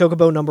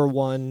Chocobo number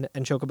 1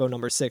 and Chocobo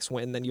number 6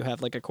 win, then you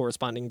have like a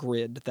corresponding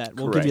grid that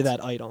will give you Correct.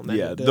 that item. And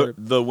Yeah, they're-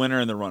 the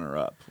winner and the runner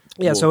up.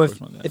 Yeah, will so if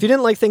correspond to that. you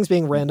didn't like things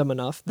being random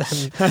enough,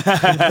 then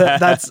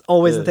that's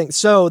always the thing.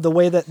 So the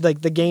way that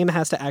like the game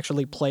has to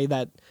actually play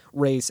that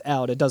race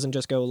out, it doesn't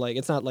just go like,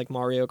 it's not like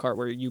Mario Kart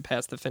where you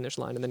pass the finish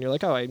line and then you're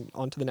like, oh, I'm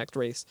on to the next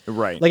race.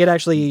 Right. Like it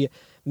actually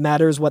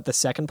matters what the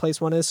second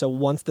place one is. So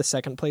once the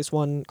second place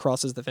one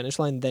crosses the finish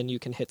line, then you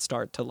can hit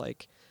start to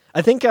like.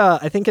 I think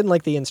in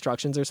like the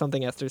instructions or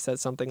something, Esther says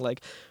something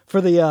like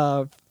for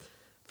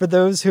for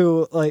those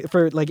who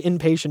for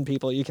impatient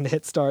people, you can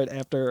hit start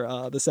after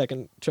the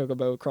second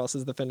chocobo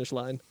crosses the finish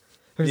line.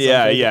 Or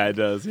Yeah, something. yeah, it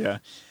does. Yeah.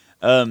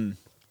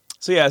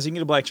 So you can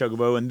get a black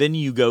chocobo, and then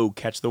you go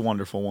catch the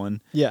wonderful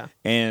one. Yeah.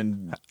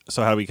 And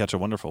So how do we catch a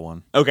wonderful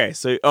one? okay,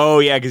 so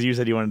because you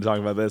said you wanted to talk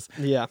about this.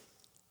 Yeah.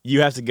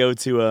 You have to go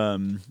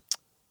to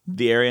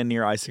the area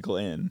near Icicle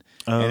Inn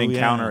and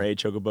encounter yeah. a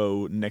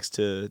chocobo next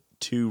to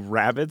 2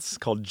 rabbits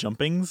called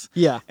jumpings.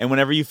 Yeah. And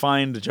whenever you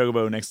find a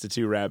chocobo next to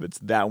 2 rabbits,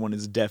 that one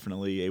is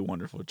definitely a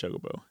wonderful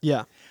chocobo.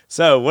 Yeah.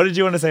 So what did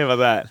you want to say about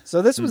that?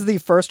 So this was the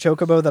first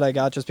chocobo that I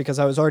got just because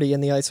I was already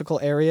in the Icicle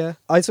area.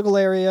 Icicle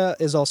area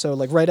is also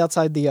like right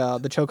outside the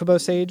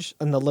chocobo sage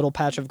and the little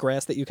patch of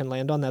grass that you can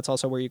land on. That's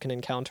also where you can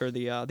encounter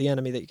the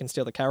enemy that you can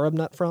steal the carob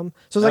nut from.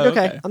 So I was like,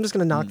 okay, I'm just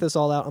going to knock this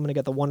all out. I'm going to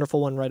get the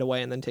wonderful one right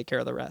away and then take care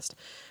of the rest.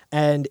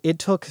 And it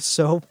took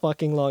so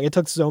fucking long. It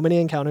took so many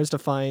encounters to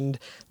find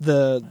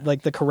the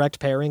correct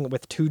pairing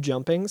with 2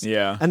 jumpings.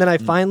 Yeah. And then I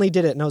finally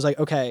did it and I was like,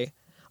 okay,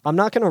 I'm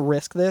not going to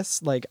risk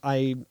this. Like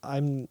I'm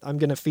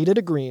going to feed it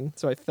a green.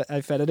 So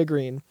I fed it a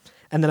green.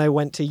 And then I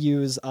went to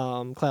use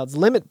Cloud's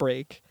Limit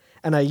Break.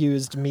 And I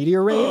used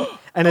Meteor Rain.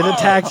 And it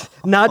attacked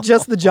not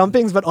just the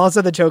jumpings, but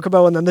also the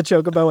chocobo. And then the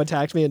chocobo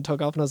attacked me and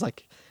took off. And I was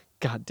like,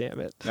 God damn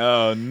it.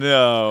 Oh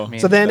no. Man,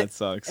 So then that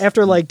sucks.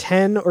 after like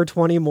 10 or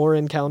 20 more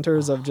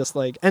encounters of just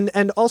like, and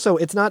also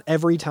it's not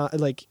every time,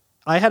 like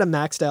I had a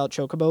maxed out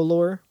chocobo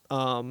lure,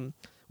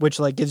 which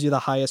like gives you the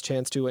highest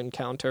chance to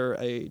encounter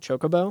a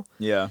chocobo.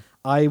 Yeah.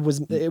 It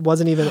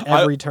wasn't even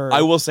every turn.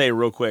 I will say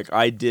real quick,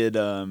 I did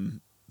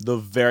the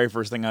very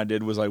first thing I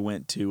did was I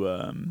went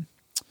to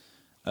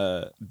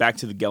back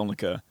to the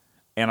Gelnica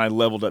and I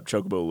leveled up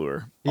chocobo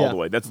lure all Yeah. the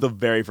way. That's the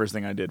very first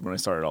thing I did when I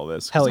started all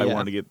this. Hell I yeah.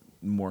 wanted to get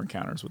more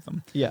encounters with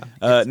them. Yeah.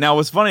 Now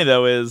what's funny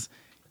though is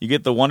you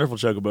get the wonderful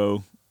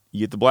chocobo, you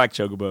get the black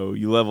chocobo,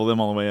 you level them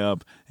all the way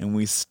up, and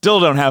we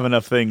still don't have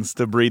enough things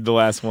to breed the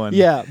last one.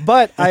 Yeah,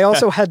 but I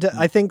also had to.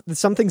 I think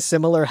something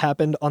similar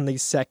happened on the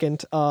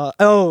second.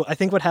 I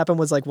think what happened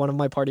was like one of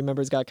my party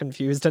members got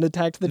confused and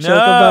attacked the No.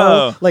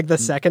 chocobo like the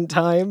second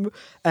time,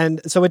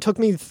 and so it took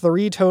me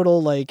 3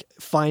 total like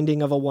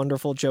finding of a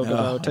wonderful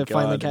chocobo Oh, to my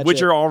finally God. catch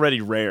Which it. are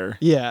already rare.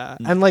 Yeah,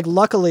 and like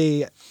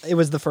luckily it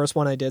was the first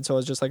one I did, so I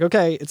was just like,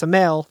 okay, it's a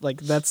male.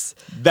 Like that's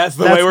That's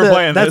the way we're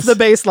playing That's this.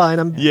 the baseline.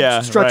 I'm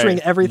Yeah, structuring right.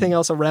 everything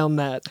else around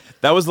that.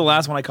 That was the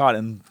last one I caught,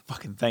 and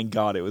fucking thank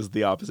God it was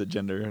the opposite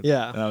gender.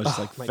 Yeah. And I was just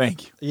Oh, like, my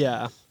thank you.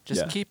 Yeah.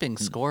 Just Yeah. keeping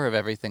score of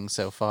everything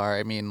so far.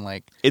 I mean,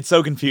 like, It's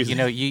so confusing. you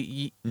know,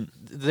 you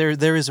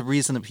there is a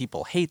reason that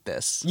people hate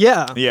this.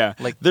 Yeah. Yeah.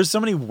 Like- there's so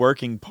many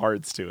working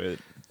parts to it.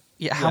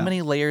 Yeah, how Yeah.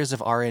 many layers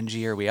of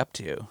RNG are we up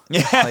to?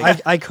 Yeah.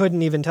 Like, I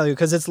couldn't even tell you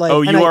because it's like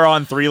Oh, and you I- are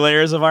on 3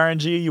 layers of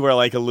RNG? You are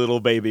like a little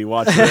baby.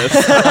 Watch this.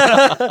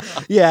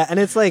 Yeah, and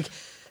it's like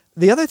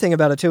the other thing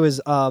about it too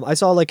is I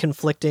saw like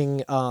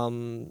conflicting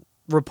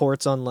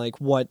reports on like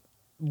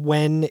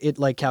when it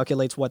like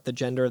calculates what the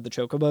gender of the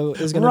chocobo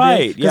is going to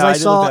Right. be. Yeah, I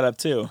did saw look that up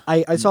too.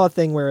 I saw a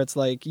thing where it's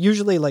like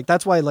usually like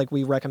that's why like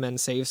we recommend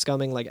save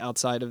scumming like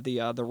outside of the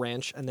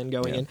ranch and then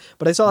going Yeah. in.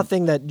 But I saw a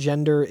thing that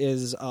gender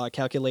is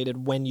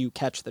calculated when you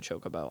catch the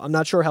chocobo. I'm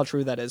not sure how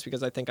true that is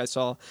because I think I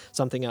saw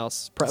something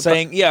else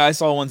Saying, yeah, I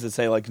saw ones that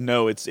say like,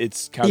 no, it's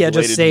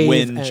calculated save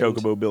when and-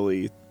 Chocobo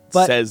Billy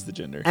But- says the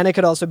gender. and it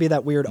could also be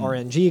that weird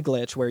RNG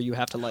glitch where you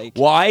have to like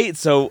Why?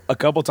 So a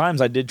couple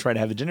times I did try to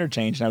have the gender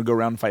change, and I would go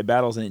around and fight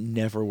battles, and it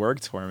never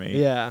worked for me.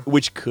 Yeah.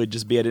 Which could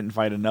just be I didn't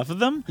fight enough of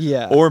them.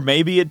 Yeah. Or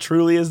maybe it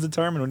truly is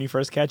determined when you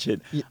first catch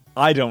it.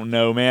 I don't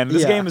know, man.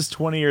 This Yeah. game is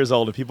 20 years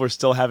old, and people are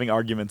still having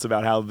arguments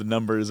about how the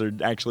numbers are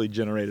actually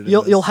generated. in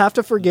You'll this. you'll have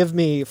to forgive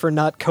me for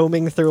not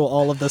combing through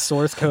all of the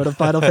source code of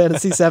Final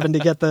Fantasy VII to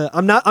get the.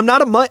 I'm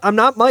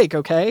not Mike,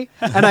 okay,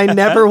 and I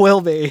never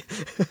will be.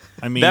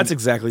 I mean, That's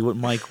exactly what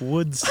Mike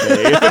would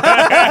say.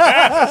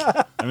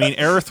 I mean,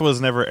 Aerith was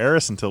never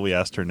Eris until we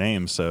asked her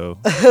name, so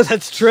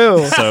That's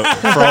true. for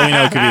all we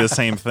know, it could be the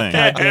same thing.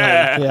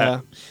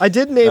 Yeah, I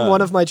did name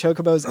one of my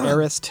chocobos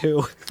Eris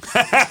too.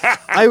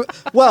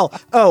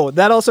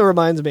 That also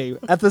reminds me.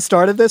 At the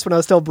start of this, when I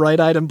was still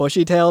bright-eyed and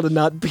bushy-tailed and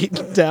not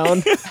beaten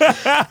down,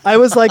 I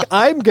was like,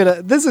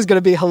 this is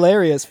gonna be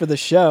hilarious for the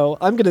show.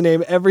 I'm gonna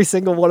name every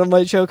single one of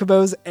my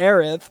chocobos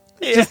Aerith.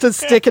 Just to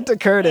stick it to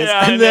Curtis,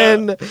 Yeah, I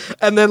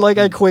and then like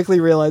I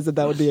quickly realized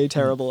that would be a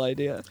terrible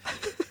idea.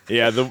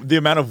 Yeah, the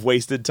amount of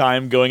wasted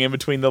time going in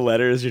between the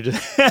letters, you're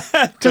just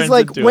Because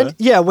like when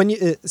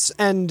you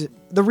and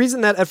the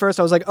reason that at first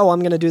I was like, oh,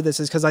 I'm gonna do this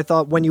is because I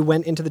thought when you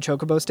went into the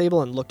chocobo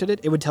stable and looked at it,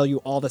 it would tell you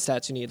all the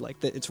stats you need.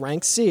 Like it's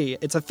rank C,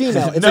 it's a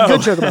female, it's No. a good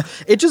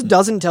chocobo. It just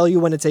doesn't tell you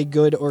when it's a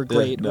good or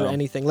great no. or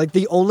anything. Like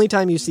the only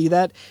time you see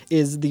that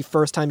is the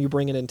first time you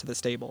bring it into the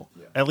stable.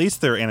 At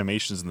least their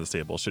animations in the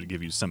stable should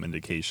give you some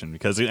indication,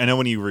 because I know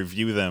when you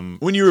review them,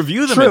 when you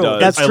review them, True, it does.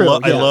 that's I, true,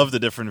 I yeah. love the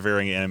different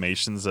varying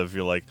animations of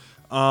you're like,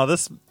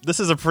 this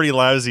is a pretty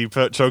lousy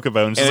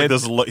chocobo, and it's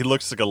just And like this. He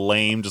looks like a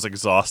lame, just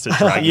exhausted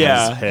dragging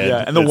yeah, his head.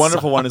 yeah, and the It's-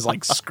 wonderful one is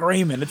like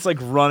screaming. It's like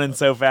running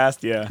so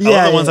fast. Yeah, I love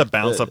Yeah, the ones yeah. that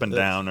bounce up and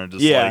down are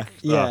just Yeah. like,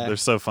 Yeah. they're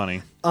so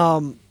funny.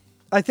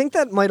 I think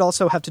that might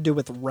also have to do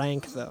with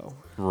rank, though.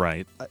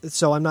 Right.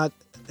 So I'm not.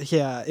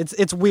 Yeah,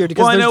 it's weird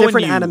because Well, I there's know when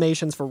different you-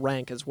 animations for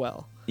rank as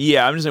well.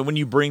 Yeah, I'm just saying when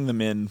you bring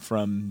them in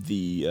from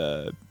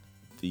the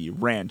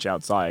ranch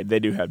outside, they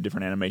do have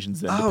different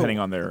animations then, Oh. depending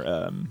on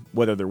their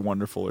whether they're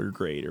wonderful or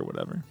great or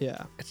whatever.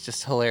 Yeah. It's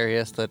just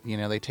hilarious that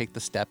they take the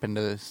step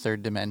into the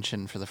third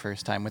dimension for the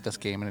first time with this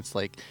game, and it's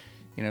like,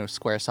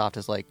 SquareSoft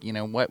is like,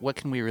 what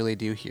can we really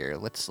do here?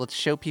 Let's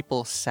show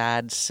people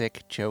sad,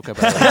 sick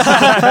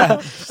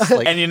chocobos. Just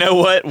like, And you know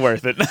what?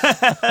 Worth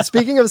it.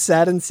 Speaking of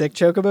sad and sick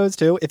chocobos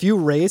too, if you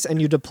race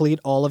and you deplete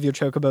all of your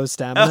chocobo's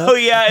stamina. Oh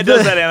yeah, it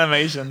does that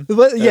animation.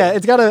 But yeah,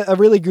 it's got a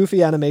really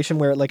goofy animation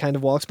where it like kind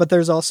of walks, but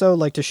there's also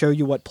like to show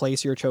you what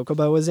place your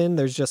chocobo is in.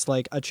 There's just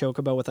like a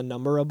chocobo with a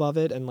number above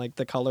it and like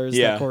the colors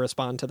Yeah. that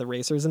correspond to the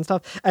racers and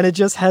stuff. And it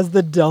just has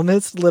the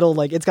dumbest little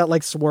like it's got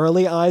like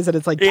swirly eyes and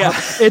it's like Yeah.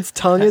 its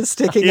tongue is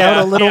sticking out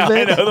a little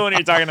bit. I know the one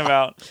you're talking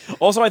about.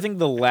 Also, I think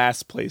the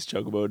last place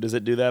chocobo, does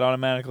it do that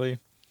automatically?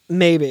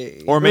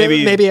 Maybe. Or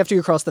maybe- after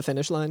you cross the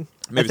finish line.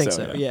 Maybe I think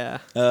so, so. yeah.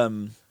 Yeah.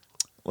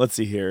 Let's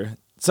see here.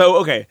 So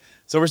okay,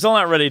 so we're still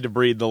not ready to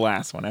breed the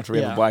last one after we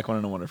have Yeah. a black one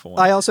and a wonderful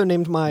one. I also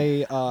named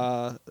my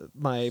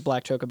my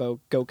black chocobo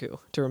Goku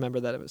to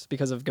remember that it was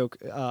because of Goku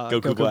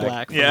Goku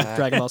Black. from Yeah.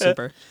 Dragon Ball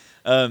Super.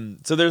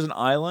 So there's an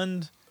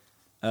island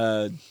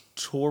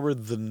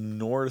toward the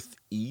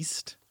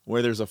northeast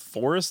where there's a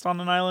forest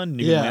on an island.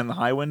 And you Yeah. can land the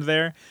high wind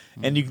there,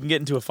 and you can get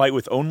into a fight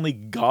with only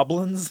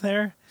goblins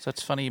there. so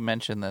it's funny you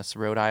mention this.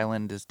 Rhode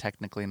Island is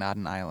technically not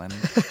an island.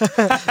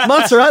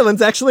 Monster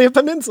Island's actually a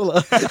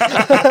peninsula.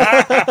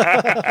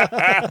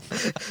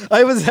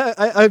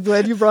 I'm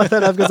glad you brought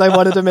that up because I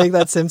wanted to make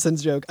that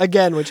Simpsons joke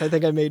again, which I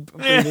think I made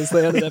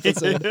previously on an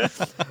episode.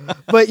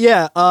 But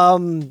yeah,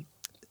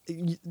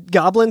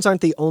 goblins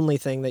aren't the only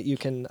thing that you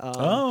can.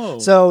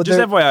 So just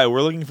there- FYI,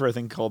 we're looking for a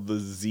thing called the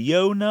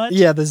Zeo nut.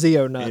 yeah, the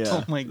Zeo nut. Yeah.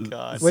 Oh my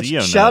god. Which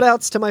Zeo shout nut.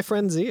 outs to my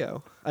friend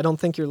Zeo. I don't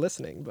think you're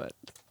listening, but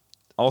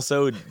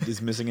Also, it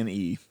is missing an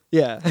E.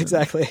 yeah,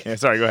 exactly. Yeah,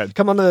 sorry. Go ahead.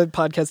 Come on the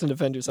podcast and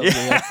defend yourself.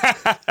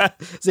 Zeo.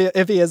 Zeo,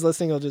 if he is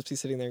listening, he'll just be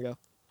sitting there and go,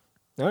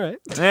 all right.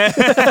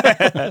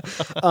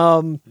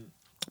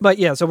 But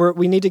yeah, so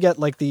we need to get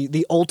like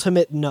the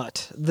ultimate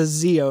nut, the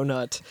Zeo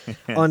nut,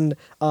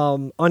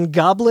 on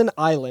Goblin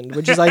Island,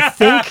 which is I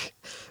think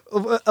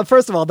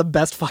first of all the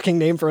best fucking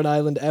name for an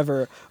island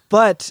ever.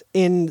 But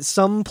in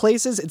some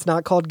places, it's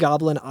not called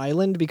Goblin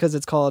Island because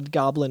it's called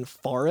Goblin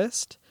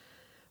Forest.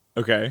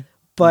 Okay.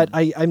 But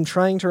I'm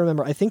trying to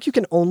remember. I think you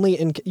can only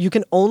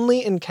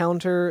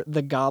encounter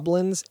the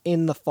goblins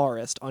in the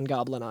forest on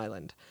Goblin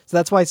Island. So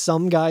that's why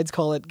some guides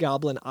call it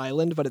Goblin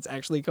Island, but it's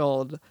actually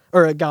called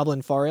a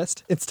Goblin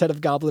Forest instead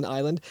of Goblin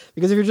Island.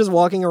 Because if you're just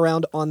walking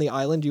around on the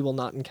island, you will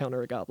not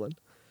encounter a goblin.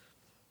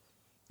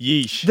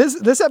 Yeesh.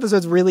 This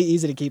episode's really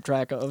easy to keep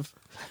track of.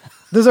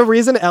 There's a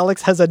reason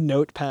Alex has a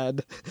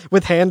notepad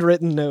with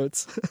handwritten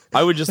notes.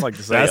 I would just like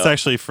to say That's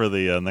actually for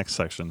the next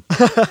section.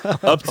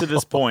 up to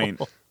this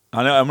point,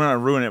 I know I'm going to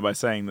ruin it by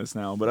saying this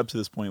now, but up to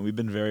this point, we've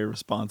been very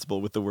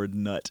responsible with the word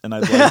nut, and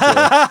I'd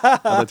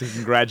like to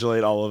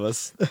congratulate all of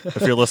us.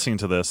 If you're listening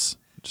to this,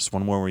 just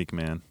one more week,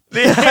 man.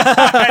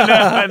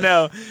 I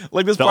know.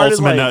 Like this The part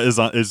ultimate is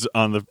like, nut is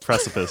on the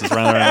precipice. It's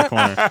right around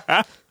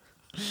the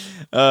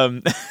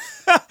corner.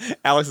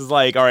 Alex is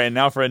like, all right, and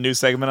now for a new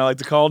segment I like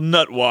to call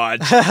Nut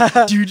Watch.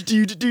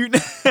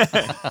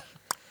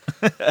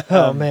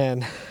 Oh,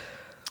 man.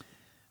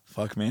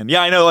 Fuck, man.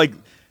 Yeah, I know. Like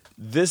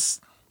this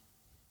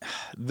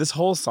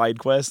whole side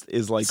quest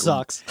is like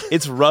Sucks.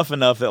 It's rough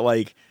enough that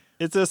like,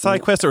 It's a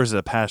side quest or is it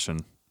a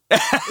passion?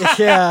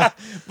 Yeah.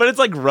 but it's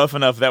like rough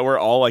enough that we're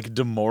all like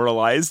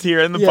demoralized here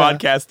in the Yeah.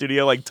 podcast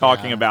studio, like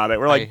talking Yeah. about it.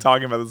 We're like I-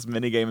 talking about this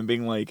mini game and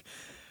being like,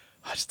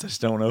 I just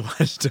don't know.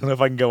 I just don't know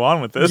if I can go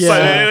on with this.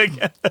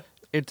 Yeah.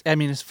 I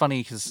mean, it's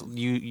funny because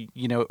you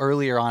know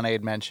earlier on I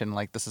had mentioned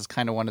like this is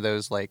kind of one of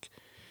those like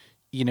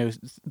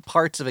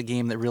parts of a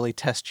game that really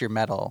test your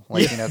mettle,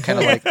 like kind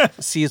of like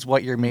sees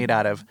what you're made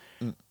out of.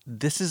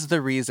 This is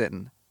the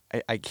reason.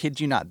 I kid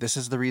you not. This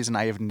is the reason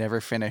I have never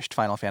finished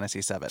Final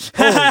Fantasy VII.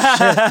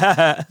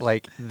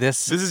 Like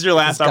this. This is your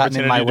last has gotten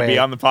in my opportunity to be way.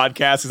 on the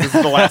podcast. This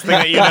is the last thing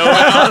that you know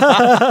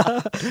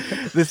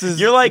about. This is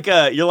You're like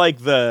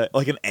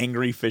an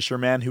angry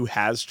fisherman who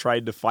has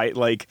tried to fight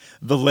like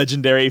the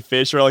legendary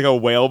fish or like a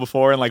whale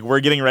before, and like we're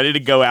getting ready to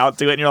go out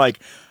to it, and you're like,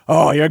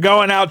 oh, you're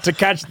going out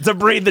to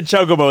breed the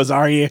chocobos,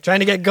 are you? Trying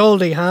to get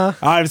Goldie, huh?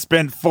 I've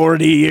spent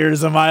 40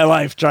 years of my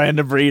life trying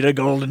to breed a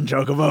golden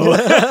chocobo.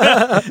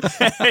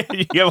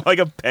 You have like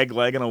a peg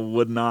leg and a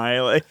wooden eye,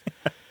 like.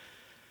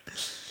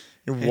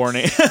 You're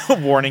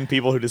warning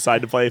people who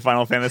decide to play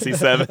Final Fantasy VII.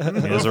 There's a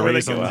before they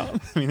reason. go out.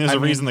 I mean, there's a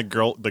reason the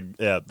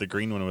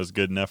green one was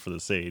good enough for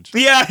the sage.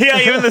 Yeah,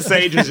 even the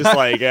sage is just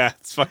like, yeah,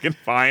 it's fucking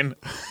fine.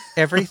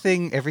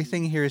 everything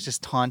here is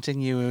just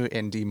taunting you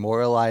and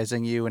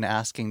demoralizing you and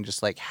asking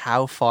just like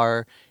how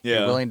far Yeah.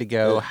 you're willing to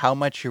go, how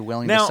much you're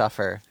willing Now- to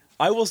suffer.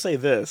 I will say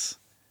this.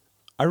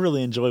 I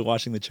really enjoy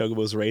watching the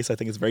Chocobos race. I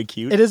think it's very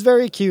cute. It is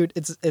very cute.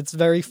 It's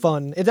very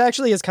fun. It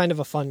actually is kind of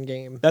a fun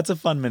game. That's a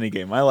fun mini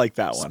game. I like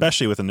that one.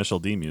 Especially with Initial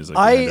D music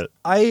behind it.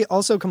 I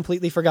also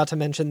completely forgot to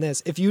mention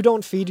this. If you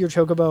don't feed your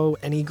Chocobo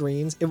any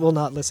greens, it will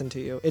not listen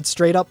to you. It's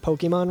straight up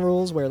Pokemon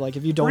rules where like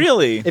if you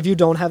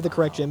don't have the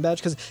correct gym badge,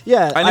 because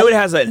I know it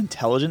has an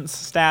intelligence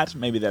stat.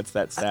 Maybe that's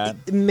that stat.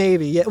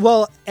 Maybe, yeah.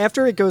 Well,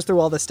 after it goes through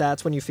all the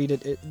stats when you feed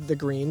it the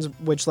greens,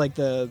 which like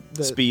the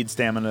Speed,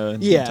 stamina,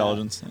 and Yeah.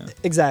 intelligence. Yeah.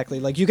 exactly,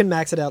 like you can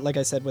max it out, like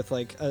I said, with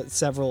like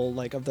several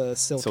like of the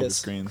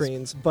Silkus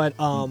greens. But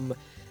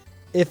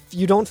if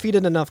you don't feed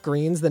it enough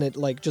greens, then it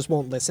like just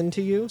won't listen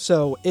to you.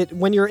 So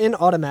when you're in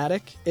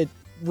automatic, it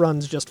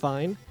runs just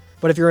fine.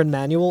 But if you're in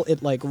manual,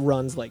 it like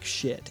runs like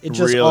shit. It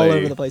just all Really?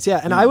 over the place.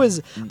 Yeah, and I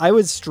was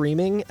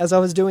streaming as I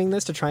was doing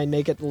this to try and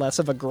make it less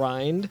of a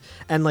grind,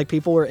 and like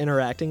people were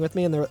interacting with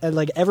me, and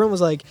like everyone was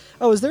like,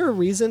 "Oh, is there a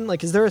reason?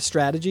 Like, is there a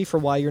strategy for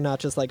why you're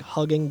not just like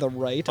hugging the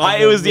right?"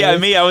 I was like,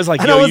 And yo, I was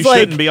you like-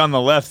 shouldn't be on the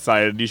left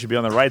side. You should be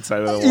on the right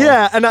side of the wall.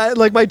 Yeah, and I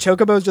like my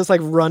Chocobo's just like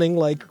running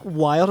like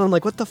wild. I'm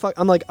like, what the fuck?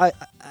 I'm like, I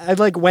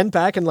like went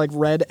back and like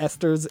read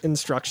Esther's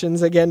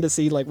instructions again to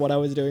see like what I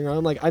was doing wrong.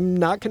 I'm like, I'm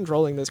not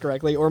controlling this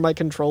correctly, or my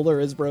controller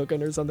is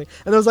broken or something.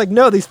 And I was like,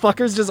 no, these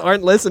fuckers just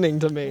aren't listening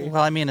to me.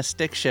 Well, I mean, a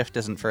stick shift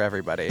isn't for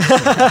everybody.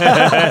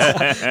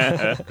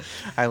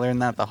 I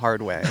learned that the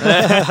hard way.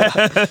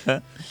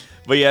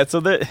 But yeah,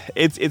 so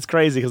it's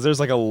crazy because there's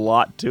like a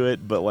lot to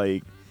it, but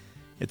like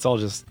it's all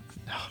just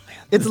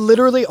It's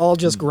literally all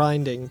just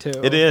grinding too.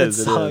 it is.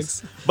 It It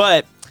sucks. is.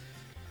 But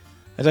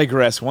I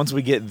digress. Once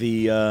we get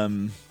the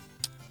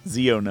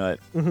Zeo Nut,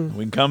 Mm-hmm.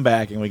 we can come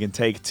back and we can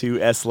take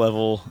 2 S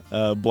level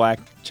black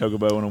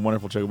Chocobo and a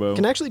wonderful Chocobo.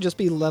 Can actually just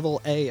be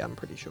level A, I'm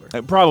pretty sure.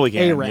 It probably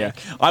can. A rank.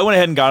 Yeah, I went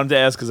ahead and got them to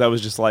S because I was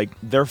just like,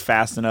 they're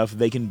fast enough.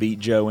 They can beat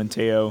Joe and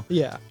Teo.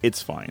 Yeah.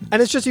 It's fine.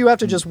 And it's just you have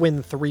to just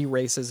win 3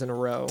 races in a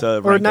row, To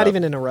or rank not up.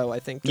 even in a row. I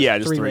think. Yeah,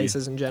 just 3.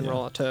 races in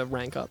general to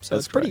rank up. So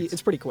That's it's pretty. correct.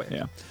 It's pretty quick.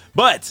 Yeah.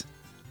 But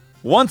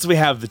once we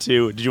have the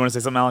 2, did you want to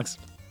say something, Alex?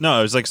 No,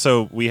 it was like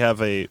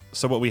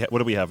what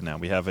do we have now?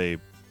 We have a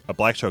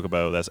black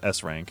Chocobo that's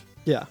S rank.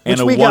 Yeah. And Which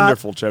a we got-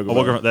 wonderful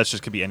Chocobo. That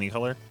just could be any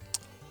color,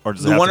 or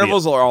does it The have to be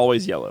wonderfuls are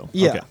always yellow.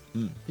 Yeah.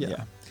 Okay.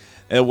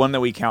 Yeah. One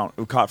that we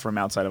caught from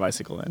outside of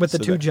Icicle Land. With the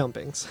So 2 that-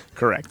 jumpings.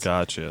 Correct.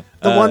 Gotcha.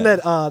 The one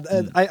that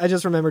I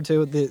just remembered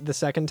too. The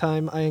second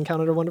time I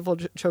encountered a wonderful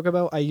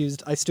Chocobo,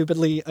 I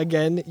stupidly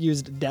again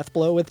used Death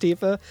Blow with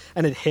Tifa,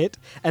 and it hit.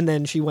 And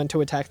then she went to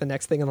attack the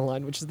next thing in the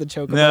line, which is the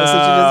Chocobo. No. So she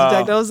just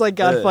attacked. I was like,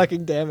 God Ugh.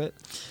 fucking damn it!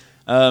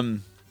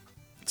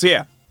 So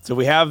yeah. So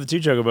we have the 2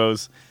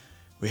 Chocobos.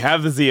 We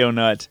have the Zeo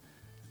Nut.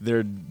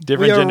 They're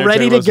different We are gender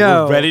ready to Chocobos.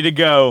 go. We're ready to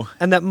go.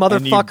 And that you-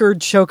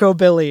 motherfucker Choco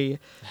Billy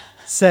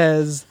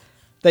says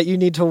that you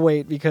need to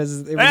wait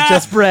because it was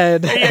just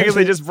bred. Yeah, because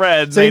they just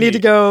bred. So you need to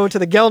go to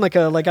the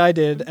Gelnica like I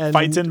did and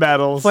fight 10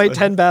 battles. fight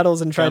 10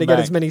 battles and try Come to get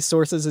back. as many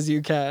sources as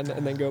you can,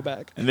 and then go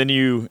back. And then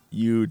you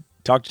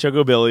talk to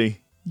Choco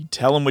Billy. You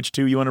tell him which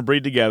 2 you want to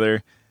breed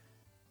together.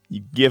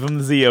 You give him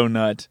the Zeo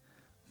Nut.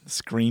 The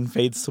screen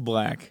fades to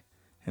black.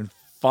 And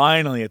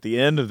finally, at the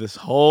end of this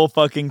whole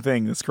fucking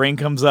thing, the screen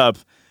comes up.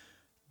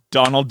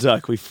 Donald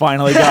Duck. We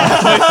finally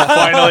got him. We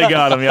finally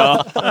got him,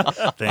 y'all.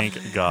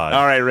 Thank God.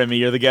 All right, Remy,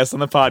 you're the guest on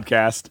the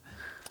podcast.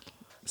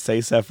 Say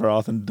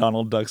Sephiroth in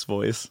Donald Duck's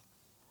voice.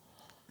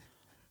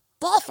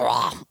 I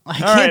All right,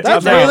 can't That's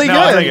I'll take it. really No,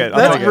 I'll take good. it. I'll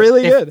That's take it.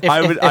 really good.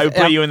 I would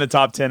put you in the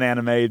top 10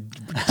 anime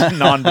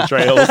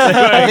non-betrayals.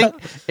 I think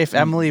if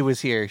Emily was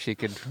here, she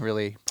could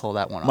really pull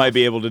that one off. Might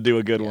be able to do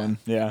a good one.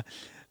 Yeah.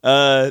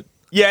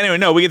 Anyway,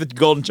 no, we get the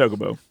golden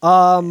chocobo.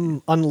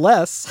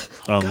 Unless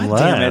Damn it.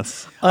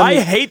 Unless I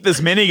hate this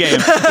minigame.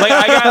 Like,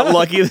 I got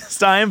lucky this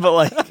time, but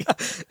like,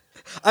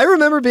 I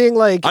remember being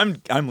like,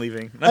 I'm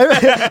leaving.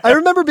 I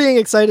remember being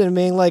excited and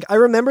being like, I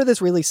remember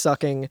this really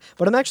sucking,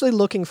 but I'm actually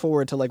looking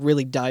forward to like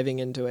really diving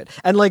into it.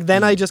 And like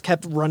then I just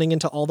kept running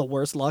into all the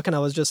worst luck, and I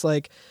was just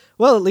like,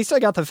 well, at least I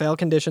got the fail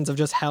conditions of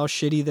just how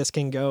shitty this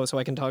can go, so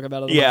I can talk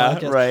about it on Yeah,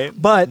 the podcast. right.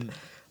 But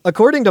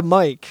according to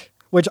Mike,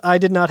 which I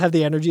did not have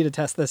the energy to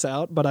test this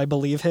out, but I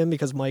believe him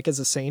because Mike is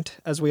a saint,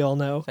 as we all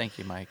know. Thank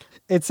you, Mike.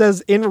 It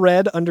says in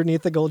red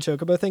underneath the gold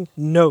chocobo thing,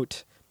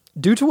 note,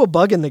 due to a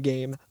bug in the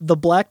game, the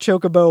black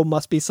chocobo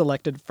must be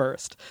selected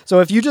first. So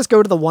if you just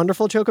go to the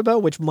wonderful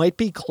chocobo, which might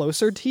be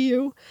closer to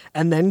you,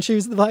 and then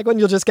choose the black one,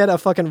 you'll just get a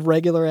fucking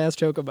regular ass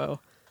chocobo.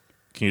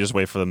 can you just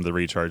wait for them to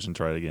recharge and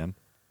try it again?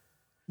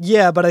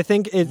 Yeah, but I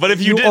think it. But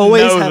if you didn't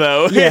always know, have,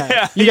 though,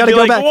 yeah, you you'd got to be go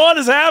like, back. what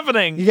is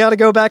happening? You got to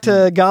go back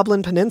to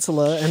Goblin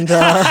Peninsula and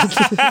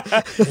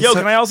Yo,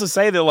 can I also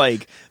say that,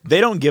 like, they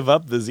don't give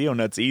up the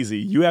Xeonuts easy.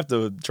 You have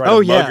to try to Oh,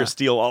 mug yeah. or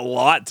steal a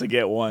lot to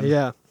get one.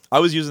 yeah. I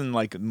was using,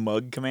 like,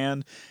 mug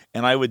command,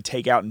 and I would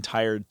take out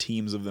entire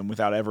teams of them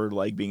without ever,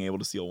 like, being able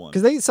to steal one.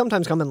 Because they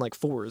sometimes come in like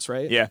fours,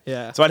 right? Yeah.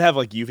 Yeah. So I'd have,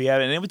 like, Yuffie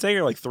have it, and it would take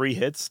her, like, 3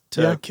 hits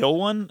to Yeah. kill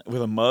one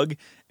with a mug,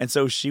 and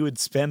so she would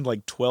spend,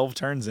 like, 12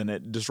 turns in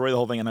it, destroy the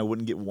whole thing, and I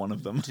wouldn't get one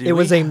of them. It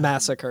was a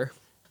massacre.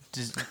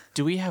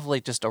 Do we have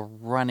like just a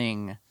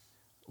running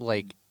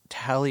like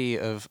tally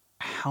of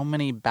how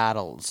many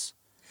battles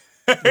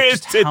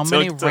Just how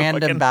many took to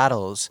random fucking-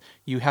 battles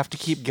you have to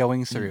keep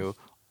going through,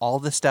 all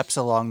the steps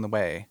along the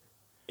way.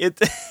 We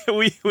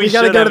We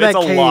got to should go to have. that It's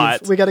a cave.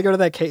 lot. We got to go to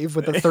that cave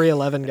with the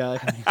 311 guy,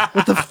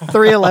 with the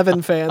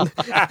 311 fan.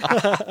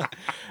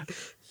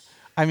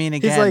 I mean,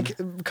 again, He's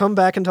like, come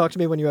back and talk to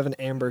me when you have an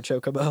amber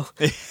chocobo.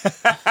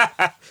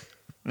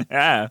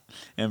 Yeah,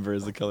 amber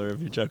is the color of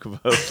your chocobo.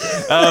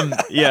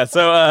 Yeah,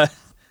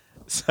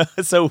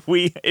 so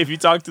we, if you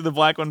talk to the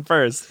black one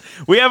first,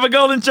 we have a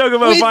golden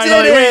chocobo. We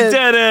finally, did it! we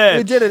did it.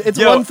 We did it. It's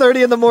Yo,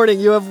 1:30 in the morning.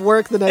 You have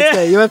work the next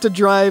day. You have to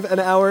drive an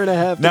hour and a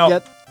half to Now-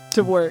 get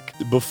to work.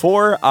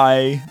 Before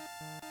I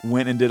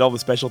went and did all the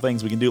special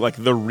things we can do,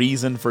 like the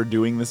reason for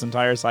doing this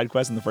entire side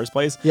quest in the first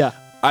place. Yeah.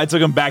 I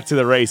took him back to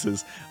the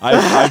races.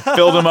 I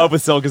filled him up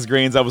with Silkus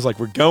greens. I was like,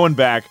 we're going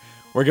back.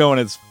 We're going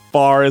as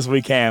far as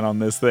we can on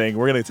this thing.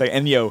 We're gonna take,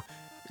 and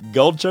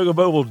gold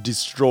chocobo will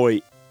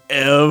destroy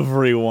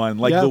everyone.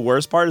 Like Yeah. the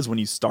worst part is when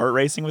you start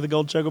racing with a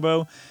gold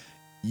chocobo,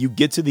 you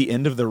get to the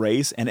end of the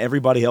race and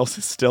everybody else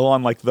is still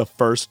on like the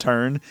first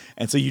turn,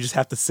 and so you just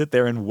have to sit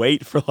there and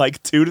wait for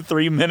like 2 to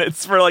 3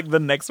 minutes for like the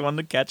next one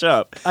to catch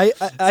up. I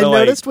So, like-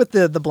 noticed with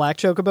the black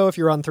chocobo, if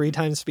you're on 3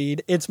 times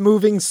speed, it's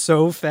moving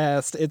so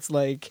fast. It's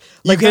like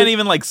You can't the-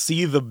 even like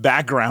see the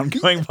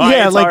background going by.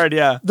 Yeah, It's like hard.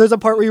 Yeah. there's a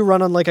part where you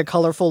run on like a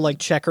colorful like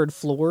checkered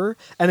floor,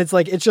 and it's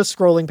like it's just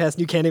scrolling past,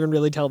 and you can't even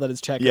really tell that it's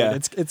checkered. Yeah.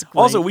 It's great.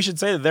 Also, we should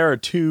say that there are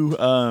 2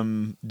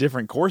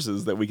 different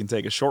courses that we can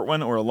take, a short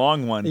one or a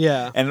long one.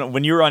 Yeah. And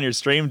when you were on your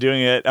stream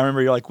doing it, I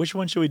remember you're like, which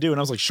one should we do? And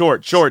I was like,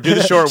 short, do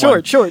the short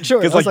one. Short. Because I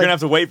like was you're going to have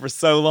to wait for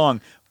so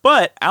long.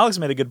 But Alex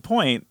made a good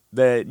point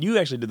that you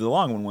actually did the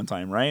long one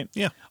time, right?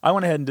 Yeah. I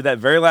went ahead and did that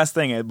very last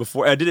thing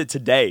before. I did it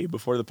today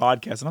before the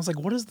podcast. And I was like,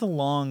 what does the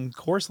long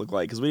course look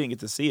like? Because we didn't get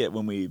to see it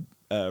when we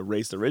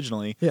raced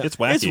originally. Yeah. It's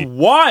wacky. It's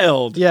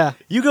wild. Yeah.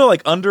 You go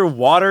like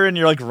underwater and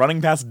you're like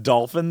running past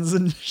dolphins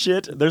and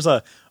shit. There's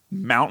a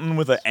mountain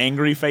with an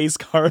angry face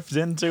carved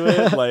into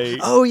it. Like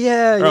Oh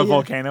yeah, or yeah, a yeah.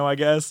 volcano, I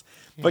guess.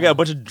 Like a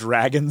bunch of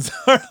dragons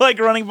are like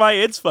running by.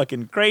 It's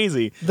fucking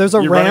crazy. There's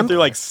a You're running ramp. through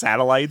like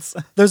satellites.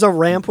 There's a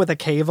ramp with a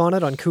cave on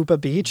it on Koopa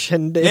Beach,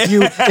 and if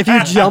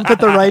you jump at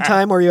the right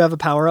time or you have a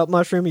power up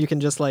mushroom, you can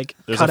just like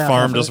There's cut a out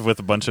farm half of just it. with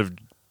a bunch of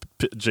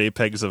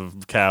JPEGs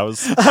of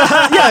cows.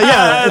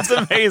 yeah. It's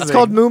amazing. It's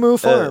called Moo Moo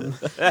Farm.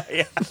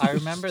 I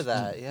remember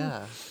that.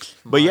 Yeah.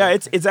 But yeah,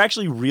 it's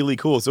actually really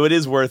cool. So it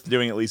is worth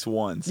doing at least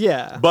once.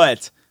 Yeah.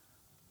 But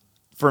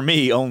for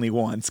me, only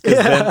once. 'Cause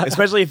then,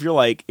 especially if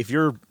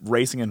you're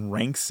racing in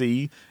rank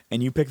C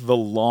and you pick the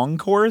long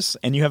course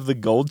and you have the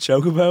gold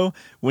chocobo,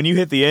 when you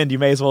hit the end, you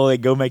may as well like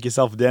go make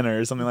yourself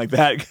dinner or something like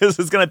that, because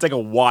it's gonna take a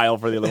while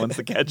for the other ones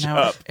to catch Now,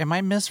 up. am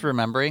I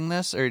misremembering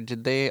this, or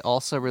did they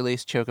also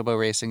release Chocobo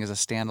Racing as a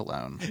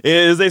standalone? It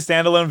is a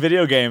standalone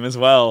video game as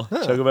well,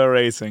 Chocobo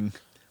Racing.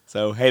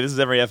 So hey, this is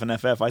every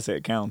FNFF. I say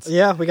it counts.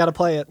 Yeah, we got to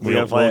play it. We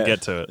gotta play We'll it.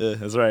 get to it.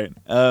 That's right.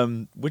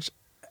 Which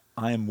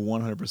I am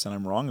 100%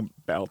 I'm wrong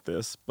about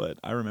this, but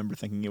I remember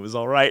thinking it was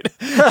all right.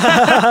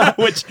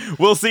 Which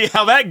we'll see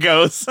how that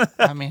goes.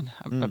 I mean,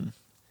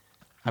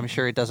 I'm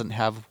sure it doesn't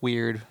have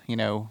weird,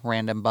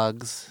 random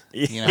bugs.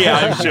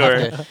 Yeah, I'm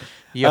sure.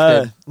 You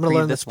have to I'm gonna learn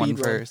read the this one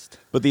speed run. first.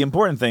 But the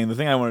important thing, the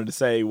thing I wanted to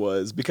say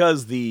was,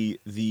 because the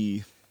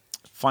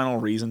final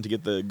reason to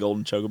get the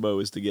golden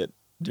chocobo is to get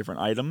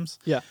different items.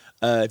 Yeah.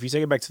 If you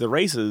take it back to the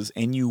races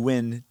and you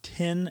win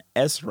 10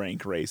 S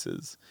rank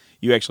races,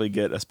 you actually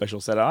get a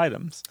special set of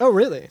items. Oh,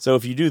 really? So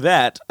if you do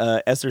that,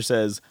 Esther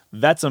says,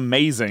 "That's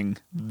amazing.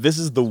 This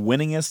is the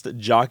winningest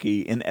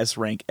jockey in S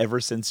rank ever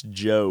since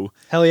Joe."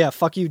 Hell yeah.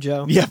 Fuck you,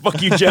 Joe. Yeah,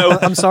 fuck you, Joe.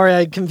 I'm sorry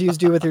I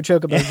confused you with your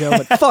chocobo, Joe,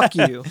 but fuck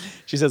you.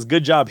 She says,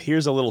 "Good job.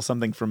 Here's a little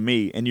something from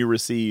me." And you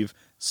receive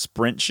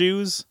sprint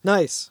shoes,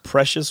 Nice.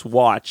 precious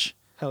watch,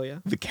 Hell yeah.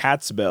 the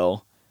cat's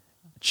bell,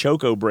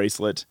 choco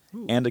bracelet,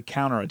 and a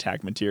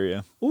counterattack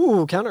materia.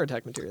 Ooh,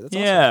 counterattack material. That's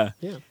Yeah. awesome.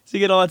 Yeah. So you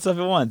get all that stuff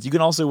at once. You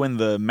can also win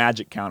the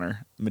magic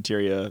counter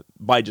materia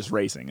by just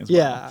racing as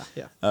well.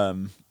 Yeah.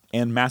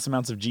 And mass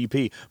amounts of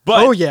GP.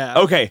 But Oh, yeah.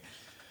 Okay.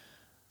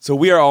 So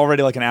we are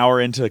already like an hour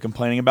into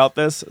complaining about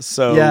this.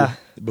 So Yeah.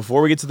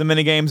 before we get to the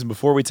mini games and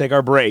before we take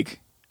our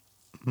break,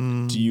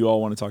 do you all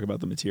want to talk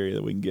about the materia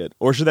that we can get,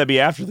 or should that be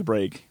after the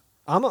break?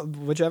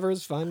 Whichever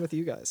is fine with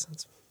you guys.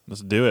 Let's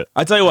do it.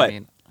 I tell you what. I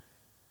mean,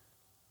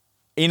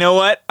 You know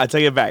what? I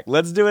take it back.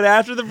 Let's do it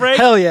after the break.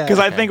 Hell yeah. Because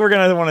I think we're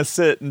gonna want to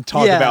sit and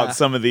talk Yeah. about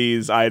some of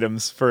these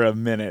items for a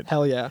minute.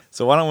 Hell yeah.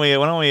 So why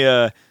don't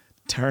we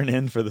turn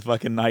in for the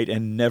fucking night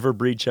and never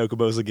breed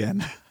chocobos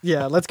again?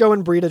 Yeah, let's go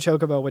and breed a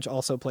chocobo, which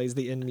also plays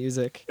the in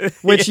music,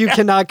 which you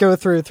cannot go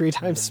through 3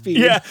 times speed.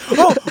 Yeah.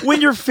 Oh,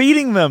 when you're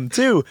feeding them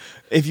too.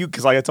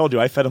 Because like I told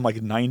you, I fed them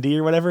like 90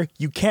 or whatever.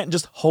 You can't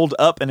just hold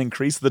up and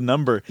increase the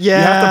number. Yeah.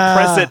 You have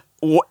to press it.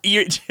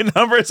 Your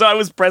number, so I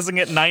was pressing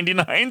it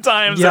 99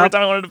 times Yep. every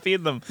time I wanted to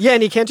feed them. Yeah,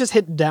 and you can't just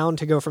hit down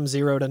to go from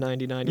 0 to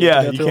 99. You Yeah,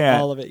 have to go you through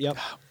can't. all of it. Yep.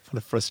 What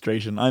a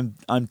frustration!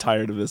 I'm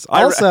tired of this.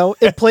 Also,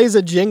 it plays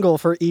a jingle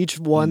for each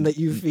one that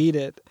you feed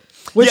it,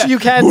 which Yeah. you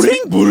can Boring,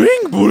 boring,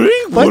 boring,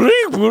 What? boring,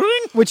 boring.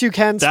 which you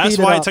can That's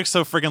speed why it it up. took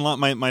so friggin' long.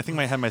 My thing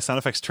I had my sound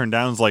effects turned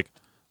down is like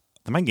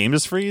did my game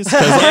just freeze? 'Cause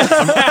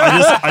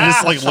I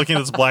just like looking at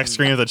this black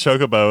screen of the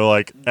chocobo,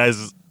 like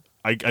as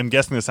I'm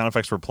guessing the sound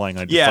effects were playing.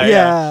 I just Yeah,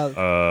 like,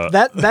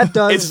 Yeah, that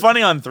does. It's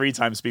funny on 3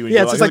 times speed when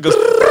Yeah, you it's go just like,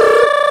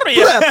 like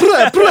it goes,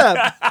 blah,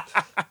 blah,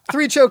 blah.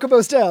 3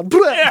 chocobos down.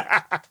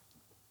 Blah.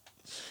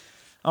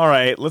 all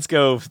right, let's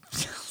go.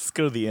 Let's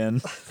go to the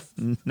end.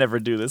 Never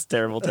do this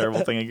terrible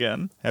thing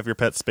again. have your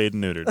pet spayed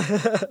and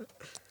neutered.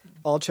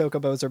 All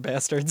chocobos are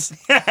bastards.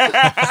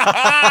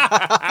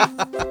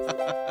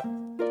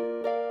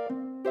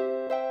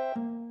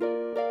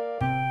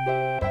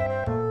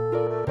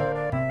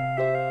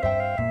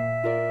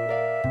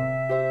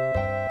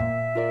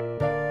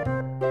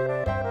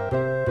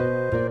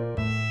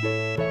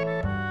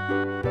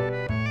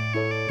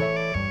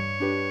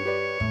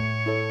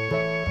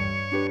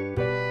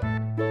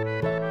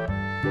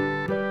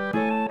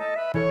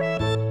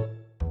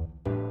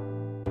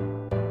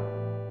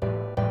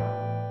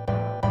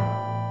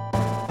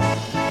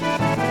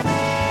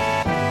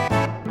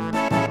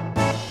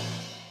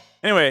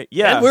 Anyway,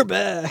 yeah, And we're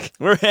back.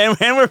 we're back.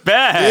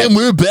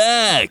 we're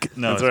back.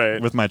 No, That's it's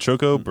right. with my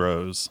Choco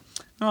Bros.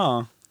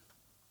 Oh,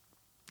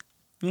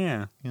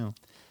 yeah. Yeah.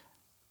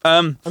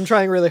 I'm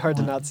trying really hard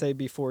to not say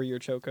before your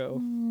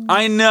choco.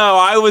 I know.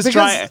 I was Because,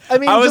 trying. I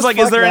mean, I was just like,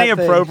 "Is fuck there any that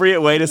thing.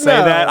 appropriate way to say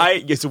No.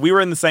 that?" So we were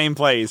in the same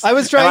place. I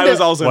was trying and I to-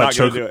 was also What, not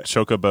going to do it.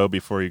 Chocobo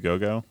before you go? Is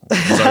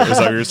that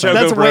what you're saying?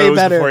 Choco That's way Bros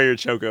better. before your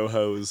Choco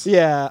hose.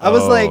 Yeah, I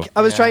was Oh,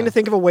 trying yeah. to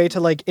think of a way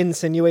to like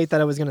insinuate that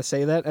I was going to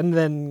say that, and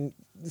then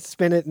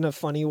spin it in a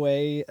funny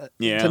way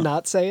Yeah. to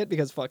not say it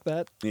because fuck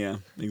that. Yeah,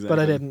 exactly. But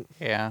I didn't.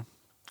 Yeah.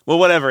 Well,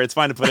 whatever. It's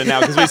fine to put it now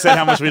because we said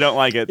how much we don't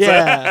like it.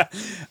 Yeah,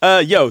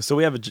 So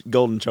we have a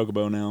golden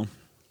chocobo now.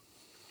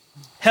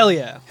 hell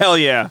yeah. Hell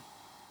yeah,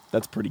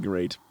 that's pretty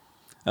great.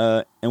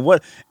 And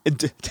what?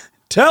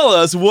 Tell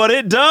us what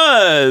it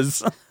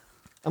does.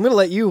 I'm gonna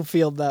let you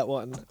field that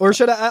one, or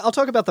should I? I'll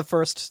talk about the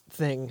first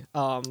thing,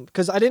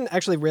 because I didn't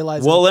actually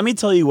realize. Well, let me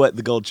tell you what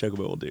the gold chocobo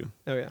will do.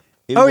 oh yeah,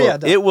 It oh will, yeah,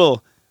 it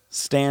will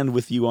stand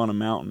with you on a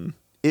mountain.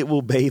 It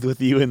will bathe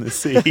with you in the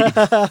sea.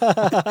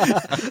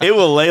 It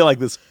will lay like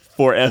this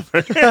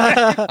forever.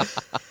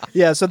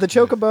 yeah. So the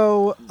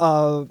chocobo,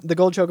 the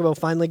gold chocobo,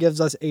 finally gives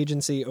us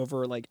agency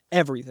over like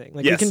everything.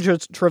 Like Yes. we can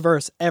just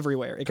traverse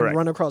everywhere. It can Correct.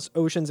 run across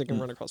oceans. It can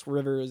run across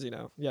rivers. You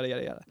know, yada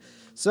yada yada.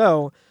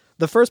 So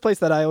the first place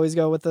that I always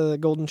go with the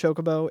golden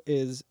chocobo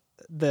is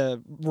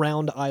the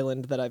round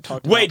island that I've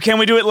talked about. Wait, can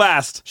we do it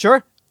last?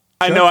 Sure.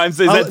 I Sure. know that's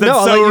I'll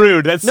so let you-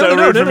 rude. That's No, so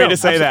no, rude no, for me no. to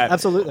say that.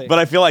 Absolutely. But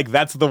I feel like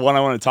that's the one I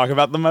want to talk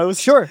about the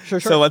most. Sure.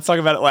 So let's talk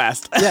about it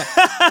last. Yeah.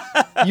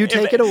 You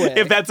take it away.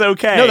 If that's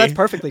okay. No, that's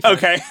perfectly fine.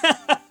 Okay.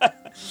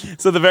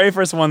 So the very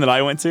first one that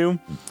I went to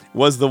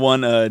was the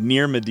one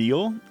near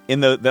Medeal in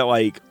that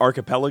like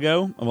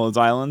archipelago of all those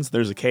islands.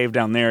 There's a cave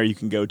down there you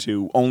can go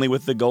to only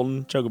with the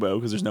golden chocobo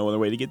because there's no other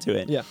way to get to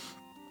it. Yeah.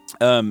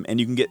 And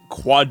you can get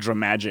Quadra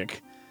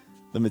Magic,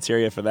 the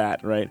materia for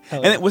that, right?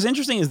 Hell And yeah. what's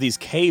interesting is these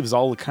caves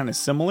all look kind of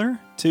similar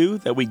too,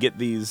 that we get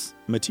these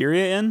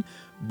materia in,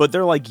 but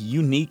they're like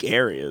unique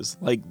areas.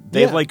 Like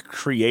they've Yeah. like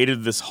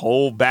created this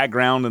whole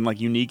background and like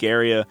unique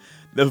area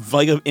of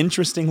like of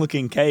interesting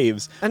looking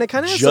caves, And it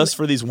kind of has just some,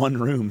 for these one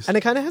rooms. and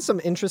it kind of has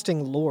some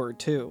interesting lore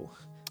too.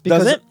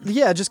 Does it?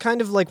 Yeah, just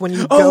kind of like when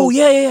you Oh, go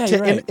yeah, to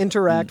you're right.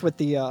 interact with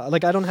the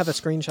like I don't have a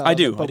screenshot. I of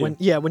do, it, but I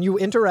do. when you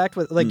interact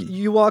with like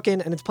you walk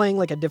in and it's playing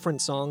like a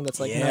different song that's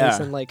like Yeah. nice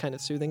and like kind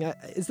of soothing.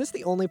 Is this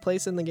the only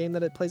place in the game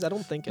that it plays? I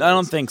don't think it I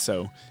don't is. think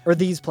so. Or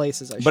these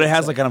places, I should But it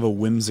has say. like kind of a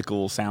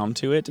whimsical sound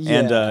to it,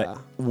 and Yeah.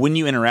 when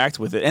you interact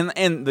with it,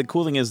 and the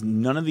cool thing is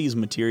none of these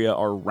materia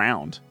are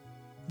round;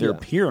 they're Yeah.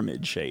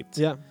 pyramid shaped.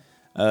 Yeah.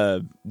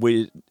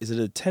 Is it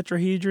a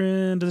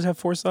tetrahedron? Does it have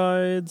 4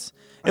 sides?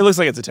 It looks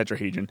like it's a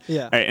tetrahedron.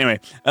 Yeah. All right,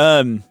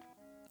 anyway,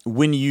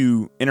 when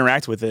you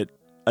interact with it,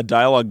 a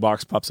dialogue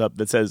box pops up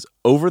that says,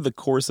 "Over the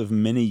course of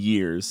many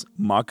years,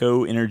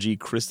 Mako energy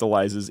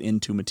crystallizes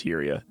into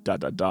materia. ...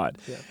 Yeah.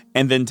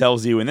 And then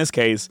tells you, in this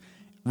case,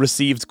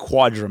 received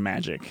Quadra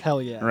Magic.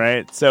 Hell yeah.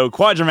 Right? So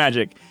Quadra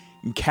Magic,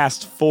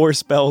 cast 4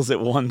 spells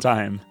at one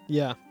time.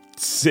 Yeah.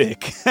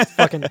 Sick.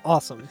 Fucking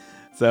awesome.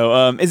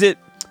 So, is it?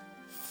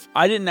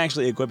 I didn't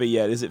actually equip it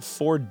yet. Is it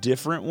 4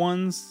 different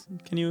ones?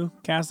 Can you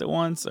cast at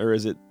once, or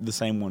is it the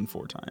same one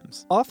 4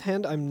 times?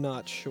 Offhand, I'm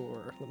not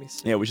sure. Let me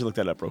see. Yeah, we should look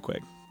that up real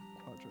quick.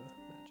 Quadra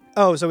magic.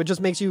 Oh, so it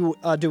just makes you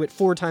do it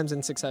 4 times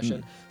in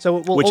succession. So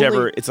it will Whichever,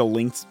 only- it's a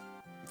linked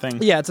thing.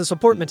 Yeah, it's a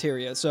support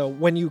materia. So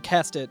when you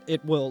cast it,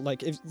 it will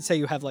like if say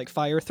you have like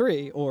Fire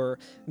 3 or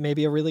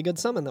maybe a really good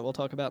summon that we'll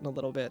talk about in a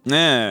little bit.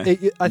 Nah.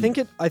 I think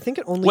it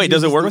only Wait,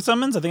 does it uses work the- with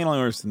summons? I think it only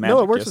works with magic.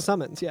 No, it works yes. with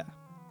summons. Yeah.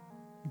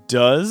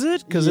 Does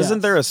it? Because Yes.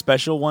 isn't there a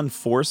special one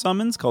for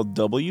summons called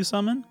W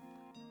summon?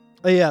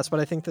 Yes, but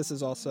I think this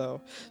is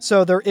also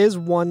so. There is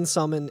one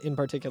summon in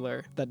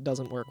particular that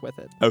doesn't work with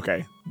it.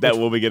 Okay, that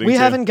we'll be getting We to.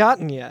 haven't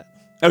gotten yet.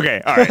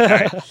 Okay, all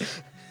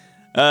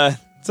right.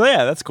 So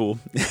yeah, that's cool.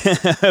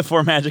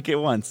 4 magic at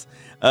once.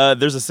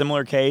 There's a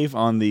similar cave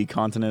on the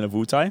continent of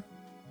Wutai.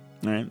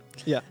 All right.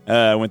 Yeah.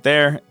 I went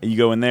there. You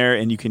go in there,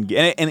 and you can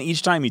get. And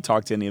each time you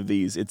talk to any of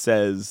these, it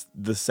says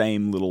the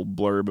same little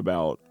blurb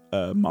about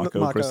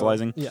Mako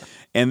crystallizing. Yeah.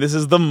 And this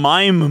is the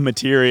mime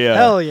materia.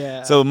 Hell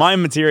yeah. So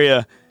mime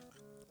materia,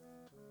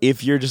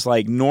 if you're just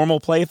like normal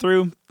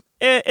playthrough,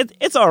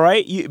 it's all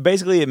right.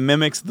 Basically, it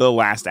mimics the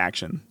last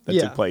action that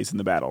Yeah. took place in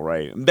the battle,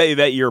 right?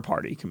 That your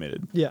party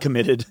committed. Yeah.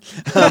 Committed.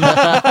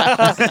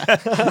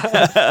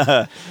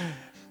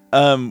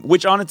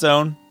 Which on its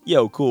own,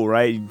 cool,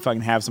 right? You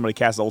fucking have somebody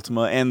cast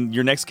Ultima, and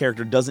your next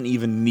character doesn't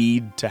even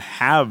need to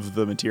have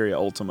the materia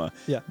Ultima.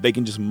 Yeah. They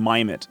can just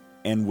mime it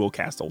and will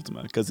cast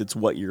Ultima because it's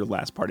what your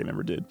last party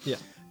member did. Yeah.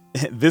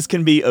 This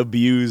can be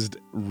abused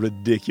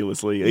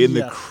ridiculously in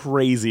the Yeah.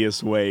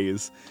 craziest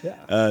ways.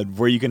 Yeah.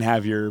 Where you can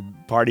have your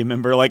party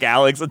member like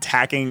Alex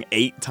attacking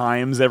 8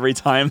 times every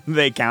time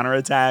they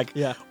counterattack.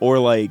 Yeah. Or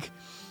like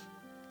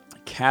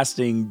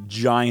casting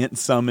giant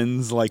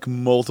summons like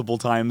multiple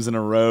times in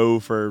a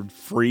row for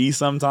free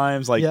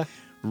sometimes. Like Yeah.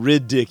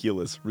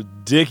 ridiculous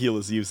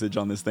usage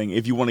on this thing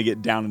if you want to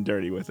get down and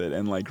dirty with it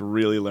and like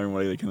really learn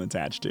what it can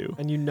attach to.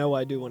 And you know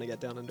I do want to get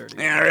down and dirty.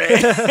 All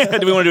right.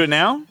 Do we want to do it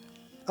now?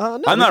 No,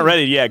 I'm not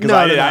ready yet because No,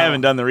 I no, no.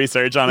 haven't done the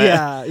research on it.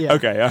 Yeah, yeah.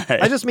 Okay, all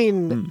right. I just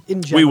mean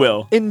in general. We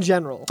will. In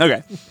general.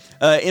 Okay.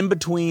 In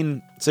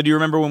between, so do you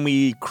remember when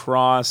we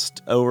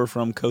crossed over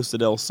from Costa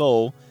del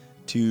Sol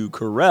to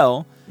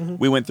Corel,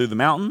 we went through the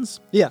mountains?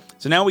 Yeah.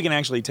 So now we can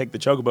actually take the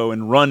Chocobo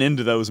and run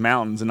into those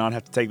mountains and not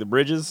have to take the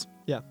bridges.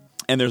 Yeah.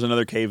 And there's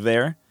another cave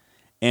there.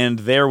 And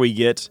there we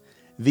get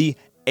the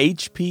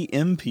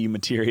HPMP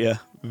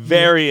materia.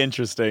 Very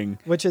interesting.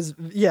 Which is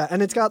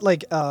and it's got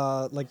like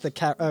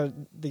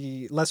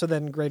the lesser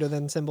than greater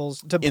than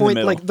symbols to the point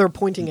middle. like they're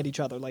pointing at each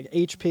other. Like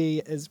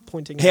HP is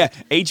pointing Yeah,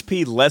 at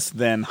HP less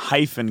than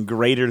hyphen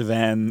greater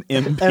than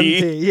MP.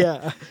 MP.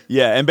 Yeah.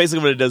 Yeah, and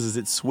basically what it does is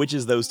it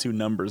switches those two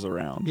numbers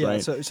around, Yeah.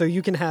 right? So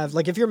you can have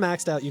like if you're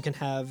maxed out, you can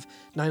have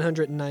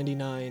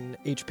 999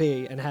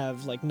 HP and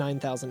have like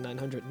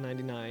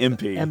 9,999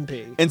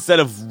 MP. Instead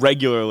of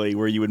regularly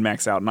where you would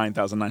max out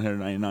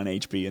 9,999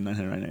 HP and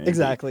 999 MP.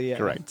 Exactly, yeah.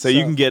 Correct. So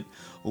you can get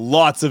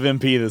lots of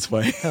MP this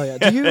way. Hell yeah.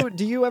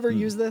 Do you ever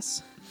use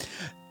this?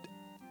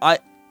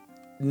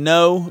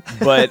 No,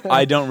 but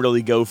I don't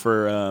really go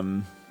for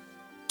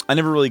I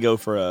never really go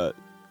for a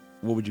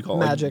what would you call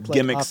Magic it?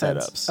 Gimmick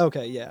offense. setups.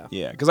 Okay, yeah.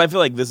 Yeah, because I feel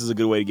like this is a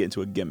good way to get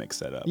into a gimmick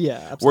setup. Yeah,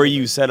 absolutely. Where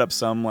you set up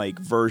some like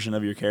version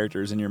of your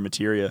characters in your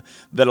materia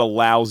that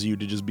allows you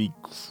to just be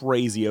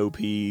crazy OP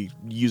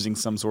using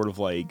some sort of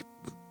like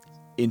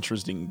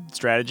interesting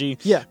strategy.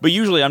 Yeah. But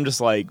usually I'm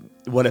just like,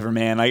 whatever,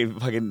 man.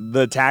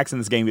 The attacks in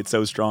this game get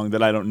so strong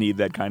that I don't need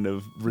that kind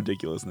of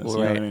ridiculousness. Well, You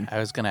know right. what I mean? I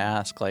was going to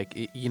ask, like,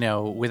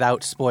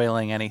 without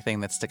spoiling anything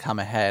that's to come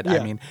ahead, Yeah.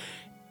 I mean,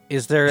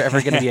 is there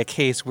ever going to be a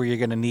case where you're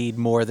going to need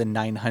more than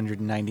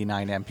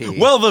 999 MP?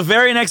 Well, the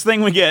very next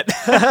thing we get,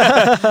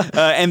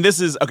 and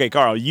this is okay,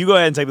 Carl. You go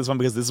ahead and take this one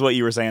because this is what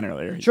you were saying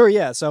earlier. Sure,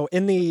 yeah. So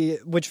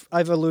which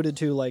I've alluded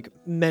to like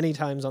many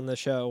times on this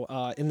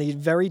show, in the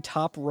very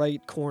top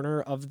right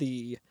corner of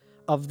the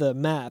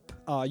map,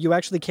 you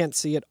actually can't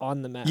see it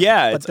on the map.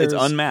 Yeah, but it's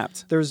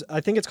unmapped.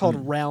 I think it's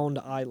called Round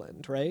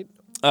Island, right?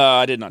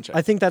 I did not check.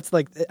 I think that's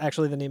like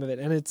actually the name of it,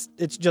 and it's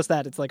just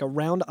that. It's like a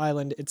round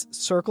island. It's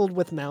circled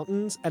with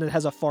mountains, and it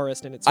has a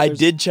forest in it. So I there's-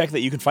 did check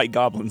that you can fight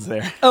goblins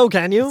there. Oh,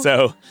 can you?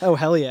 So, Oh,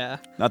 hell yeah.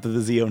 not that the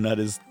Zeo Nut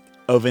is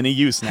of any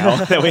use now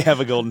that we have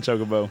a golden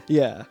chocobo.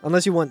 Yeah,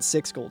 unless you want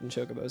 6 golden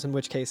chocobos, in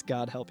which case,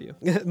 God help you.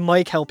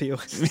 Mike help you.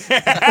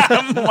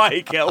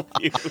 Mike, help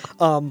you.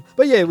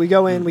 But yeah, we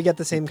go in, we get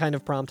the same kind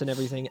of prompt and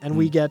everything, and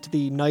we get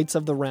the Knights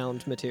of the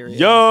Round material.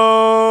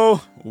 Yo,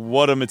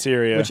 what a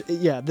materia. Which,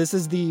 yeah, this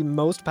is the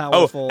most Oh,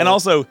 powerful. and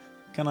also,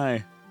 can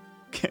I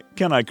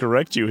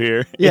correct you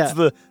here? Yeah. It's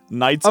the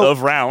Knights Oh.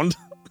 of Round.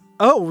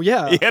 Oh,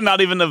 yeah. Yeah, not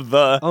even of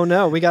the. Oh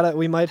no,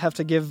 we might have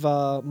to give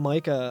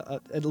Mike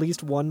at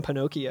least one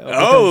Pinocchio.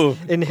 Oh.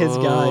 because in his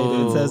guide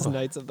it Oh. says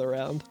Knights of the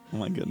Round. Oh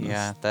my goodness.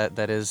 Yeah,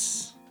 that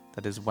is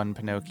one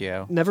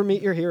Pinocchio. Never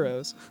meet your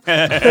heroes.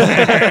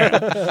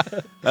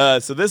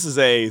 So this is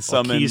a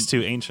summon. Keys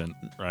to ancient,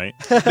 right?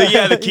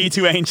 The key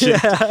to ancient.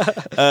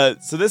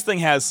 So this thing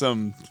has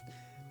some.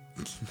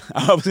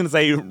 I was gonna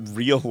say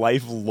real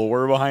life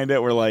lore behind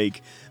it, where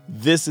like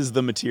this is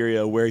the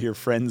materia where your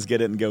friends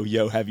get it and go,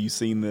 "Yo, have you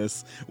seen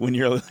this?" When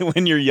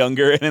you're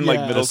younger and in like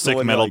Yeah. middle A school, sick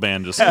and metal you're like,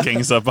 band just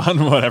kings up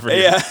on whatever.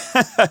 Yeah.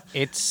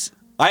 It's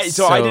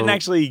So I didn't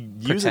actually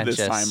use it this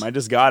pretentious. time. I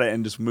just got it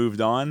and just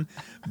moved on.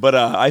 But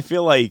I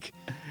feel like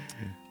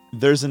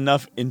there's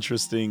enough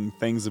interesting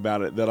things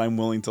about it that I'm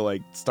willing to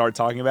like start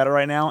talking about it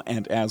right now.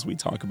 And as we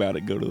talk about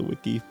it, go to the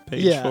wiki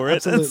page Yeah, for it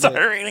absolutely. and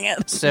start reading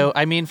it. So,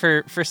 I mean,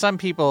 for some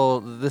people,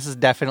 this is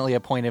definitely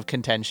a point of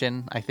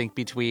contention, I think,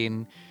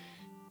 between,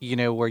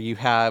 where you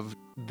have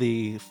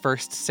the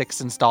first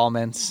 6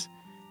 installments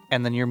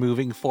and then you're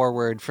moving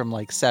forward from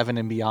like 7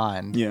 and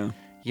beyond. Yeah.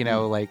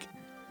 Like,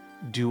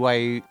 do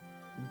I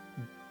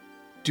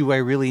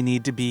really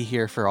need to be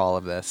here for all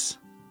of this?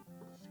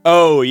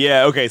 Oh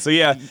yeah. Okay. So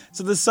yeah.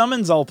 So the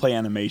summons all play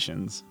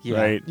animations, Yeah.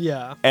 right?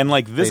 Yeah. And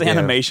like this They do.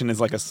 animation is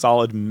like a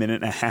solid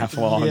minute and a half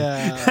long.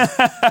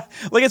 Yeah.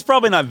 Like it's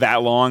probably not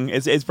that long.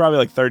 It's probably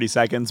like 30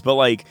 seconds, but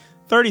like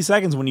 30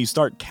 seconds when you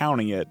start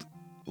counting it,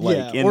 like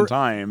Yeah, in or-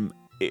 time,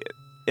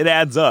 it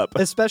adds up.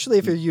 Especially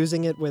if you're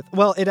using it with,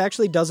 well, it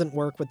actually doesn't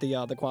work with the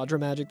Quadra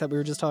magic that we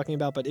were just talking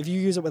about. But if you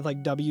use it with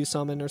like W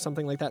summon or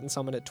something like that and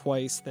summon it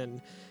twice,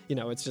 then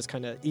it's just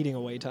kind of eating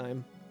away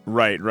time.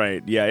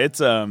 Right. Yeah,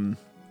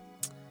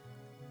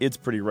 it's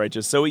pretty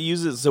righteous. So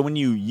when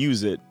you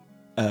use it,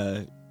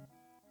 it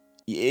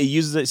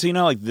uses it. So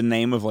like the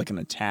name of like an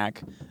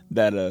attack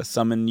that a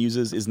summon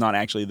uses is not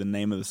actually the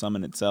name of the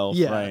summon itself.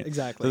 Yeah, right?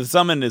 exactly. So the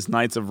summon is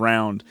Knights of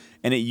Round,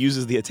 and it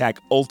uses the attack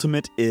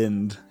Ultimate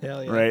End.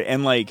 Hell yeah. Right,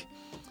 and like,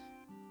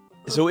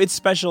 so it's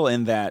special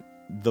in that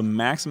the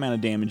max amount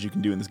of damage you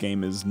can do in this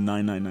game is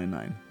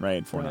 9999.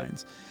 Right, 4 Right.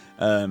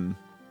 nines.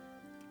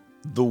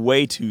 The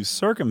way to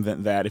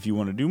circumvent that, if you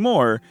want to do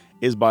more,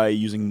 is by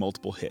using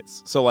multiple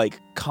hits. So like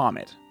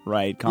Comet,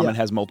 right? Comet Yeah.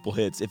 has multiple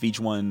hits. If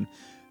each one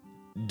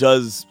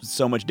does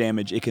so much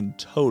damage, it can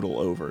total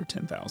over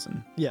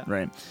 10,000. Yeah.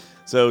 Right.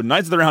 So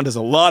Knights of the Round does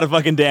a lot of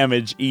fucking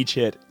damage each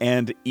hit,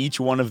 and each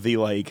one of the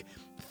like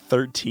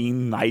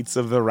 13 Knights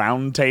of the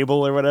Round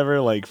Table or whatever,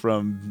 like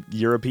from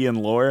European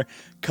lore,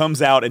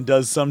 comes out and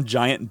does some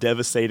giant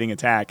devastating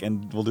attack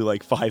and will do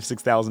like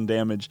 5,000-6,000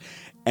 damage.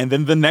 And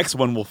then the next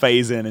one will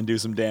phase in and do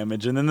some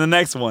damage, and then the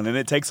next one, and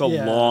it takes a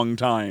Yeah. long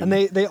time. And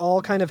they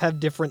all kind of have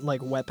different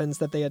like weapons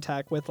that they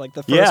attack with. Like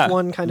the first Yeah.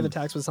 one kind of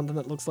attacks with something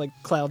that looks like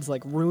Cloud's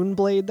like rune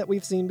blade that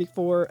we've seen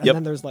before, and Yep.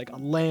 then there's like a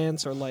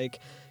lance or like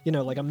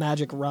like a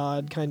magic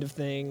rod kind of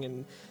thing,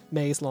 and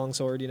mace,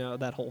 longsword,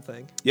 that whole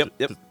thing. Yep.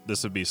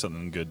 This would be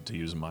something good to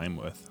use mime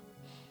with.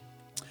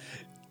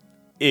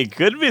 It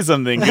could be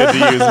something good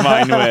to use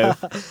mine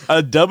with.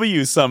 A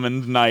W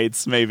summoned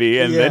Knights, maybe,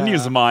 and then Yeah.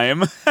 use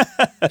mime.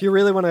 If you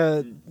really want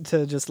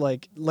to just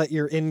like let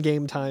your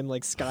in-game time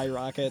like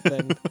skyrocket,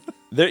 then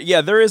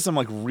There is some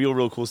like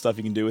real cool stuff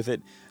you can do with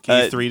it.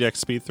 Can you 3-deck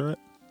speed through it?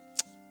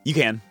 You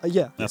can.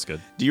 yeah. That's good.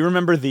 Do you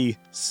remember the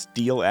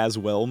steal as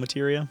well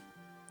materia?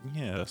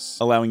 Yes.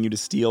 Allowing you to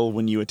steal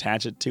when you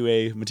attach it to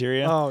a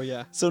materia? Oh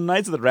yeah. So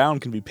Knights of the Round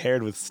can be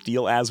paired with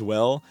steal as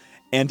well,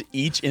 and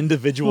each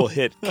individual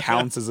hit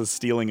counts as a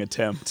stealing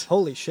attempt.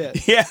 Holy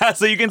shit. Yeah,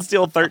 so you can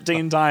steal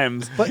 13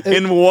 times But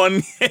in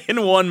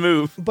one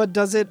move. But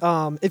does it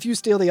if you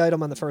steal the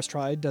item on the first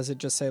try, does it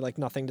just say like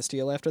nothing to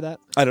steal after that?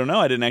 I don't know.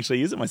 I didn't actually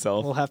use it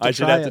myself. We'll have to I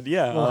should try have it. to.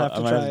 Yeah, We'll have to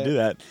I might try have to it. do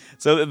that.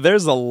 So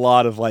there's a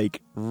lot of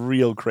like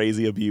real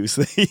crazy abuse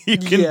that you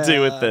can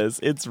do with Yeah. this.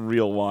 It's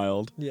real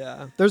wild.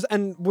 Yeah.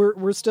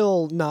 We're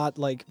still not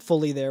like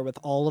fully there with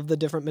all of the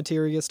different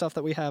materia stuff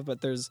that we have,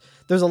 but there's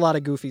a lot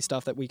of goofy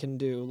stuff that we can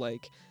do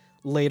like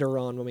later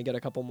on when we get a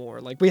couple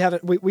more. Like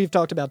we've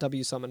talked about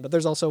W summon, but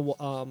there's also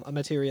a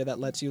materia that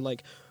lets you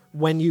like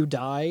when you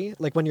die,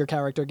 like when your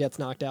character gets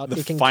knocked out, The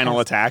it can final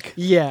cast- attack.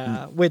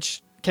 Yeah,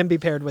 which can be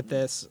paired with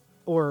this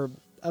or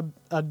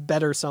a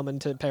better summon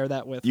to pair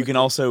that with. You can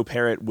also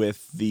pair it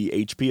with the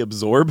HP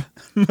absorb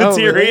Oh,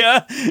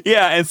 materia.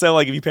 Yeah, and so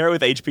like if you pair it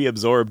with HP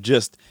absorb,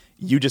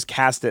 you just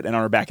cast it and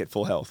are back at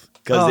full health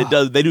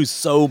because they do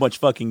so much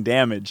fucking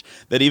damage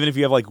that even if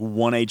you have like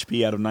 1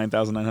 HP out of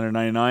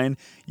 9,999,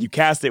 you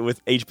cast it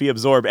with HP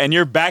absorb and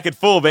you're back at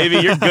full, baby.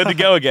 You're good to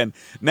go again.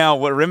 Now,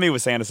 what Remy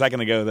was saying a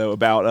second ago though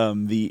about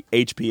the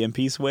HP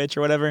MP switch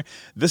or whatever,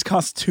 this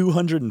costs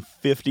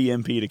 250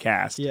 MP to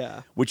cast.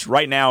 Yeah. which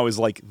right now is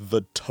like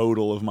the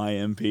total of my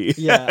MP.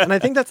 Yeah, and I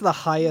think that's the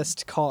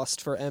highest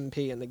cost for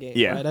MP in the game.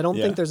 Yeah, Right? I don't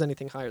yeah. think there's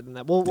anything higher than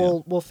that.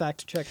 We'll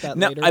fact check that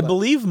Now, later. I but-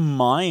 believe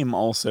Mime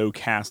also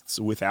casts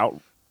without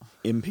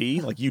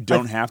MP. Like you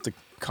don't have to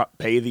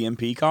pay the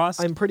MP cost.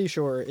 I'm pretty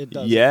sure it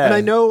does. Yeah. And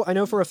I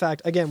know for a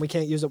fact, again, we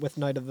can't use it with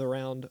Knight of the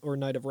Round or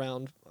Knight of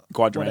Round.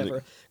 Quadramagic.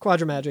 Whatever.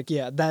 Quadramagic,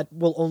 yeah. That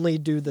will only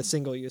do the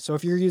single use. So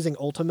if you're using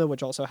Ultima,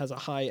 which also has a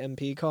high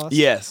MP cost,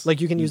 Yes. like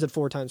you can use it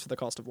 4 times for the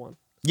cost of 1.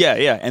 Yeah.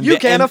 And You the-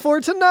 can't and-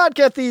 afford to not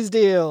get these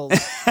deals.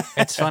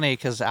 It's funny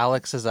because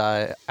Alex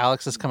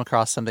has come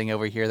across something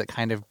over here that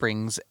kind of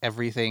brings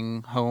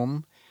everything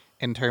home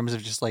in terms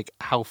of just like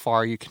how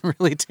far you can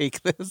really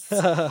take this.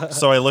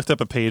 So I looked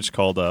up a page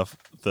called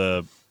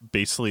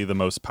basically the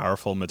most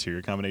powerful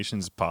materia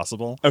combinations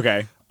possible.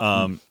 Okay.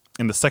 And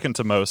the second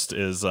to most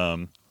is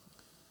I'll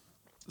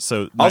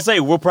say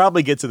we'll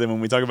probably get to them when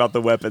we talk about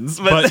the weapons.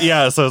 but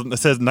yeah, so it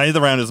says Knight of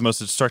the Round is the most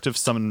destructive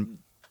summon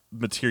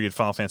materia in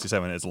Final Fantasy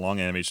VII. Its long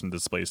animation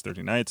displays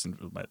 13 knights and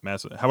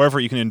massive. However,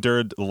 you can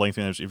endure the length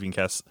of damage if you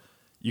can cast.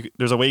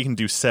 There's a way you can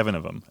do 7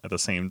 of them at the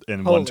same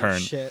in Holy one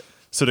turn. shit.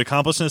 So to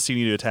accomplish this, you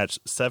need to attach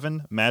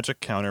 7 magic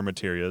counter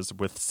materias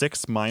with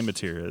 6 mine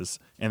materias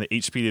and the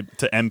HP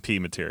to MP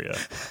materia.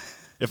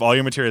 If all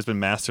your materia has been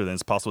mastered, then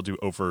it's possible to do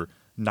over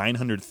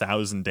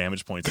 900,000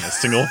 damage points in a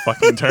single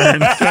fucking turn.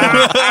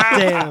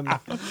 Damn.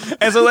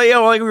 And so,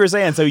 like we were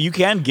saying, so you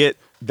can get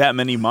that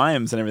many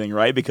mimes and everything,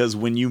 right? Because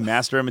when you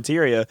master a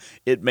materia,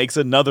 it makes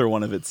another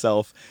one of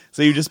itself.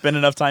 So you just spend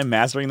enough time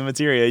mastering the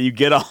materia, you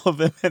get all of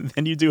them, and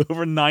then you do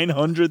over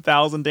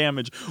 900,000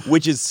 damage,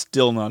 which is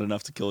still not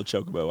enough to kill a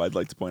chocobo, I'd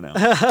like to point out.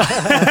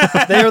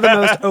 They are the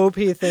most OP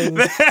things.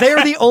 They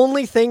are the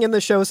only thing in the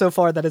show so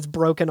far that has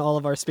broken all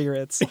of our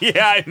spirits.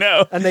 Yeah, I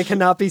know. And they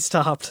cannot be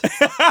stopped.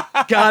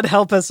 God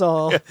help us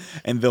all.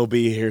 And they'll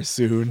be here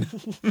soon.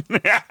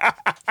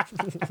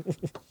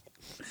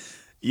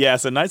 Yeah,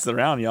 so Knights of the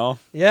Round, y'all.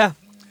 Yeah.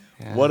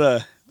 Yeah.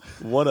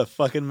 What a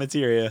fucking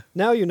materia.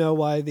 Now you know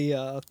why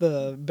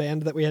the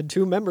band that we had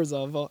 2 members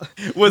of Was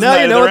now Knight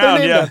you of know the what they're Round,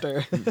 named yeah.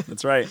 after.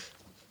 That's right.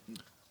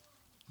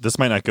 This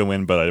might not go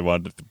in, but I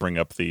wanted to bring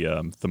up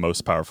the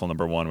most powerful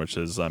number 1, which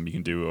is you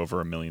can do over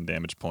 1 million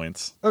damage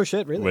points, Oh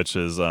shit, really? which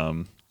is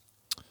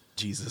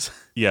Jesus.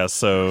 yeah.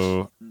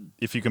 So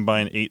if you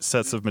combine 8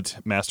 sets of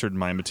mastered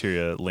mind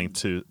materia linked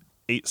to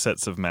 8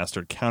 sets of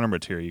mastered counter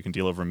materia, you can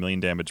deal over 1 million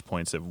damage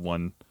points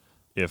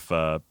if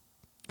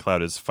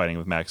Cloud is fighting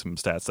with maximum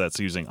stats. That's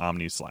using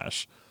Omni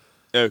Slash.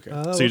 Okay.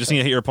 Oh, So you just okay. need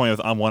to hit your opponent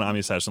with one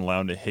Omni Slash and allow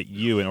him to hit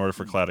you in order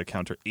for Cloud to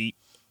counter 8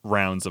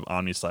 rounds of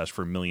Omni Slash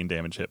for 1 million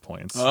damage hit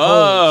points.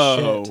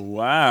 Oh, shit.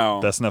 wow.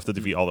 That's enough to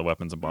defeat all the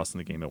weapons and boss in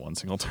the game at one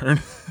single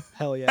turn.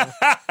 Hell yeah.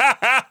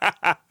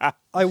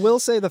 I will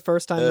say the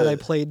first time that I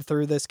played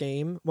through this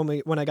game,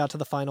 when I got to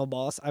the final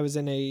boss, I was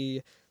in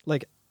a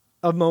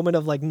moment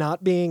of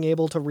not being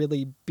able to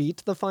really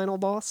beat the final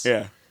boss.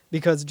 Yeah.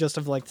 Because just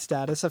of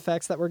status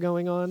effects that were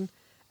going on.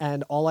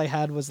 And all I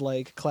had was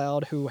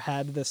Cloud, who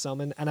had this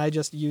summon, and I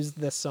just used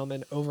this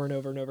summon over and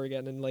over and over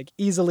again, and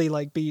easily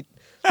beat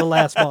the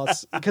last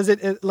boss. Because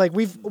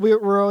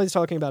we're always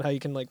talking about how you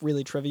can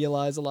really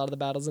trivialize a lot of the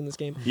battles in this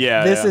game.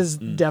 Yeah, this yeah. is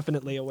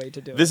definitely a way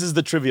to do it. This is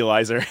the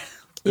trivializer.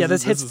 Yeah,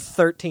 this hits is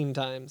 13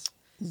 times.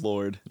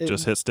 Lord. It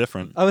just hits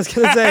different. I was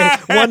gonna say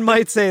one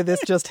might say this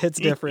just hits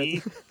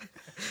different.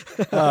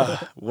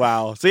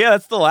 Wow. So yeah,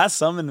 that's the last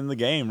summon in the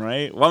game,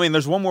 right? Well, I mean,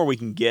 there's one more we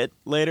can get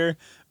later,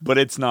 but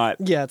it's not.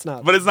 Yeah, it's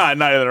not. But it's not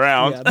Knight of the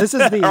Round. Yeah, this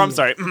is the. Or, I'm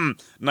sorry,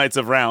 Knights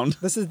of Round.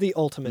 This is the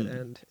ultimate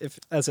end,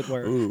 as it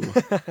were. Ooh.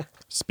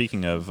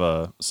 Speaking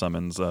of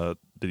summons,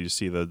 did you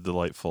see the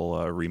delightful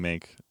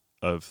remake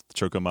of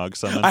Chocomog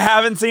summon? I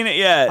haven't seen it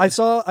yet. I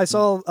saw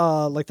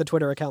the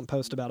Twitter account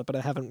post about it, but I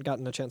haven't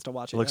gotten a chance to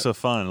watch it. It looks yet. so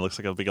fun. It looks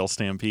like a big old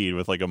stampede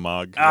with a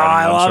Mog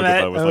I riding love on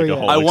Chocobo it. with Oh, a yeah.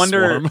 whole I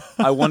wonder. swarm.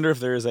 I wonder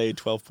if there is a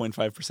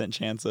 12.5%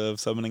 chance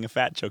of summoning a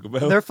fat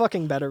chocobo. There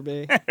fucking better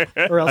be,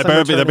 or else I I'm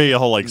bet there'd returning. be a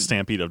whole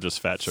stampede of just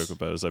fat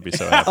Chocobos. I'd be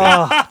so happy.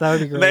 Oh, that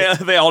would be great.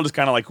 they all just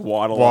kind of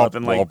waddle up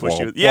and push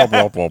you. Yeah.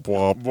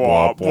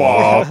 Wop,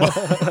 wop.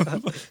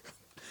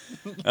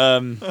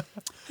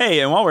 Hey,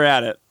 and while we're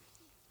at it,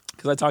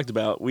 because I talked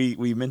about we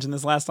mentioned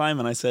this last time,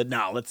 and I said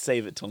no, let's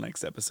save it till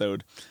next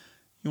episode.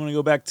 You want to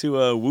go back to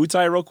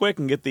Wutai real quick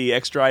and get the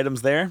extra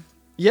items there?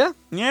 Yeah,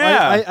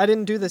 Yeah. I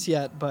didn't do this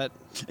yet, but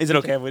Is it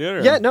okay if we do it?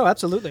 Or? yeah, no,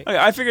 absolutely, Okay,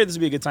 I figured this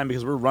would be a good time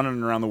because we're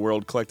running around the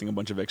world collecting a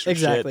bunch of extra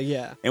exactly, shit.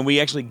 yeah, And we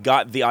actually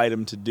got the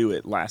item to do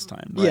it last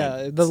time. Right?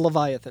 yeah, the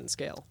Leviathan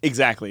scale.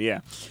 Exactly,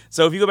 yeah.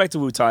 So if you go back to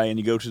Wutai and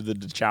you go to the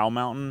Dachau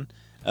Mountain,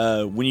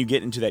 when you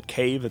get into that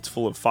cave that's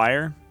full of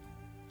fire,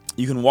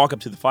 you can walk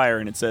up to the fire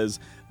and it says,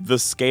 the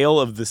scale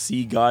of the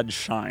sea god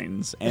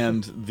shines,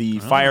 and the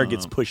fire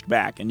gets pushed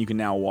back, and you can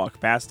now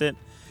walk past it.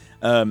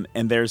 And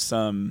there's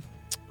some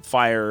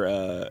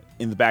fire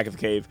in the back of the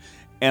cave.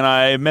 And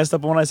I messed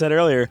up on what I said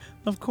earlier.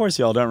 Of course,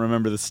 y'all don't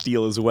remember the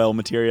steel as well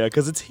materia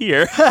because it's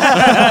here.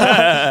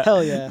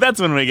 Hell yeah.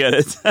 That's when we get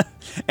it.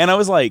 And I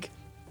was like,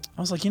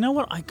 you know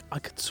what? I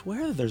could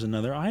swear that there's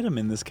another item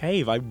in this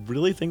cave. I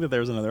really think that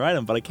there's another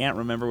item, but I can't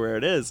remember where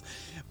it is.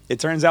 It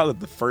turns out that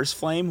the first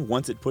flame,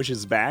 once it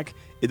pushes back,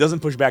 it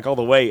doesn't push back all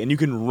the way, and you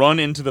can run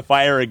into the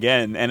fire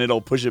again, and it'll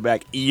push it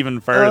back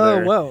even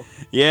further. Oh, whoa.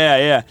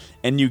 Yeah.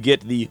 And you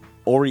get the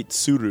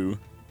Oritsuru,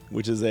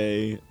 which is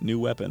a new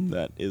weapon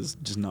that is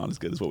just not as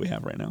good as what we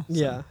have right now.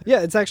 So. Yeah,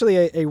 it's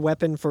actually a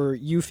weapon for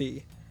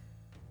Yuffie.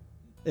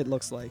 It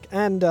looks like,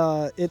 and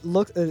it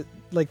looks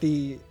like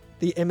the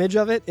image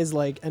of it is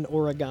like an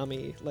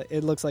origami.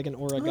 It looks like an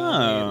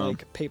origami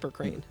paper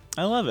crane.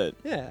 I love it.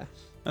 Yeah.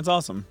 That's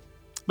awesome.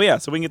 But yeah,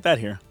 so we can get that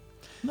here.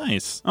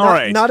 Nice. All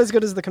right. Not as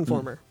good as the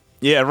conformer.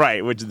 Yeah,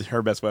 right, which is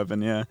her best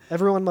weapon, yeah.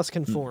 Everyone must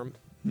conform.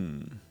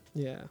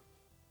 Yeah.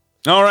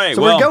 All right,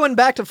 So well, we're going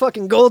back to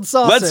fucking Gold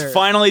Saucer. let's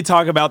finally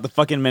talk about the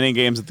fucking mini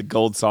games at the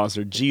Gold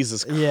Saucer.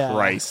 Jesus Yeah.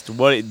 Christ.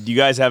 What do you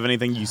guys have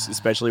anything you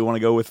especially want to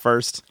go with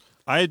first?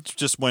 I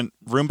just went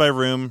room by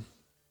room,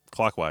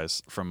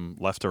 clockwise, from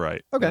left to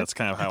right. Okay. That's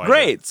kind of how I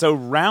Great. So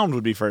round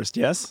would be first,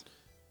 yes?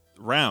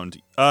 did.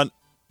 Round. No,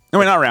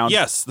 wait, not round.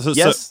 Yes.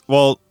 Yes.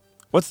 Well,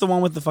 What's the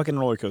one with the fucking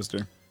roller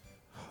coaster?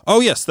 oh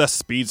yes, that's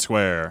Speed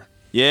Square.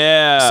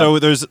 Yeah. So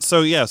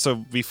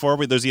before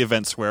there's the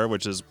event square,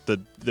 which is the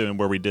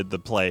where we did the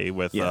play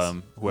with Yes.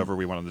 whoever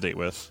we went on the date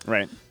with.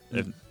 right.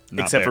 If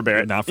not Except for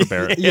Barrett. Not for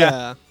Barrett.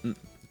 Yeah.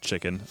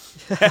 chicken.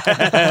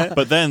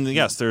 But then,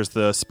 yes, there's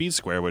the Speed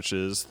Square, which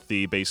is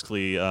the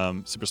basically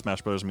Super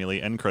Smash Bros. Melee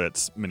end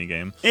credits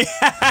minigame.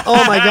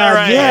 Oh my god,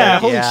 Right. yeah,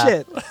 holy Yeah.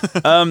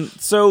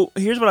 shit. So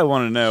here's what I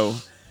want to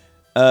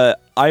know.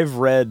 I've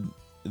read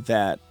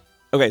that.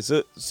 Okay,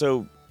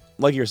 so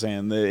like you're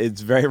saying,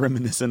 it's very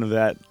reminiscent of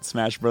that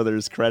Smash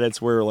Brothers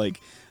credits where like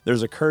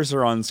there's a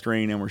cursor on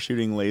screen and we're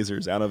shooting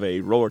lasers out of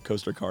a roller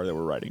coaster car that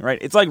we're riding. Right?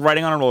 It's like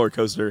riding on a roller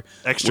coaster.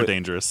 Extra with-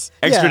 dangerous.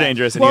 Extra Yeah.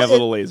 dangerous, and Well, you have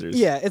little lasers.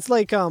 Yeah, it's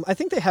like I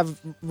think they have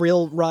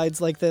real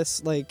rides like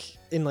this, like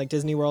in like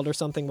Disney World or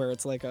something, where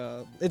it's like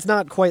it's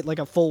not quite like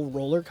a full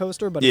roller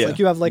coaster, but it's Yeah. like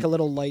you have like a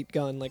little light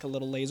gun, like a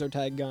little laser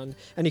tag gun,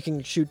 and you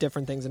can shoot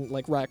different things and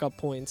like rack up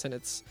points, and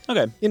it's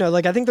Okay.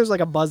 like I think there's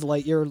like a Buzz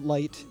Lightyear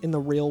light in the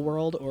real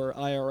world, or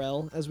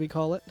IRL as we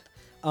call it,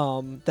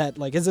 that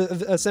like is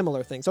a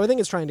similar thing. So I think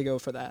it's trying to go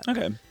for that.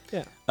 Okay.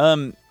 Yeah.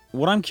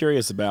 What I'm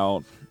curious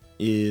about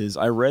is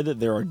I read that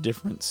there are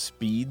different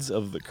speeds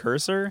of the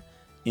cursor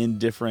in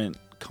different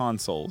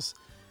consoles,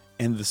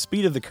 and the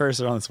speed of the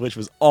cursor on the Switch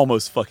was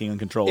almost fucking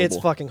uncontrollable. It's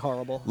fucking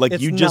horrible. Like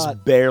It's you just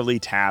not- barely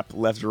tap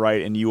left or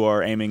right, and you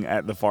are aiming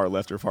at the far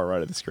left or far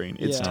right of the screen.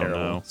 It's Yeah. Oh, terrible.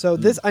 no. So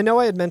this, I know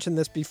I had mentioned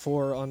this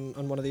before on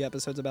one of the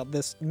episodes about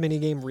this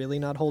minigame really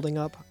not holding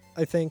up.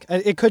 I think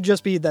it could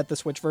just be that the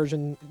Switch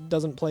version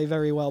doesn't play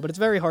very well, but it's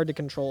very hard to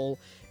control.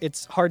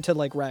 It's hard to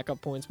like rack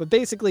up points. But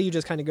basically, you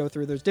just kind of go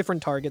through. There's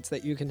different targets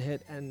that you can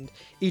hit, and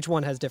each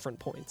one has different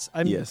points.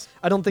 Yes.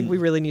 I don't think we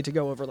really need to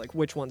go over like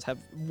which ones have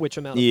which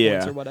amount of Yeah.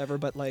 points or whatever.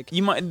 But like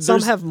You might some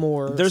there's- have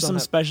more. There's some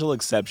have- special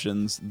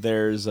exceptions.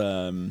 There's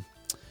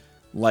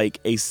like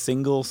a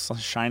single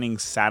shining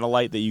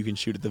satellite that you can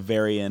shoot at the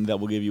very end that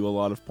will give you a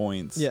lot of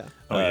points. Yeah.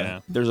 Oh,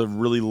 yeah. There's a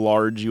really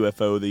large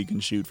UFO that you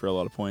can shoot for a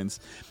lot of points.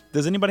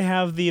 Does anybody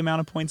have the amount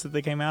of points that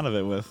they came out of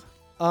it with?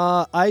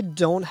 I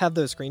don't have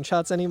those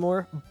screenshots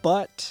anymore,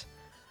 but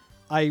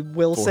I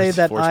will say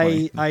that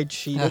 420. I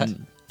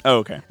cheated. Oh,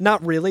 okay.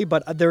 Not really,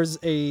 but there's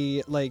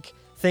a like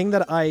thing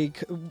that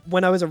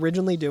when I was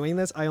originally doing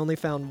this, I only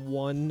found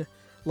one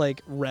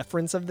like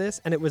reference of this,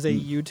 and it was a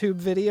YouTube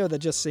video that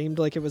just seemed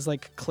like it was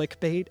like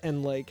clickbait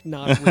and like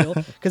not real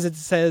because it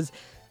says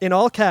in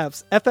all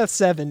caps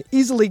FF7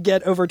 easily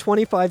get over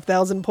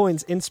 25,000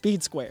 points in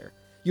Speed Square.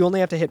 You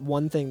only have to hit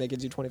one thing that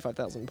gives you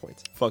 25,000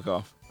 points. Fuck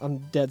off. I'm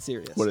dead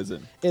serious. What is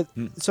it?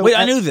 So Wait,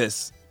 I at- knew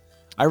this.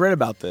 I read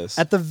about this.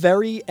 At the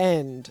very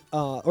end,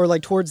 or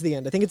like towards the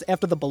end, I think it's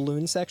after the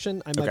balloon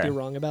section. I might Okay. be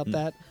wrong about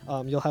that.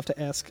 You'll have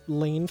to ask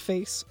Lane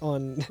Face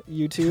on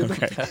YouTube.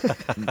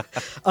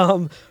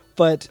 Okay.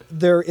 But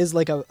there is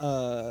like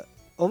a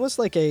almost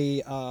like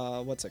a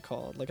what's it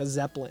called? Like a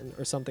Zeppelin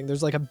or something.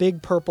 There's like a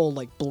big purple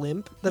like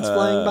blimp that's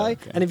flying by,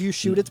 okay. and if you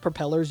shoot its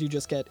propellers, you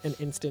just get an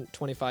instant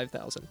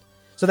 25,000.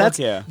 So Fuck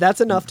yeah.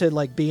 that's enough to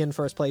like be in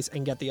first place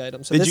and get the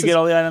item. So Did this you is, get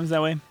all the items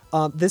that way?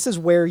 this is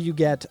where you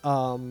get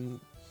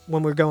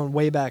when we're going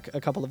way back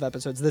a couple of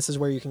episodes. This is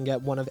where you can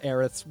get one of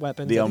Aerith's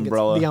weapons. The I think it's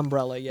umbrella. The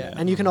umbrella, yeah.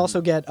 And you can also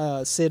get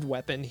a Sid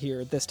weapon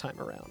here this time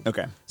around.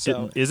 Okay.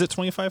 So Is it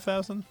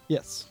 25,000?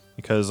 yes,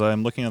 Because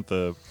I'm looking at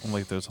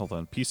hold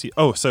on, PC.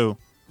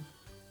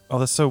 Oh,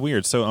 that's so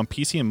weird. So on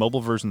PC and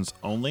mobile versions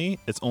only,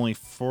 it's only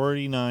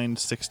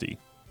 49.60.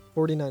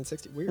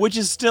 4960. Weird. Which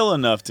is still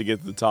enough to get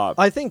to the top.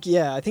 I think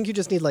you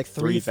just need like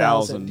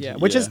 3,000. 3,000, Yeah,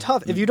 which is yeah.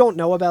 tough if you don't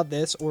know about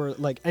this or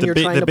like and you're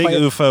trying The to big play.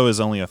 UFO is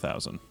only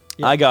 1,000.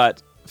 Yeah. I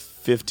got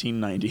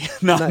 1590.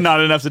 Not Nice. not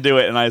enough to do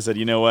it, and I said,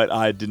 you know what?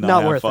 I did not,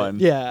 not have worth fun.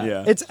 it. Yeah.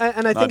 Yeah. It's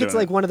and I Not think it's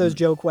doing like it. one of those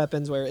joke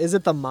weapons where is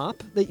it the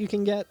mop that you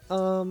can get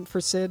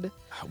for Sid?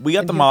 We got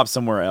And the you- mop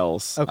somewhere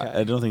else. Okay.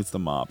 I don't think it's the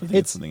mop. I think it's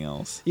It's- something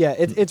else. Yeah,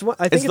 it's one.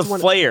 I think It's the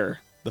one. flare.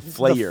 The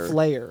flare. The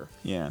flare.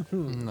 Yeah.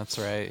 That's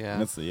right. Yeah.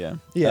 That's the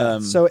Yeah.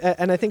 Um, So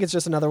and I think it's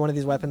just another one of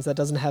these weapons that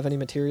doesn't have any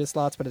materia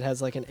slots, but it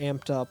has like an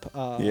amped up.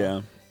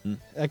 yeah.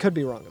 I could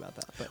be wrong about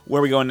that, but Where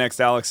are we going next,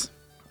 Alex?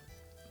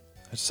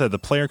 I just said the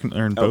player can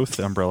earn Oh. both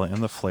the umbrella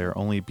and the flare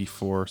only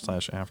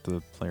before/after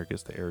the player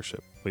gets the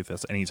airship. Wait,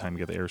 that's any time you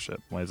get the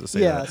airship. Why does it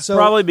say yeah. that? So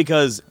Probably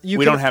because you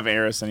we can- don't have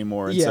Eris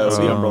anymore, and Yeah. so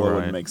the Oh, umbrella right.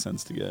 wouldn't make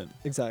sense to get.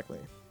 exactly.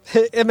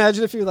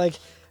 Imagine if you're like,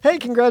 "Hey,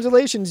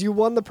 congratulations, you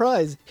won the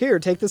prize. Here,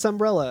 take this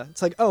umbrella."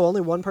 It's like, "Oh,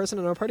 only one person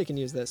in our party can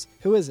use this.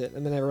 Who is it?"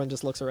 And then everyone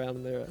just looks around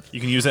and You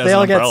can use it as they an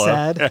all get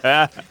umbrella.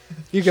 sad.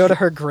 You go to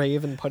her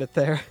grave and put it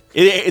there.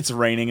 It's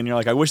raining, and you're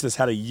like, I wish this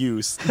had a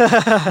use.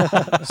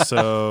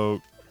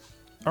 So,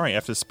 all right.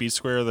 After the Speed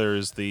Square,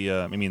 there's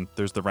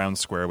there's the Round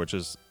Square, which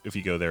is if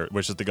you go there,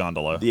 which is the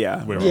gondola.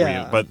 Yeah.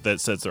 Yeah. But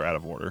that says they're out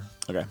of order.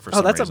 Okay. For Oh,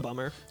 some that's reason. a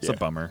bummer. It's Yeah. a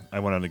bummer. I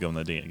wanted to go on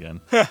the date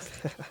again.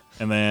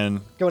 And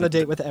then Go on a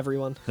date with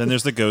everyone. Then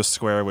there's the Ghost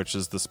Square, which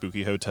is the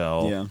spooky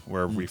hotel Yeah.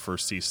 where we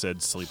first see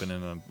Sid sleeping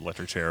in an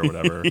electric chair or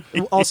whatever.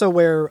 Also,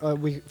 where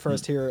we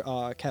first hear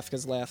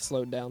Kefka's laugh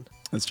slowed down.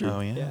 That's true. Oh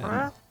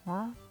yeah.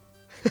 Yeah.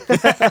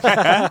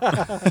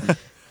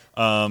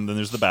 Then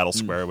there's the Battle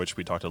Square, which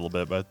we talked a little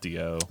bit about.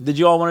 Dio. Did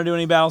you all want to do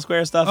any Battle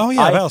Square stuff? Oh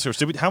yeah, I, Battle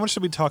Square. How much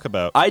did we talk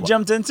about? I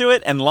jumped into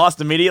it and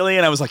lost immediately,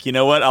 and I was like, you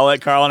know what? I'll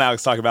let Carl and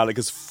Alex talk about it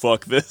because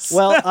fuck this.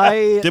 Well,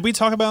 Did we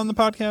talk about it on the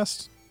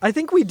podcast? I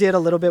think we did a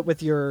little bit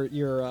with your We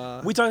talked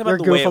your about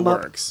the way goof it 'em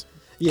up. works.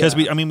 Because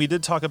Yeah. we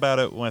did talk about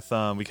it with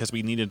because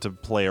we needed to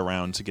play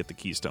around to get the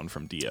keystone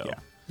from Dio. Yeah.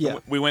 Yeah.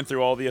 We went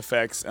through all the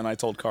effects, and I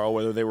told Carl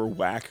whether they were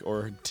whack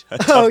or tough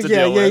Oh to yeah,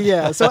 deal yeah, with.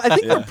 yeah. So I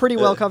think Yeah. we're pretty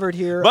well covered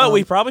here. But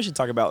we probably should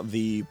talk about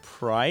the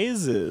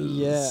prizes.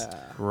 yeah.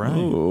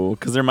 Right.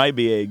 Because there might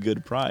be a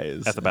good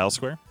prize At the battle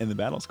square. in the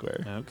battle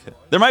square. Okay.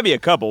 There might be a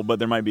couple, but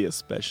there might be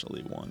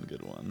especially one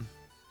good one.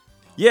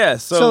 Yeah.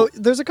 So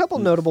there's a couple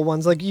notable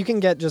ones. Like you can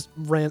get just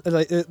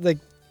like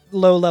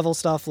low level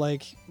stuff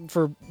like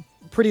for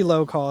pretty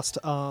low cost,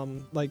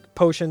 like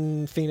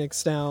potion,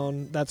 Phoenix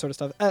down, that sort of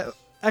stuff.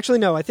 Actually,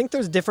 no. I think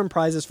there's different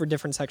prizes for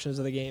different sections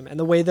of the game, and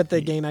the way that the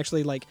game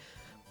actually like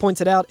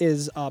points it out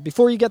is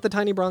before you get the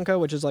Tiny Bronco,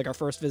 which is like our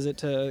first visit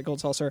to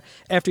Gold Saucer,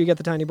 after you get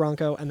the Tiny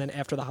Bronco, and then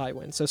after the High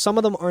Wind. So some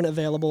of them aren't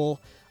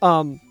available,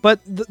 but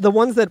the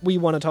ones that we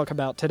want to talk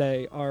about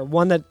today are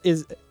one that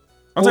is.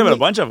 I'm talking about only- a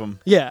bunch of them.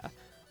 Yeah.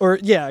 Or,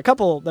 yeah, a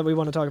couple that we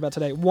want to talk about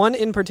today. One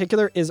in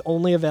particular is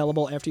only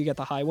available after you get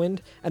the High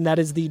Wind, and that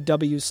is the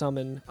W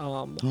Summon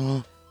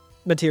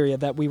materia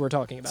that we were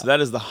talking about. So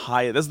that is the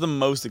highest. That's the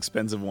most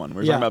expensive one. We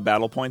were Yeah. talking about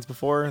battle points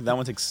before. That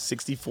one takes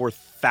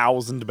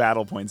 64,000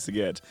 battle points to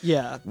get.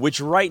 Yeah. Which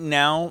right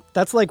now,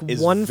 That's like is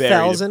 1,000.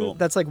 very difficult.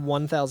 That's like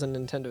 1,000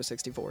 Nintendo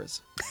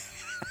 64s.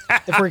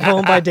 If we're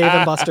going by Dave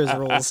and Buster's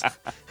rules.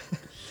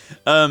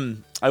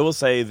 I will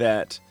say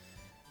that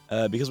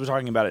because we're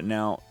talking about it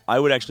now, I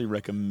would actually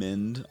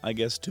recommend, I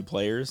guess, to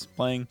players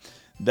playing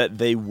that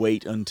they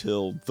wait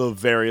until the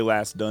very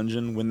last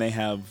dungeon when they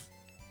have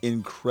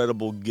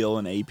incredible gil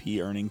and AP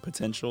earning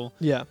potential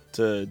Yeah.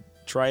 to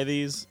try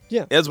these.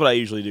 Yeah. That's what I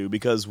usually do,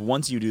 because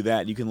once you do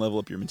that, you can level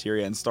up your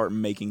materia and start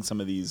making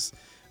some of these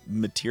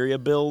materia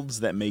builds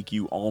that make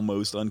you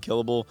almost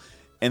unkillable,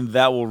 and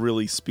that will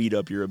really speed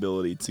up your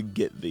ability to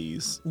get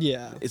these.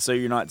 Yeah. So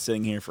you're not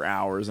sitting here for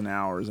hours and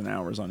hours and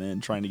hours on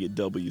end trying to get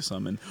W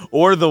summon,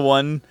 or the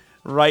one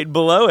right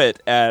below it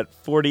at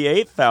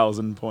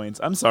 48,000 points.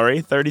 I'm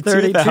sorry,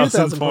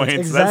 32,000 points.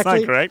 Exactly. That's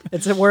not correct.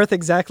 It's worth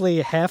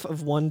exactly half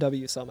of one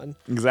W Summon.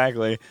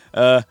 Exactly.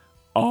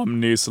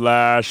 Omni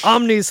Slash.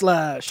 Omni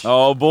Slash.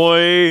 Oh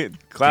boy,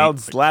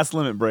 Cloud's last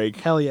limit break.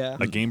 Hell yeah.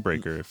 A game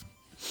breaker.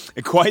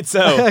 Quite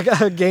so.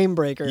 A game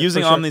breaker.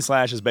 Using for sure. Omni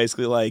Slash is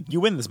basically like you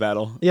win this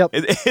battle. Yep.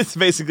 It's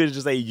basically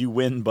just a you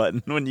win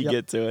button when you Yep.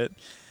 get to it.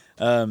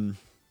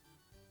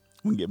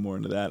 We can get more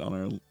into that on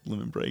our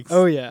limit breaks.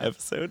 Oh, yeah.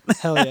 episode.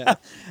 Hell yeah.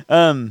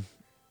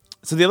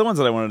 So the other ones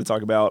that I wanted to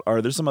talk about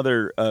are there's some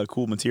other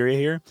cool materia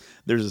here.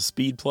 There's a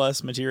Speed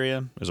Plus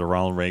materia. There's a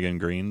Ronald Reagan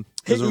green.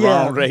 There's a Yeah.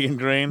 Ronald Reagan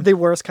green. The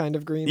worst kind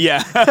of green.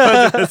 Yeah,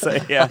 I was gonna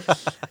say yeah.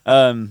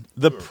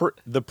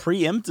 The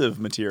preemptive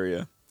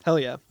materia Hell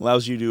yeah.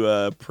 allows you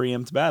to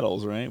preempt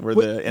battles, right? Where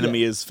the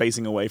enemy is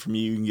facing away from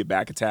you, you can get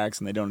back attacks,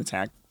 and they don't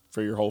attack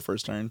for your whole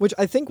first turn. Which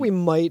I think we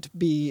might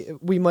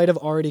have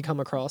already come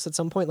across at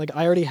some point. Like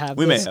I already have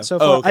We this may have. so Oh,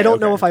 far. okay, I don't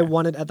know okay, if I okay.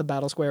 won it at the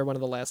Battle Square one of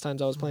the last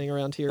times I was playing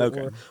around here,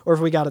 Okay. or if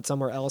we got it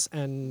somewhere else.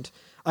 And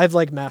I've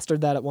like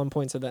mastered that at one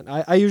point. So then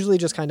I usually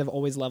just kind of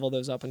always level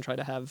those up and try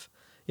to have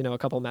a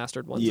couple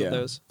mastered ones yeah, of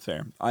those.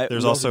 fair.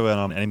 There's also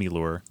an enemy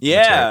lure. Yeah.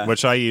 material,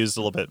 which I used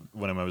a little bit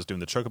when I was doing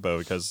the Chocobo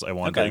because I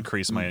wanted to Okay.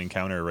 increase my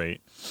encounter rate.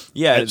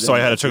 yeah. So I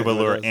had a that's Chocobo what it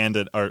lure was. and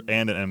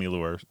an enemy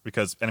lure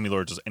because enemy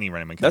lure is just any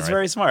random encounter. That's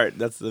very smart.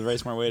 That's the very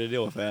smart way to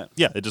deal with that.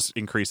 Yeah, it just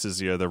increases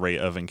the rate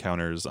of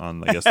encounters on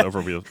the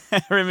overview.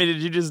 Remy,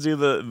 did you just do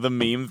the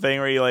meme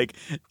thing where you like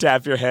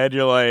tap your head?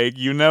 You're like,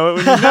 you know it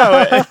when you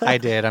know it. I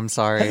did. I'm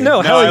sorry.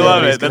 No, No, I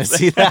love Nobody's it. gonna That's-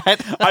 see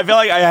that. I feel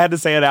like I had to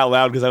say it out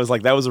loud because I was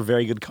like, that was a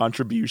very good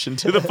contribution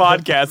to the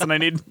podcast, and I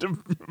need to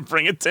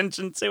bring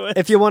attention to it.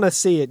 If you want to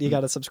see it, you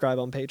got to subscribe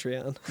on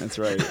Patreon. That's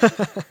right.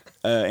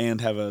 And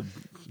have a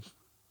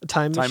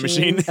Time time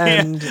machine.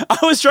 and Yeah. I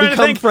was trying to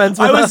become think. friends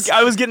with us.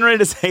 I was getting ready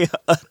to say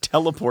a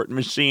teleport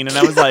machine, and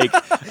I was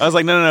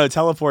like, no.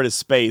 Teleport is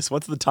space.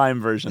 What's the time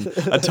version?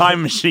 A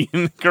time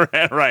machine.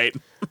 Correct. Right.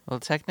 Well,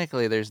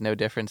 technically, there's no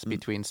difference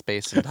between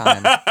space and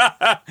time.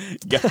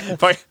 Yeah.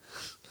 Fuck.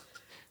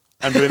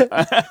 I'm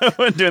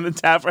doing the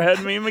tap her head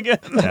meme again.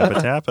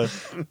 Tappa.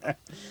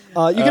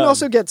 you can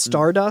also get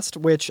Stardust,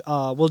 which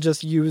will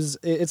just use.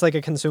 It's like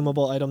a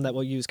consumable item that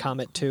will use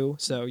Comet too.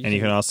 So And you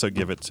can also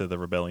give it to the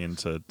Rebellion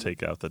to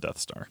take out the Death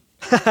Star.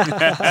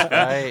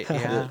 Right?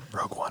 Yeah.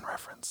 Rogue One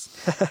reference.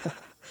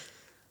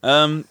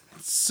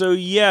 So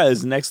yeah,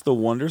 is next the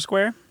Wonder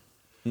Square?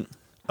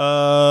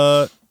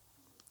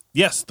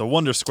 Yes, the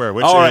Wonder Square,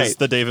 which All is right.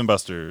 the Dave and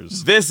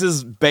Buster's. This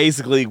is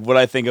basically what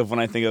I think of when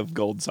I think of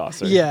Gold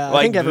Saucer. Yeah, I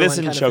like think everyone this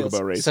and kind of Chocobo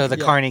feels- Racer. So the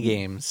Yeah. Carney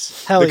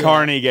games. Hell the yeah.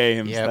 Carney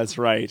games. Yep. That's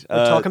right.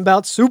 We're talking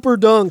about Super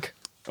Dunk.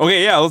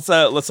 Okay, yeah. Let's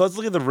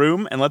look at the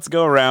room and let's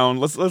go around.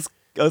 Let's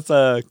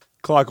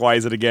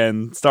clockwise it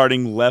again,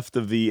 starting left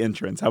of the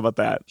entrance. How about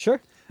that? Sure.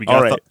 We got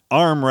All right. the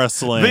arm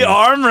wrestling. The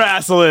arm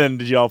wrestling.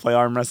 Did you all play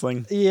arm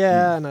wrestling?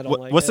 Yeah, and I don't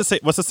like What's it. it say?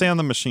 What's it say on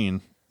the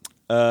machine?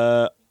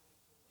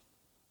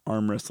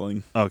 Arm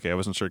wrestling. Okay, I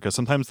wasn't sure because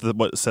sometimes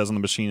what it says on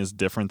the machine is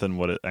different than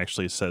what it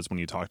actually says when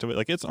you talk to it.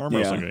 Like it's arm Yeah.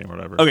 wrestling game or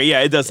whatever. Okay,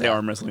 yeah, it does say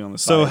arm wrestling on the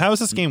side. So how does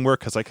this game work?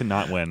 Because I could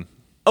not win.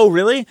 Oh,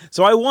 really?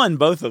 So I won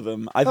both of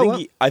them. I think.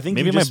 wow. I think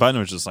Maybe you my just, button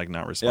was just like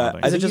not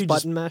responding. I Is it think just you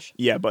button mash?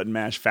 Yeah, button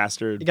mash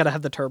faster. You got to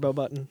have the turbo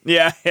button.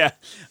 Yeah, yeah.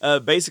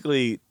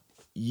 Basically,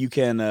 you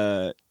can.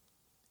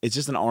 It's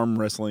just an arm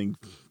wrestling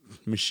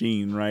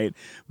machine, right?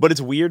 But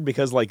it's weird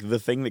because like the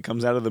thing that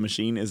comes out of the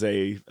machine is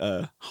a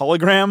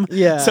hologram.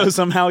 Yeah. So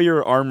somehow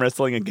you're arm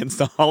wrestling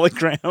against a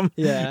hologram.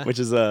 Yeah. Which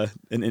is an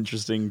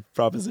interesting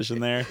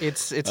proposition there.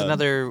 It's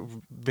another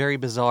very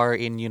bizarre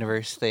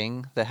in-universe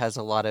thing that has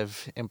a lot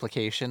of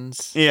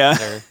implications. Yeah,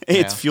 that are, you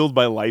it's know. fueled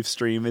by live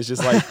stream. It's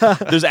just like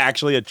there's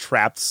actually a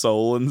trapped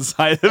soul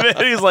inside of it.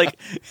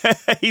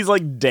 He's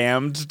like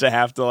damned to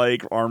have to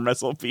like arm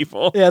wrestle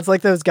people. Yeah, it's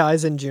like those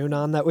guys in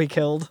Junon that we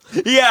killed.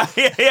 Yeah,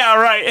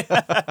 right.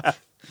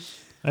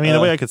 I mean, the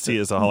way I could see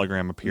it is a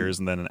hologram appears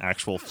and then an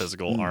actual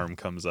physical arm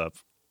comes up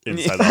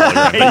inside the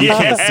hologram that you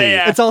can't see.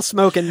 Yeah. It's all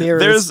smoke and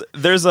mirrors.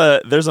 There's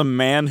a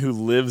man who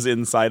lives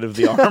inside of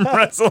the arm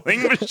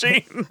wrestling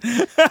machine.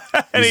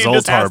 And he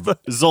just has to-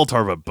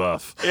 Zoltar but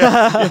buff.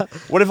 yeah.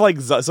 What if like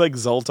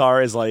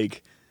Zoltar is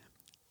like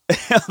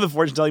the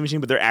fortune telling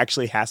machine, but there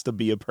actually has to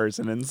be a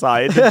person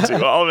inside to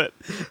do all of it,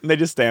 and they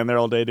just stand there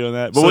all day doing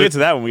that. But So- we'll get to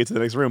that when we get to the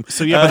next room.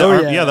 So yeah,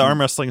 but yeah. the arm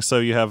wrestling. So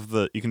you have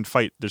you can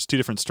fight. There's two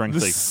different strength.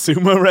 The Like,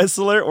 sumo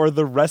wrestler or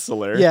the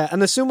wrestler? Yeah,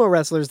 and the sumo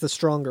wrestler is the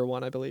stronger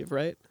one, I believe,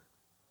 right?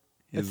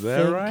 Is I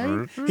that think-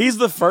 right? He's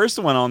the first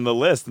one on the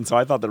list, and so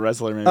I thought the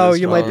wrestler. Maybe Oh, was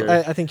you might. Be,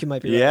 stronger. I think you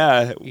might be right.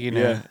 Yeah, You know,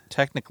 yeah.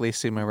 technically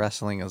sumo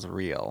wrestling is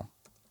real.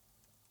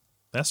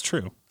 that's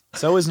true.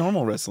 So is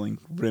normal wrestling,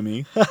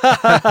 Remy. All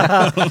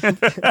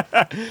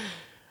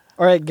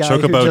right, guy who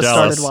Chocobo just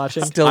Dallas. started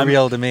watching. Still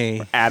real to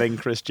me. Adding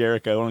Chris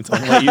Jericho. I'm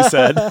telling what you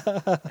said.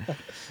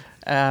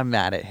 I'm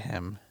mad at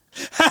him.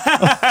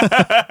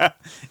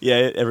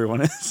 Yeah,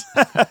 everyone is.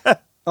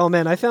 Oh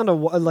man, I found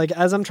like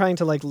as I'm trying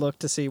to like look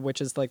to see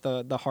which is like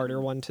the harder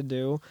one to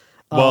do.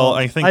 Well,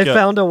 I think, I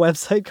found a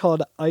website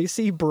called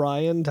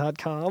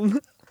icybrian.com.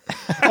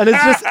 And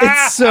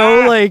it's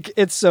so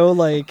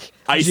like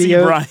Icy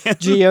Brian.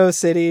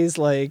 GeoCities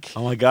like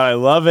Oh my god, I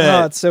love it.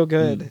 oh, it's so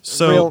good.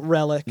 So- Real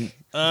relic.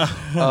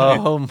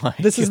 Oh my!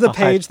 This is the God.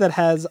 page that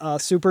has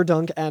super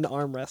dunk and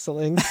arm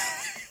wrestling.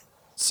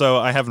 So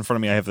I have in front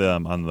of me. I have the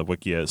on the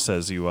wiki. It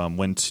says you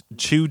win 2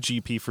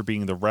 GP for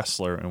being the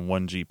wrestler and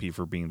 1 GP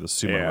for being the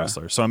sumo Yeah.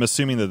 wrestler. So I'm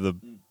assuming that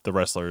the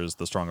wrestler is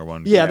the stronger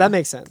one. Yeah, that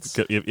makes sense.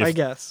 If- I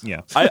guess.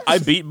 Yeah. I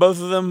beat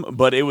both of them,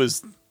 but it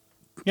was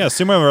Yeah.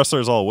 Sumo wrestler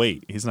is all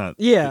weight. He's not.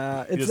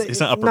 Yeah, He's it's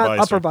not upper not body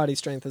upper strength. body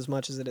strength as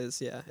much as it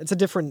is. Yeah, it's a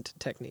different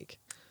technique.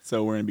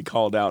 so we're gonna be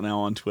called out now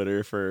on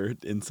Twitter for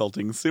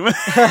insulting sumo.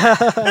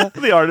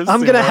 The artist.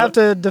 I'm gonna have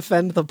to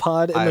defend the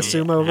pod in the I'm-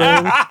 sumo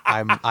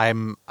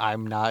ring.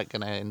 I'm not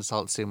gonna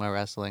insult sumo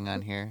wrestling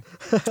on here.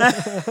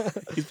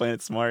 He's playing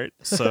it smart.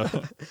 So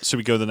should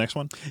we go to the next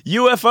one?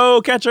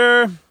 UFO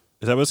catcher.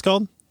 Is that what it's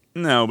called?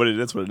 No, but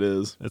that's what it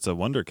is. It's a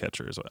wonder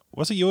catcher. Is what?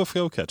 What's a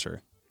UFO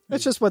catcher?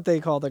 It's just what they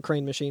call the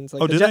crane machines,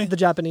 like Oh, the, do they? the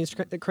Japanese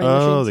crane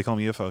Oh, machines. they call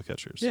them UFO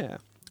catchers. Yeah,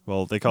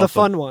 Well, they call the it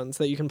fun ones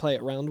that you can play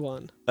at round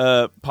one.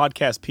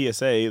 Podcast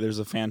PSA. There's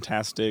a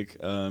fantastic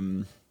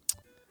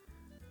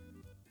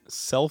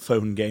cell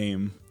phone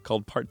game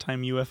called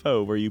Part-Time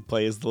UFO, where you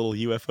play as the little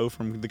UFO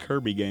from the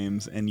Kirby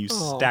games, and you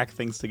Aw. stack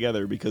things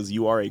together because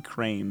you are a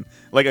crane.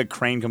 Like a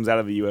crane comes out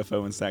of the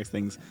UFO and stacks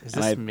things. Is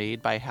And this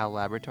made by HAL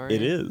Laboratory?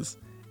 It is.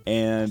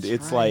 And That's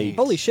it's right. like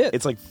Holy shit!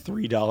 it's like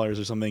 $3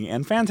 or something,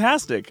 and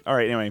fantastic. All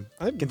right, anyway,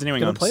 I'm continuing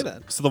gonna on. play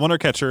that. So the wonder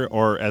catcher,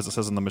 or as it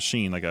says in the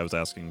machine, like I was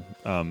asking,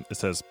 it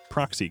says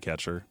proxy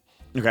catcher,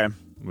 Okay,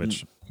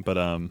 which, but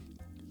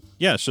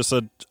yeah, it's just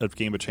a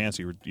game of chance.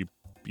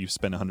 You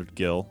spend 100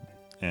 gil,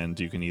 and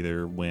you can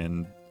either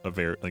win a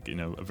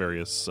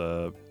various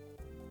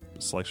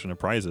selection of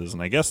prizes.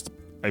 And I guess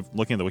I'm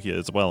looking at the wiki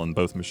as well, and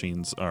both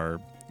machines are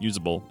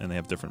usable, and they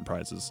have different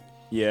prizes.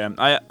 yeah,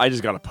 I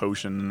just got a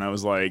potion, and I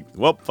was like,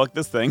 well, fuck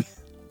this thing.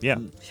 Yeah.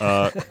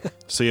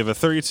 So you have a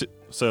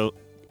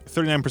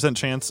 39%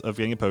 chance of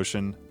getting a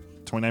potion,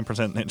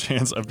 29%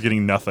 chance of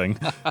getting nothing,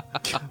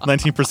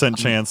 19%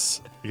 chance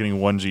of getting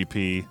 1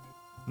 GP,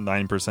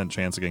 9%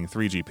 chance of getting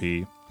 3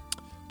 GP,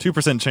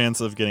 2%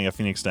 chance of getting a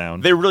Phoenix down,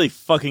 They really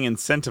fucking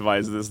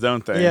incentivize this,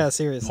 don't they? Yeah,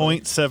 seriously.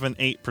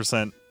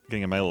 0.78%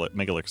 getting a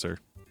Mega Elixir,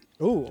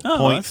 Ooh.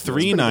 Oh, that's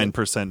pretty good.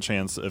 0.39%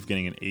 chance of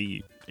getting an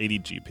 80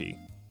 GP.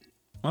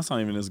 That's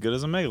not even as good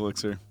as a Mega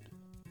Elixir.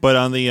 But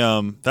on the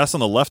that's on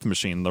the left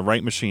machine. The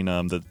right machine,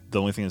 the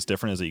only thing that's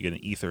different is that you get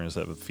an Ether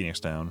instead of a Phoenix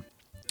down,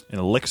 an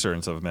Elixir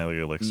instead of a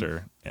Mega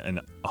Elixir, and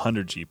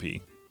 100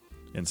 GP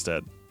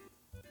instead.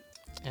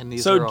 And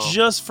these So are all,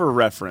 just for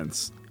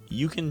reference,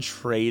 you can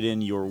trade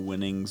in your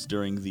winnings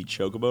during the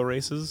Chocobo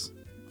races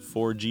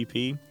for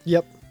GP,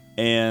 Yep.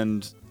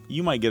 and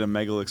you might get a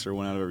Mega Elixir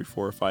one out of every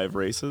 4 or 5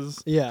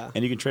 races, Yeah.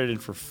 and you can trade it in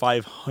for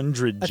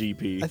 500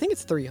 GP. I think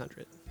it's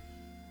 300.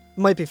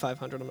 Might be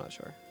 500. I'm not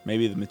sure.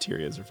 Maybe the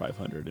Materias are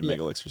 500 and Yeah.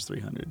 Mega Elixir's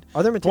 300.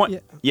 Are there Point,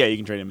 materials? yeah, you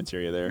can trade in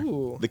Materia there.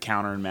 Ooh. The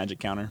counter and magic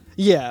counter.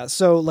 Yeah.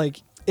 So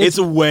like It's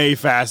way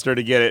faster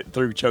to get it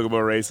through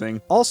Chocobo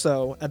Racing.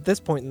 Also, at this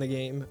point in the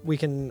game, we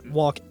can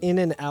walk in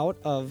and out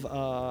of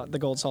the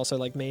Gold Saucer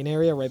main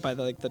area, right by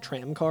the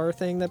tram car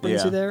thing that brings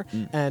Yeah. you there.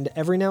 And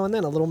every now and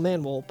then, a little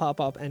man will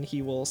pop up, and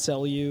he will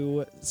sell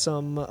you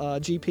some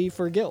GP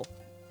for Gil.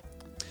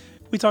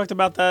 We talked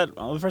about that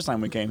the first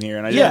time we came here,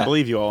 and I Yeah. didn't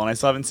believe you all, and I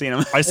still haven't seen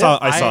him. I saw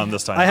him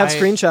this time. I have I-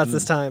 screenshots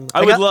this time.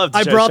 I would love to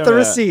I show brought the that.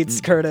 receipts,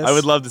 Curtis. I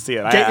would love to see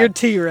it. Get your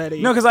tea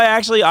ready. No, because I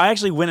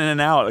actually went in and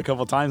out a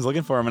couple times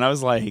looking for him, and I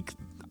was like,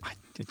 I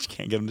just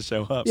can't get him to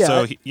show up.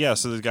 Yeah.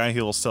 So the guy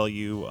who will sell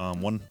you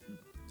one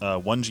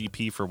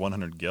GP for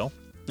 100 gil.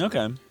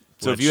 Okay.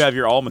 So if Which- you have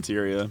your all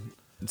materia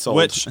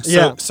sold.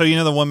 Yeah. So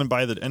the woman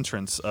by the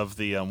entrance of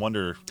the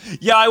Wonder.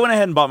 Yeah, I went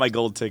ahead and bought my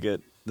gold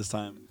ticket this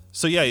time.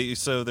 So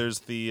so there's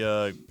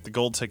the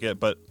gold ticket,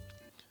 but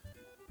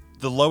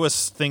the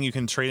lowest thing you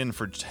can trade in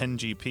for 10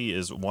 GP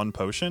is one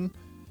potion,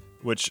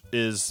 which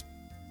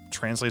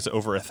translates to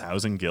over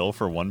 1,000 gil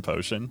for one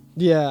potion.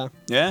 Yeah.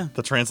 Yeah.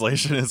 The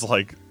translation is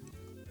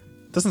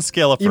doesn't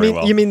scale up You very mean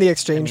well. you mean the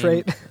exchange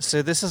rate?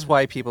 So this is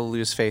why people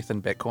lose faith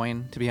in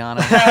Bitcoin, to be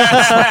honest.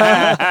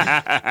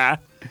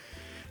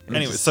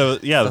 Anyway, so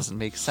yeah, Doesn't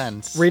make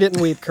sense. Read it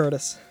and weep,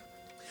 Curtis.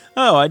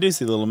 Oh, I do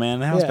see the little man in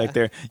the house Yeah. back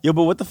there. Yo,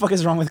 but what the fuck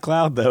is wrong with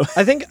Cloud, though?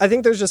 I think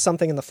there's just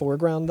something in the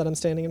foreground that I'm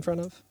standing in front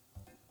of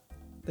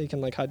that you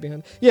can hide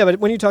behind. Yeah, but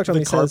when you talk to him, The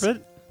he says,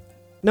 carpet?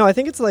 "No, I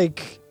think it's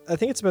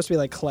supposed to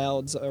be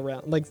clouds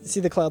around. See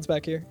the clouds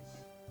back here?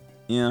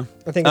 Yeah.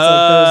 I think it's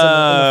those in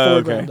the Oh,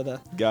 foreground okay.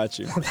 of the. Got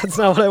you. That's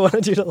not what I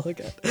wanted you to look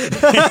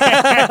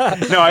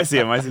at. No, I see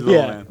him. I see the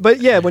little Yeah, man. but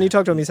yeah, when you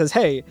talk to him, he says,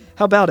 "Hey,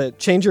 how about it?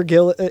 Change your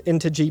gil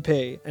into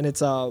GP, and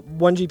it's 1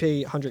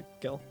 GP, 100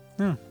 gil."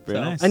 Very So-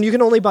 nice. And you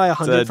can only buy It's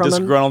 100 a from him.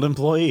 disgruntled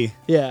employee.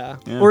 Yeah.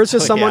 Yeah. Or it's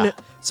just Oh, yeah.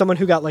 someone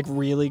who got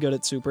really good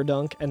at Super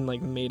Dunk and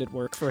made it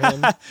work for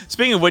him.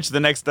 Speaking of which, the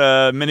next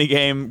mini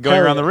game going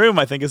Hell around yeah. the room,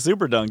 I think, is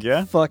Super Dunk.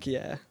 Yeah. Fuck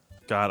yeah.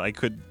 God, I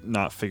could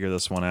not figure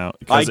this one out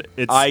because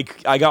it's.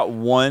 I got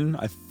one.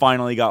 I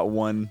finally got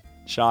one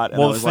shot. And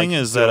Well, I the was thing like,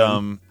 is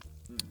that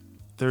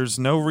there's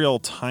no real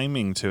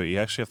timing to it. You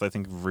actually have to, I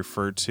think,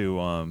 refer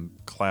to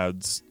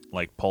Cloud's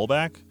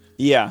pullback,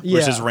 yeah. Yeah.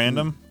 which is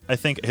random. I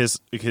think his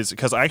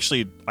because I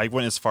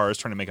went as far as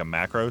trying to make a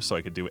macro so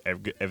I could do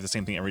the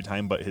same thing every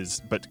time,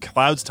 but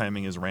Cloud's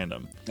timing is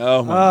random.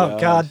 Oh my Oh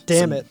god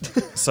damn it.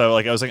 So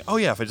I was like, oh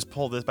yeah, if I just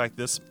pull this back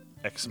this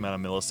X amount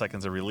of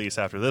milliseconds of release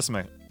after this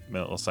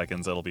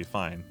milliseconds, it'll be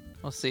fine.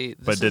 Well, see,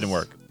 But it didn't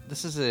work.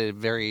 This is a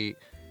very.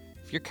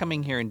 If you're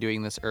coming here and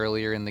doing this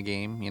earlier in the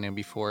game,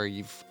 before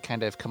you've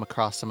kind of come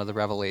across some of the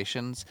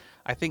revelations,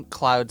 I think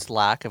Cloud's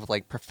lack of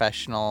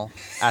professional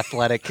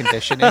athletic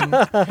conditioning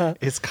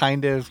is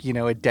kind of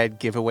a dead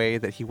giveaway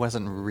that he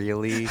wasn't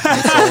really.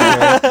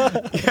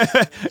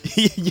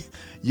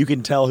 You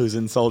can tell who's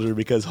in Soldier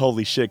because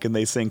holy shit, can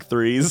they sink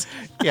threes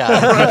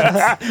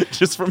Yeah,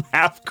 just from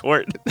half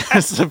court?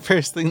 that's the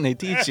first thing they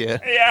teach you.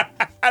 Yeah,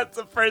 that's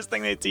the first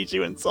thing they teach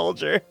you in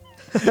Soldier.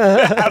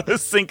 How to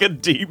sink a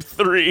deep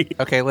three.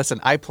 Okay, listen,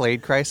 I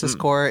played Crisis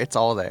Core. It's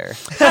all there.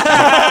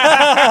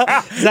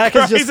 Zach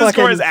is just Crisis Core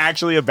fucking is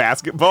actually a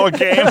basketball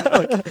game.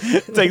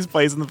 It takes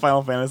place in the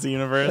Final Fantasy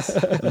universe.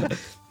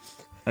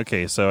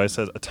 Okay, so I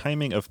said a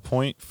timing of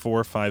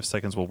 0.45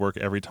 seconds will work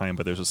every time,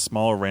 but there's a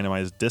small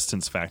randomized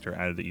distance factor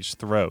added to each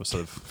throw.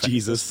 So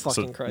Jesus.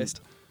 fucking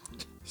Christ.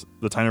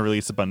 the time to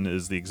release the button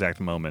is the exact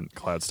moment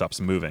Cloud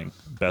stops moving.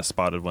 Best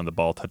spotted when the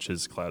ball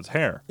touches Cloud's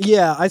hair.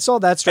 Yeah, I saw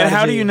that And strategy.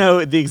 how do you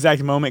know the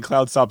exact moment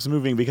Cloud stops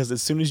moving? Because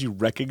as soon as you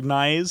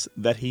recognize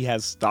that he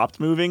has stopped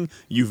moving,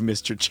 you've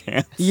missed your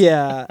chance.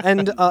 Yeah,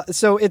 and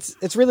so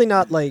it's really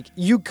not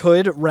you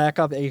could rack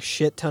up a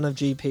shit ton of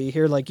GP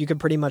here. You could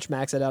pretty much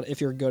max it out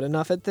if you're good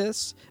enough at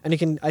this. And you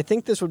can. I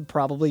think this would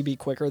probably be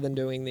quicker than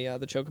doing the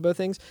Chocobo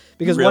things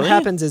because what Really?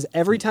 happens is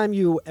every time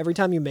you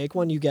make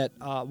one, you get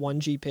 1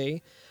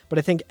 GP. But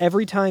I think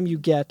every time you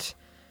get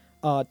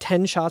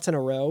 10 shots in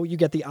a row, you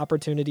get the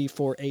opportunity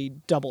for a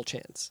double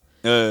chance.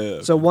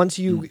 So once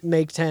you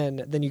make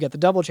 10, then you get the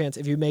double chance.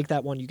 If you make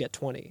that one, you get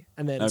 20,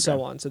 and then so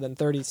Okay. on. So then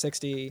 30,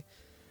 60.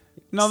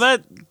 No,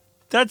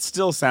 that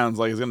still sounds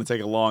like it's going to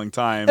take a long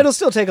time. It'll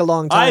still take a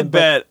long time. I but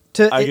bet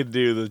to- I it- could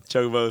do the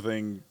Chocobo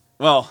thing.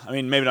 Well, I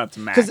mean, maybe not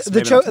to max. because the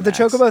maybe not to max.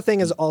 Chocobo thing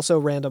is also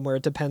random, where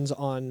it depends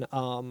on.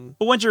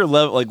 But once you're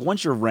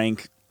once you're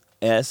rank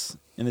S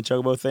in the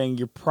Chocobo thing,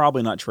 you're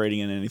probably not trading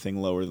in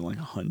anything lower than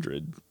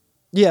 100.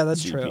 Yeah,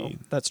 that's GP, true.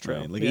 That's true.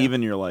 Right? Yeah.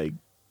 Even your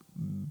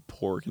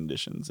poor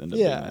conditions end up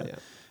Yeah, being that. yeah.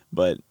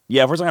 But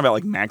yeah, if we're talking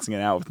about maxing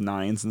it out with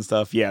 9s and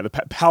stuff, yeah, the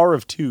power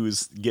of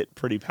 2s get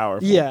pretty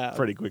powerful. Yeah,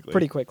 pretty quickly.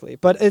 Pretty quickly,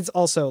 but it's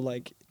also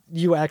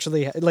you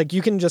actually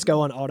you can just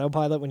go on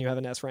autopilot when you have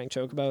an S rank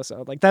Chocobo.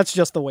 So that's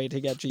just the way to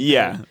get GP.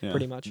 Yeah.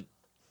 Pretty much.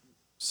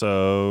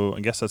 So I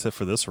guess that's it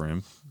for this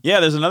room. Yeah,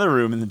 there's another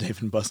room in the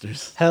Dave and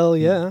Buster's. Hell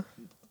yeah.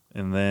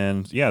 And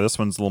then, yeah, this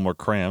one's a little more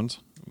crammed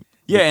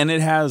Yeah, and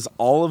it has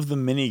all of the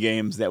mini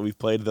games that we've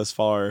played thus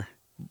far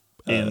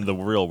in the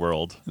real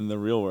world. in the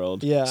real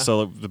world. Yeah.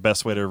 So the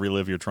best way to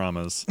relive your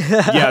traumas.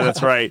 Yeah,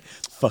 that's right.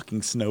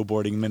 Fucking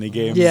snowboarding mini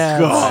games. Yeah.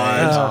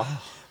 God.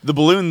 The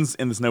balloons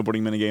in the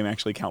snowboarding minigame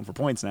actually count for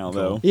points now,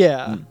 though.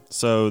 Yeah.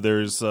 So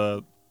there's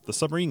the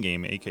submarine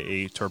game,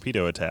 aka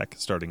Torpedo Attack,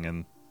 starting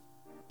in.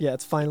 Yeah,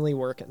 it's finally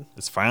working.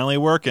 It's finally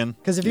working.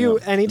 Because if you,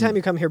 anytime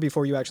you come here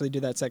before you actually do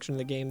that section of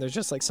the game, there's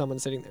just like someone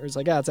sitting there who's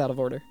like, it's out of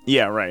order.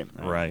 Yeah, right.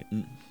 Right.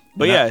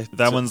 But And yeah,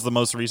 that so- one's the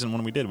most recent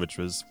one we did, which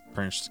was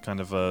pretty much kind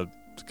of a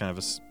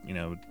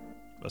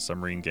a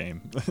submarine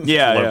game.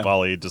 Yeah, Low yeah.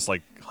 volley, just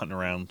like hunting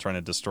around trying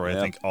to destroy. Yeah.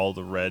 I think all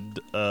the red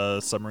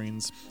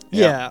submarines.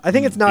 Yeah, I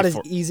think it's not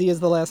Before- as easy as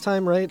the last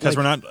time, right? Because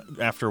Like, we're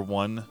not after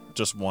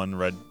just one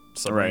red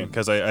submarine. Right.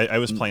 Because I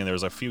was playing, there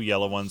was a few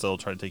yellow ones that'll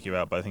try to take you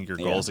out, but I think your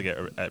goal Yeah. is to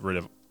get rid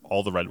of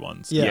all the red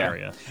ones Yeah. in the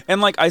area.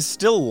 And like, I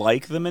still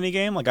like the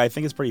minigame. Like, I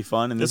think it's pretty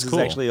fun, and this It's is cool.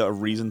 actually a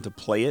reason to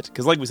play it.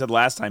 Because, like we said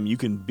last time, you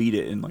can beat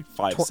it in like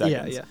 5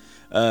 seconds.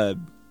 yeah.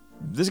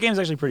 This game's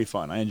actually pretty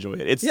fun. I enjoy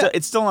it. It's Yeah.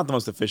 it's still not the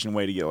most efficient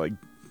way to get like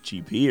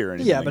GP or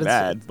anything Yeah, like but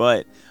that,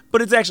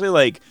 but it's actually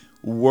like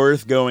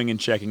worth going and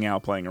checking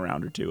out, playing a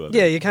round or two of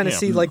Yeah, it. you kind of Yeah.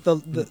 see like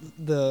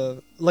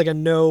the like a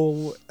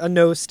no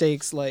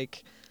stakes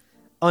like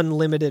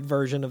unlimited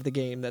version of the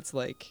game that's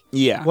like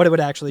Yeah. what it would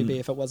actually be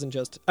if it wasn't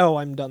just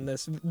I'm done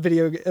this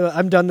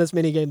I'm done this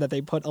mini game that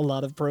they put a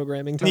lot of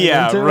programming time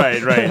Yeah, into.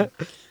 right.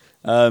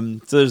 So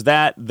there's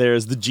that.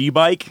 There's the G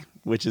bike,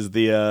 which is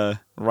the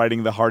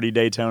riding the Hardy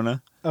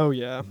Daytona. Oh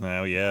yeah.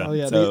 Oh, yeah. Oh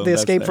yeah, So the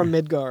that's escape there. from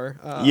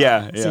Midgar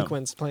Yeah.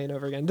 sequence playing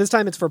over again. This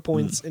time it's for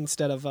points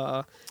instead of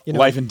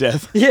Life and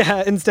death.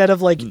 Yeah, instead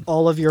of like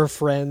all of your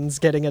friends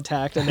getting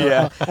attacked and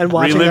Yeah. and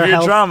watching Relive their your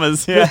health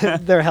dramas. Yeah.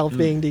 their health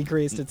being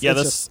decreased. It's Yeah,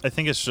 it's this I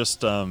think it's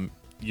just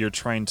you're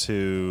trying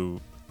to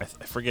I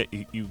forget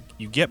you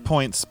get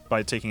points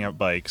by taking out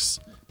bikes,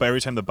 but every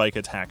time the bike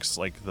attacks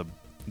like the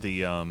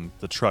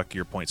truck,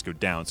 your points go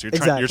down. So you're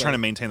Exactly. trying to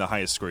maintain the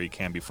highest score you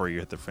can before you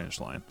hit the finish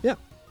line. Yeah.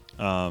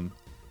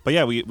 But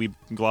yeah, we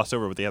glossed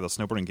over, but the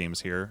snowboarding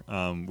games here,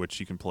 which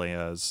you can play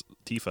as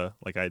Tifa,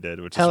 like I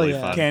did, which Hell is really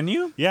yeah. fun. Can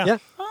you? Yeah. Yeah.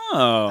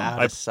 Oh.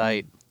 Out of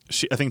sight.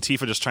 I think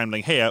Tifa just chimed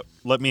like, "Hey,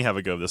 let me have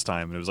a go this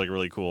time," and it was like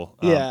really cool.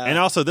 Yeah. And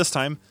also this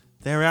time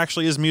there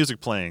actually is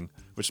music playing,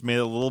 which made it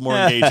a little more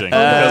engaging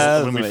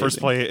That's because when we first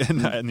amazing.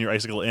 play it in your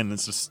Icicle Inn,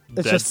 it's just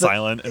It's dead just the-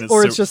 silent, and it's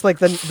or it's just like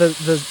the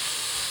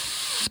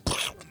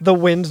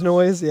wind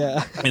noise.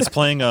 Yeah. it's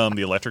playing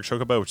the electric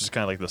chocobo, which is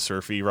kind of like the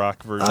surfy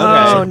rock version.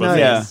 Oh, of the chocobo.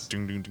 nice.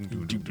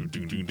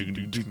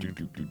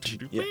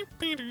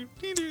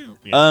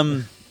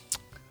 Yeah.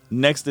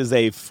 Next is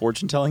a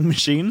fortune telling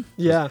machine.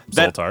 Yeah.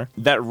 That, Zoltar.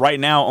 that right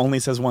now only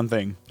says one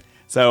thing.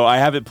 So I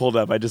have it pulled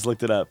up. I just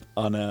looked it up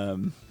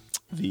on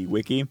the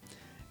wiki.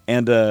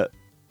 And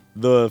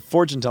the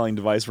fortune telling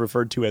device,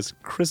 referred to as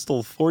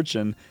Crystal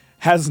Fortune,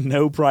 has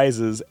no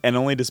prizes and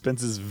only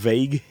dispenses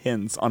vague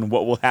hints on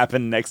what will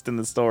happen next in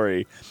the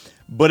story.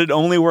 But it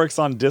only works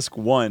on disc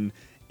 1.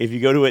 If you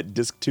go to it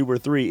disc 2 or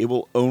 3, it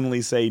will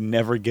only say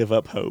never give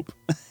up hope.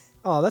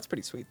 Oh, that's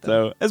pretty sweet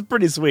though. So it's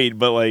pretty sweet,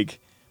 but like,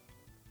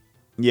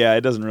 yeah,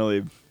 it doesn't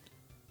really.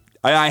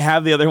 I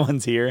have the other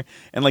ones here,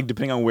 and like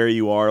depending on where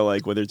you are,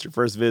 like whether it's your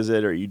first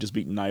visit or you just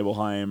beat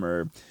Nibelheim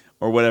or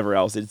whatever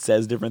else, it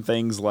says different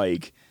things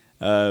like.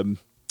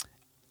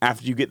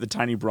 After you get the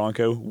tiny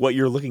Bronco, what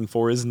you're looking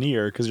for is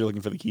near because you're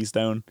looking for the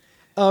keystone.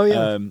 Oh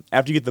yeah.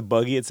 After you get the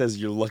buggy, it says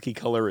your lucky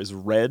color is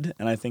red,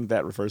 and I think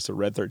that refers to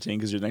Red 13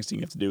 because your next thing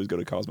you have to do is go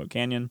to Cosmo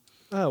Canyon.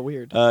 Oh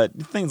weird.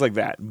 Things like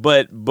that.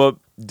 But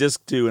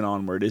disc 2 and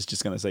onward is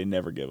just going to say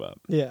never give up.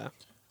 Yeah.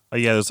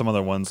 Yeah, there's some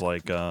other ones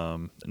like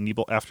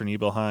after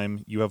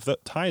Nibelheim, you have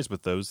ties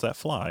with those that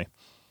fly.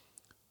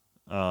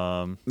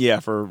 Yeah,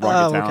 for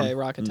Rocket Town. Okay,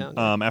 Rocket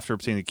Town. After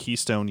obtaining the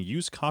keystone,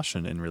 use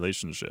caution in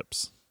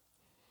relationships.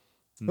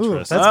 Ooh,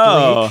 Interesting. that's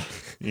Oh,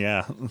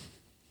 Yeah.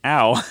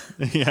 ow.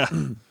 Yeah.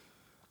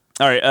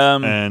 All right.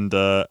 And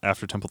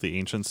after Temple of the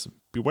Ancients,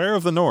 beware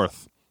of the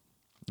North.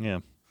 Yeah.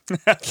 Those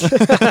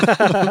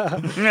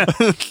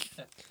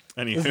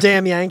Anywho,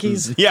 damn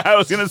Yankees. Yeah, I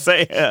was gonna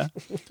say.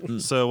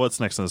 so what's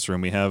next in this room?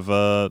 We have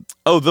Oh,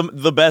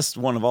 the best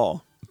one of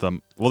all,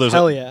 there's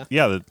Hell yeah.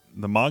 the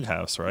Mog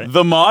House, right?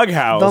 the Mog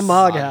House. The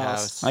Mog Mog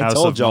House. House. I House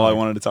told of y'all I Mog.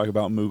 wanted to talk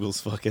about Moogle's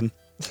fucking.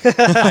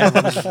 I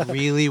was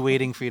really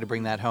waiting for you to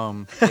bring that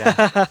home.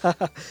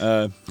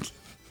 Yeah.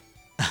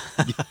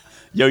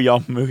 Yo, y'all,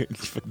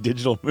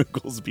 digital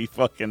Moogles be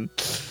fucking.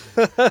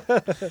 So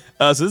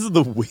this is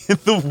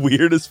the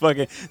weirdest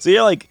fucking. So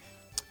yeah, like,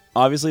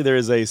 obviously there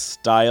is a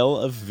style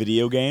of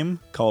video game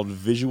called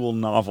visual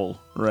novel,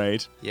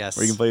 right? Yes.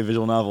 Where you can play a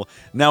visual novel.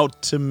 Now,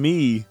 to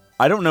me,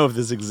 I don't know if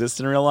this exists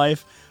in real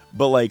life,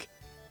 but like,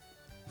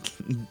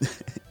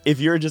 if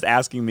you're just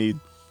asking me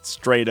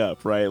straight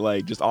up, right,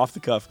 like just off the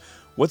cuff,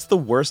 what's the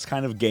worst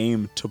kind of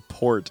game to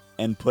port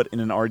and put in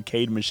an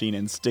arcade machine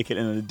and stick it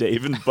in a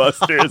Dave and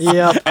Buster's?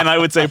 Yep. And I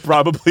would say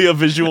probably a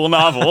visual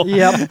novel.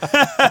 Yep.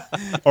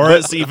 Or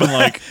it's even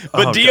like,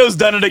 But oh, Dio's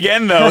done it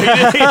again, though. He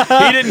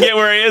didn't get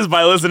where he is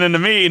by listening to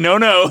me.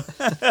 No.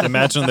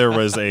 imagine there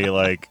was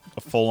a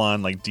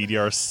full-on like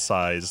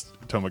DDR-sized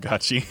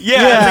Tamagotchi. Yeah,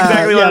 Yeah, that's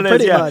exactly yeah, what it is.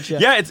 pretty Yeah. much, yeah.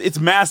 Yeah, it's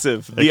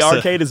massive. The Except-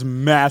 arcade is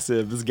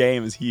massive. This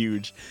game is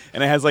huge,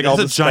 and it has like all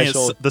There's the a giant.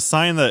 special. The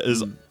sign that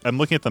is. I'm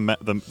looking at the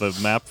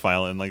map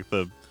file and like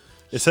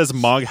it says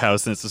Mog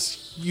House and it's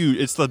this huge.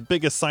 It's the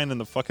biggest sign in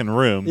the fucking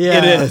room. Yeah.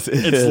 It is.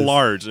 It's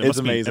large. It It's must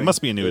amazing. It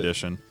must be a new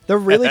edition. They're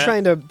really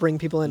trying to bring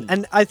people in,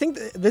 and I think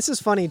this is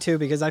funny too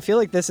because I feel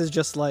like this is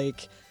just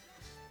like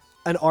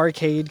an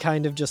arcade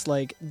kind of just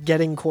like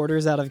getting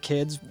quarters out of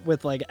kids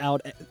with like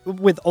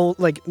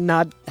like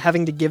not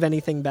having to give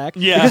anything back.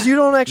 Yeah. Because you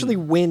don't actually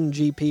win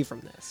GP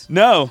from this.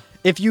 No,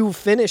 If you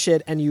finish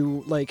it and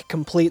you like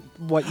complete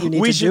what you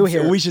need to do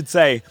here. We should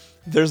say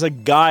there's a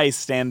guy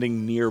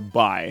standing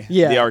nearby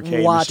Yeah, the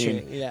arcade watching,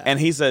 machine, yeah. and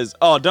he says,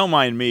 "Oh, don't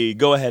mind me.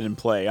 Go ahead and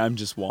play. I'm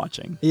just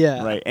watching."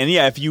 Yeah. right. And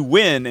yeah, if you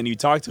win and you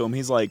talk to him,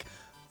 he's like,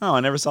 "Oh, I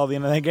never saw the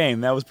end of that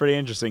game. That was pretty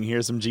interesting.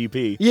 Here's some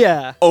GP."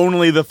 Yeah.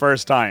 Only the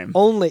first time.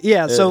 Only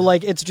yeah, so Yeah.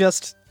 like it's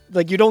just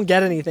like you don't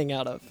get anything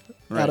out of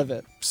Right.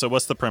 it. So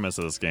what's the premise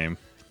of this game?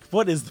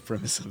 What is the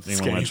premise of this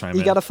Anyone want game? to chime You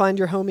in? got to find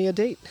your homie a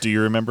date. Do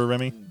you remember,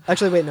 Remy?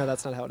 Actually, wait, no,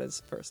 that's not how it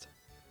is first.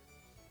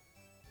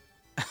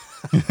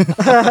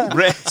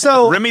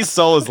 So Remy's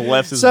soul has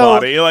left his So-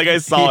 body. Like I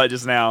saw it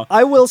just now.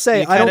 I will say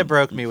You I kind don't of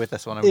broke me with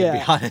this one. I'm gonna be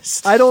Yeah.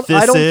 honest. I don't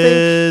This think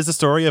is the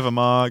story of a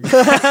Mog.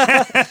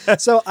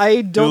 so. I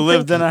Who don't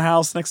lived think, in a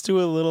house next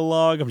to a little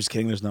log? I'm just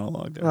kidding. There's no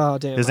log there. Oh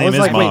damn! His I name was is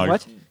like, Mog. wait,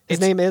 what? His It's-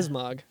 name is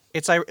Mog.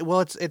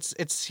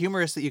 It's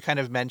humorous that you kind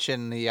of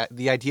mention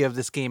the idea of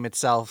this game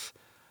itself.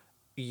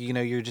 You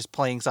know, you're just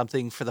playing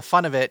something for the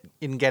fun of it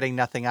and getting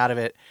nothing out of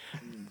it.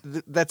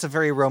 That's a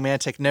very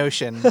romantic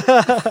notion,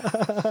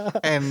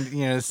 and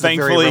you know, this is a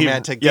very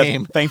romantic yeah,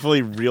 game.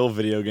 Thankfully, real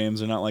video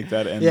games are not like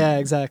that. And Yeah,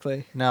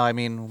 exactly. No, I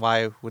mean,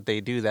 why would they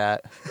do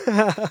that?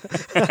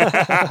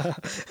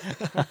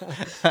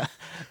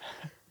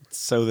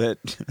 so that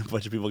a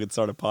bunch of people can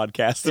start a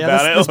podcast Yeah,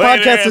 about this it.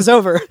 later. podcast is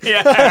over.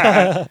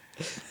 Yeah.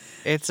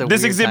 It's a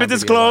This weird exhibit time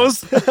is to be alive.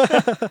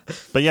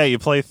 closed. But yeah, you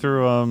play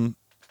through.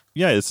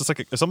 Yeah, it's just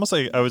like it's almost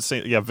like I would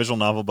say visual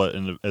novel, but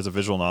as a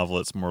visual novel,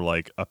 it's more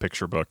like a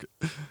picture book.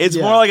 It's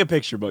Yeah. more like a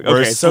picture book. Okay,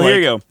 Whereas, so here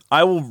you like- go.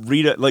 I will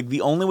read it. Like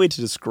the only way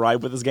to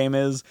describe what this game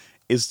is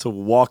to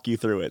walk you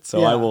through it. So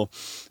Yeah. I will.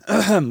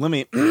 Let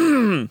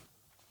me.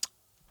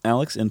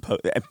 Alex in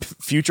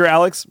future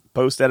Alex,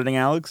 post editing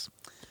Alex.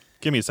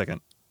 Give me a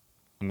second.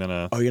 I'm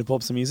gonna. Oh, you gonna pull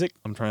up some music?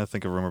 I'm trying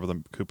to remember the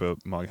Koopa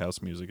Mog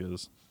House music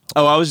is.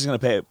 Oh, I was just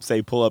gonna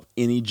say pull up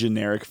any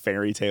generic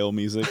fairy tale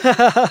music,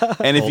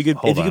 and if you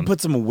Hold could on.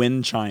 put some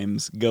wind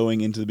chimes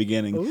going into the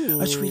beginning. Ooh.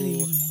 That's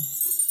really.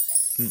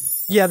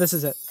 Yeah, this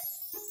is it.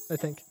 I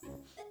think.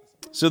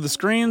 So the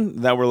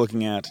screen that we're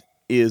looking at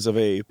is of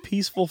a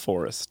peaceful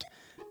forest,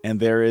 and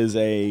there is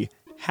a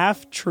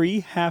half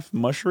tree, half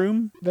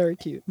mushroom Very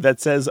cute. that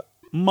says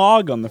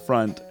Mog on the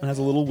front and has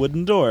a little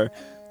wooden door.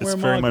 It's where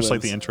very Mog much like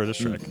lives. the intro to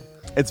Shrek.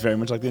 It's very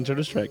much like the intro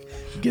to Shrek.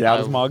 Get out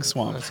of Mog's I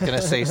swamp. was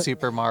gonna say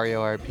Super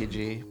Mario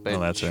RPG, but Oh,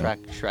 that's it.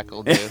 Shrek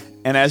will do.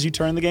 And as you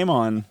turn the game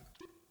on,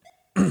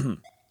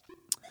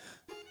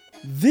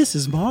 this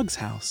is Mog's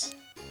house.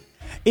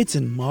 It's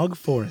in Mog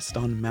Forest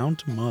on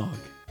Mount Mog,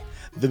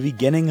 the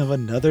beginning of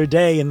another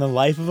day in the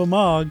life of a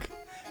Mog.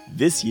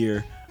 This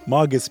year,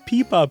 Mog is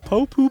Peepa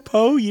Po Poo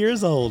Po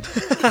years old.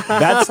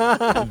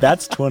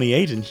 That's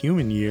 28 in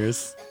human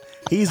years.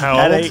 He's How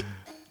at old?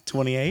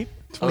 28.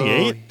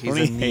 28. Oh, he's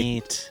 28. a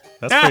neat.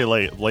 That's pretty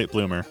late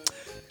bloomer.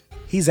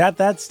 He's at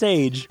that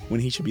stage when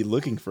he should be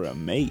looking for a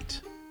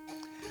mate.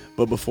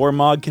 But before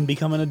Mog can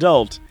become an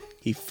adult,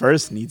 he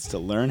first needs to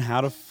learn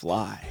how to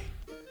fly.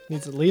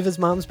 Needs to leave his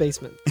mom's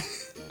basement.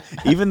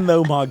 Even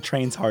though Mog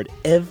trains hard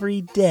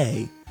every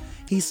day,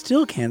 he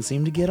still can't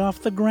seem to get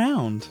off the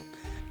ground.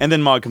 And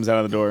then Mog comes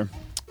out of the door.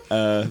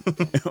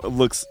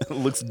 Looks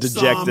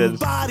dejected.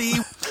 Somebody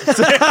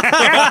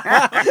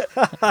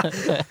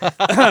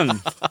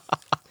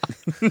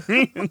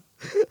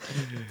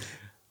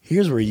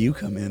Here's where you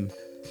come in.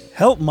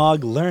 Help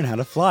Mog learn how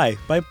to fly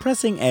by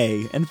pressing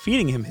A and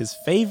feeding him his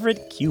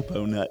favorite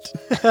Cupo nut.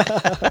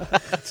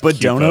 But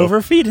don't Cupo.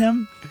 overfeed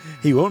him.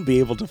 He won't be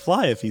able to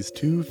fly if he's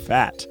too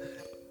fat.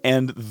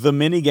 And the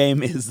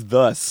minigame is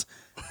thus.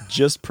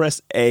 Just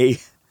press A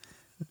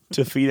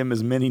to feed him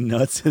as many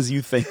nuts as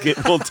you think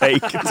it will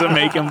take to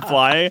make him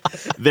fly.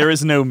 There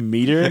is no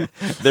meter.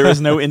 There is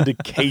no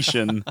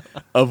indication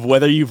of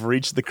whether you've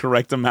reached the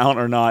correct amount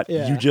or not.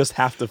 Yeah. You just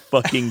have to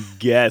fucking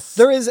guess.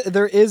 There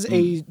is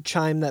a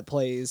chime that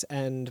plays,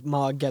 and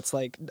Mog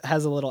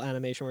has a little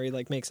animation where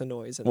he makes a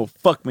noise. And, Well,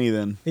 fuck me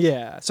then.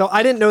 yeah. So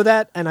I didn't know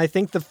that, and I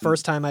think the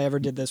first time I ever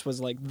did this was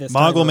this.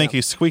 Mog time will make around.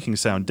 a squeaking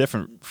sound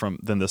different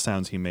than the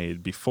sounds he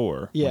made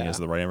before. When Yeah. he has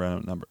the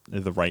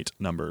right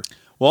number.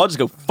 Well, I'll just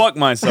go fuck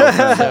myself.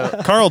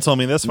 then. Carl told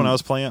me this when I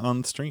was playing it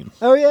on the stream.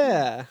 Oh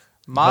yeah.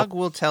 Mog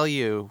will tell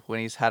you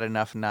when he's had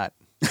enough nut.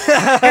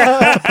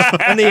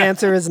 And the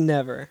answer is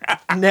never.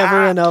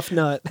 Never enough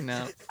nut.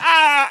 No.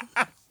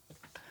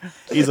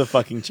 He's a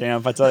fucking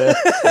champ, I tell you.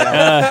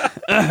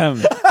 Damn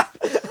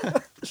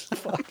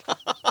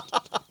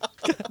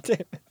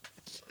it.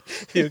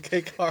 You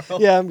okay, Carl?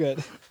 Yeah, I'm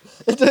good.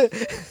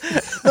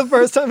 The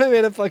first time I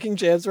made a fucking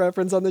Champs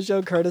reference on the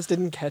show, Curtis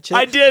didn't catch it.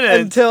 I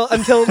didn't.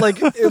 Until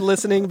like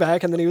listening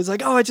back, and then he was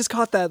like, "Oh, I just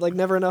caught that. Like,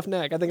 never enough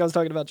neck." I think I was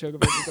talking about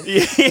Chocobos or something.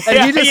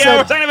 Yeah, he just yeah, said-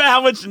 we're talking about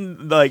how much,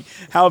 like,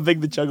 how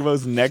big the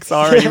Chocobos' necks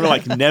are, and you were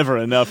like, never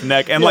enough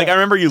neck. And, like, I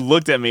remember you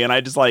looked at me, and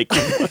I just, like,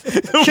 went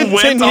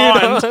Continued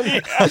on.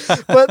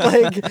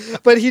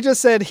 But he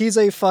just said he's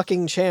a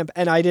fucking champ,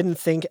 and I didn't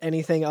think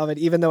anything of it,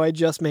 even though I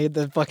just made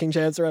the fucking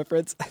Champs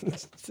reference.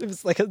 It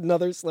was like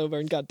another slow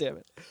burn. God damn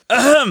it.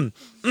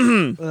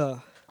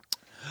 Ugh.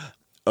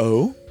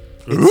 Oh?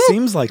 It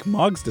seems like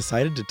Moggs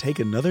decided to take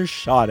another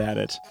shot at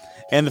it.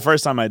 And the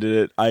first time I did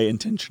it, I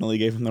intentionally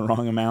gave him the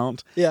wrong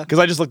amount. Yeah. Because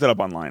I just looked it up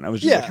online. I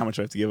was just Yeah. like, how much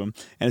do I have to give him?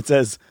 And it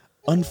says,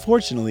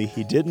 unfortunately,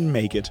 he didn't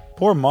make it.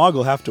 Poor Mogg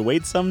will have to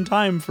wait some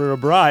time for a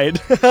bride.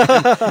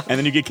 And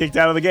then you get kicked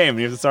out of the game and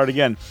you have to start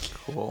again.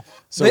 Cool.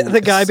 So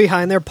The guy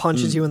behind there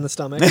punches you in the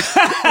stomach.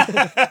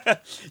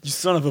 You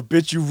son of a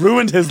bitch, you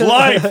ruined his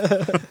life.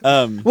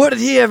 What did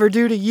he ever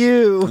do to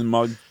you? And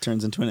Mogg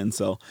turns into an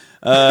incel.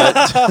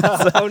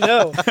 Oh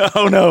no.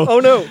 Oh no. Oh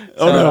no.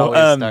 Oh So it no.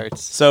 always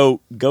starts.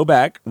 So go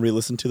back,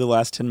 re-listen to the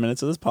last 10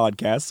 minutes of this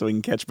podcast so we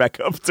can catch back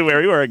up to where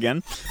we were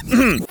again.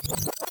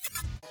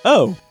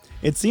 Oh,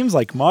 it seems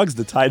like Moggs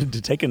decided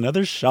to take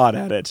another shot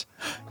at it.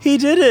 He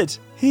did it!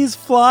 He's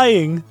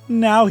flying!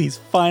 Now he's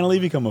finally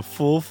become a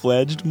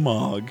full-fledged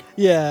Mogg.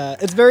 Yeah,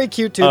 it's very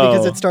cute too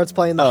because Oh. it starts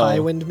playing the high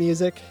wind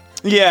music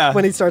Yeah.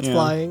 when he starts Yeah.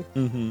 flying.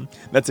 Mm-hmm.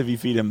 That's if you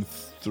feed him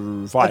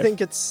through 5. I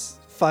think it's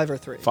 5 or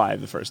 3. 5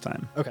 the first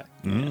time. Okay.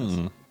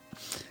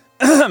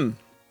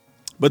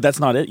 But that's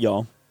not it,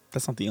 y'all.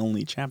 That's not the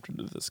only chapter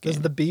to this game. This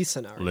is the B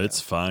scenario. Let's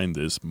find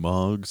this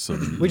Mog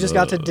some we just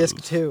got to love.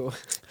 disc 2.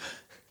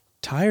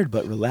 Tired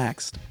but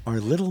relaxed, our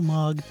little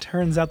Mogg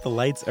turns out the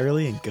lights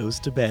early and goes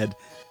to bed.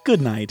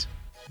 Good night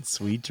and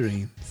sweet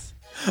dreams.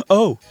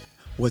 Oh,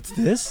 what's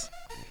this?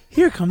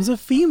 Here comes a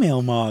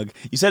female Mogg.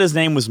 You said his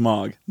name was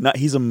Mogg. Not,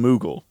 he's a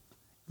Moogle,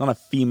 not a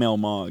female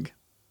Mogg.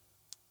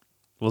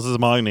 Well, this is a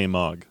Mog named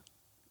Mog.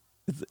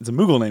 It's a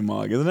Moogle named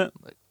Mogg, isn't it?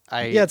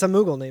 Yeah, it's a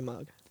Moogle name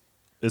Mog.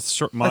 It's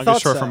short. Mog thought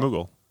is short so. for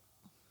Moogle.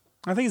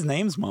 I think his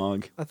name's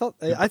Mogg. I thought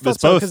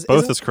It's so. both. 'Cause Both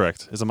isn't- is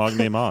correct. It's a Mog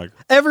named Mog.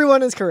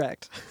 Everyone is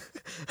correct.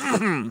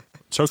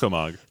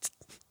 Chocomog.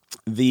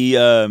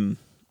 The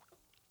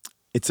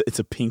it's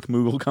a pink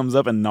Moogle comes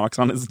up and knocks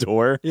on his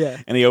door. Yeah.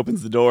 And he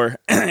opens the door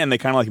and they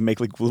kind of like make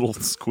like little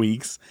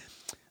squeaks.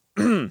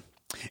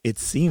 It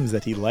seems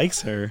that he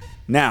likes her.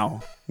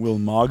 Now, will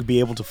Mogg be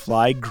able to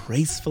fly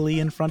gracefully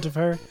in front of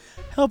her?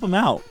 Help him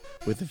out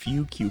with a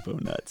few Cupo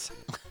nuts.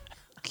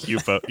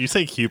 Cupo. You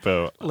say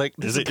Cupo. Like,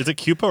 Is it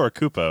Cupo or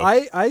Cupo?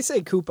 I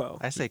say Kupo.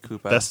 I say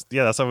Koopa.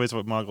 That's always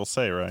what Mog will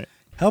say, right?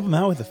 Help him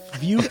out with a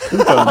few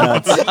Cupo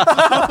nuts.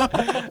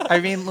 I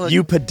mean, look,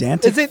 You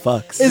pedantic Is it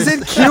fucks. is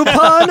it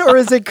coupon or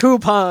is it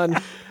coupon?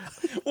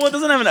 Well, it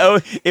doesn't have an O.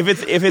 If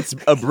it's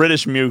a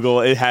British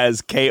Moogle, it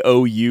has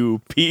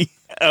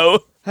Koupo.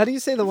 How do you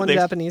say the one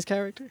There's- Japanese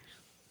character?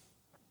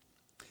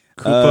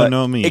 Cupo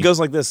no mi. It goes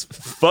like this.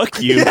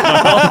 Fuck you.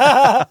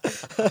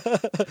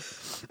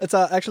 It's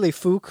actually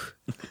Fook.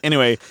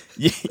 Anyway,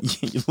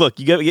 look,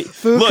 you gotta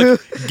Fuku.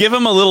 look. Give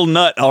him a little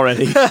nut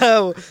already.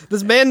 Oh,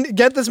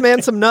 get this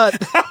man some nut.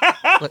 3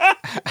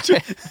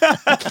 Get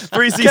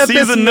CC's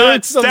this a nut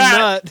nut some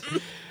stat.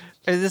 nut.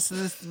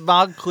 this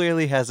Mog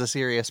clearly has a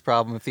serious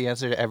problem if the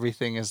answer to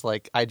everything is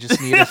like, I just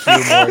need a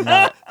few more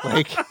nut.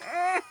 Like,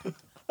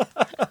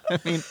 I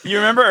mean, You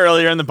remember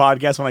earlier in the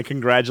podcast when I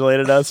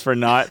congratulated us for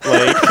not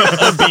like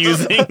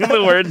abusing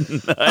the word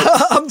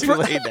nut? too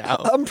late now.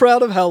 I'm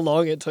proud of how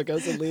long it took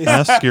us at least.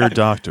 Ask your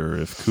doctor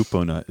if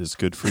Cupo nut is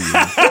good for you.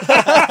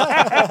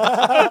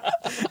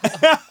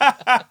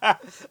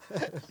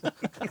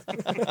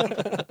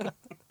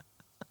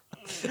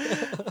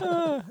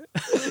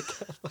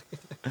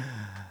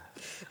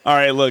 All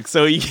right, look.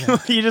 So you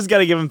just got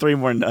to give him 3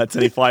 more nuts,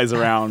 and he flies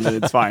around,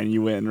 and it's fine.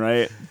 You win,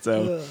 right?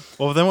 So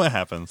Well, then what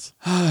happens?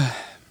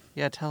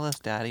 Yeah, tell us,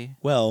 Daddy.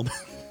 well,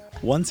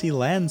 once he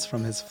lands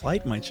from his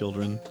flight, my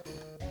children,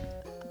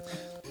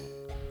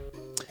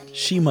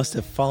 she must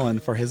have fallen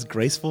for his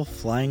graceful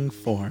flying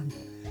form.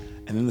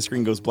 And then the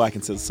screen goes black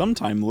and says,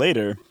 sometime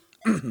later,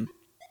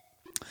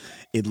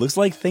 it looks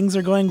like things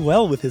are going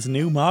well with his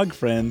new Mog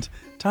friend.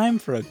 Time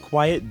for a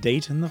quiet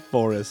date in the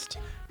forest.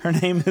 Her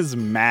name is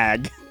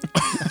Mag.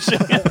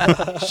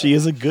 She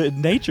is a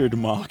good-natured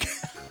Mog.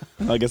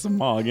 I guess a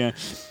Mog, yeah.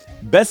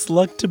 Best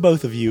luck to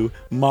both of you,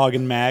 Mog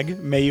and Mag.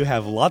 May you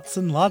have lots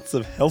and lots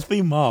of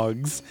healthy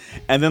Mogs.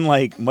 And then,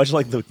 like, much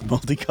like the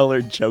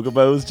multicolored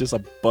Chocobos, just a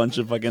bunch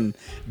of fucking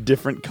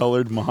different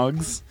colored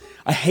Mogs.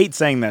 I hate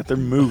saying that. They're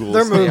Moogles.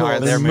 They're They Moogles. are.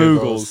 They're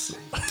Moogles.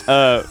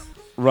 Moogles.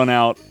 Run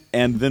out,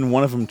 and then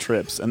one of them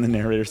trips, and the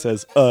narrator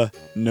says,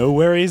 no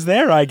worries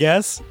there, I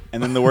guess.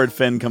 And then the word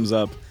Finn comes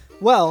up.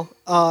 Well,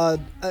 I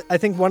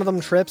think one of them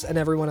trips and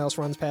everyone else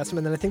runs past him,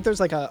 and then I think there's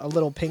like a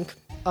little pink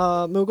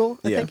Moogle,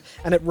 I Yeah. think,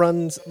 and it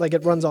runs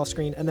off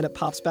screen, and then it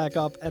pops back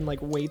up and like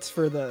waits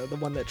for the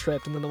one that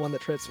tripped, and then the one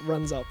that trips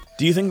runs up.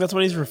 Do you think that's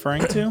what he's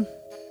referring to?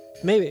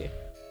 Maybe.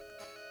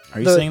 Are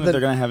you saying that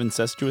they're going to have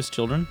incestuous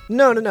children?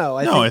 No.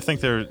 I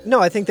think they're.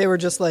 No, I think they were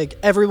just like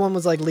everyone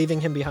was like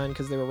leaving him behind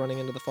because they were running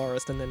into the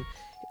forest, and then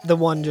the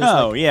one just.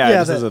 Oh, like, yeah,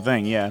 this is a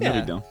thing. Yeah, no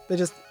big deal.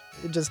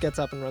 It just gets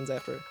up and runs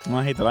after it. Well,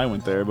 I hate that I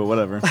went there, but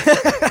whatever.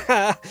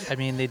 I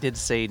mean, they did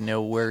say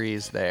no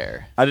worries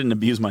there. I didn't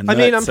abuse my I nuts.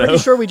 mean, I'm pretty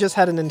so- sure we just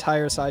had an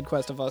entire side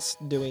quest of us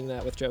doing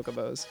that with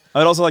Chocobos.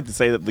 I'd also like to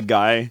say that the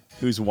guy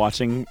who's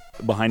watching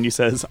behind you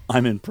says,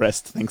 "I'm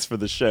impressed. Thanks for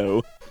the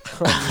show."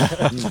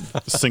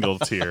 Single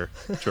tear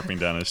dripping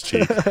down his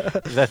cheek.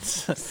 That's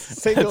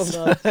Single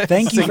nut.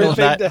 Thank you Single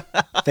for nut.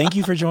 thank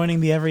you for joining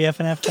the Every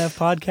FNFF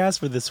podcast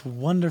for this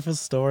wonderful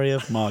story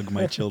of Mog,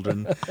 my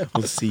children.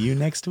 We'll see you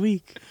next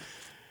week.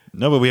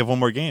 No, but we have one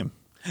more game.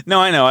 No,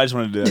 I know. I just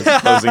wanted to do a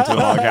closing to the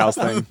Mog House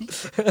thing.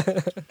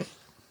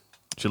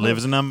 She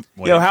lives in them.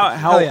 Wait, Yo,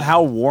 yeah.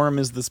 how warm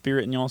is the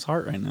spirit in y'all's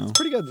heart right now?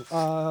 Pretty good.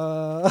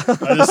 I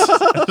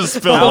just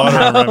spilled water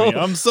on Remy.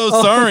 I'm so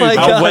sorry. my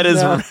pal. How God, wet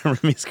is no.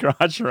 Remy's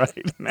crotch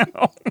right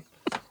now?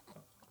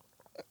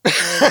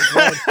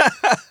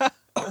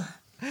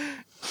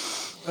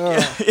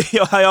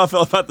 Yo, how y'all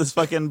feel about this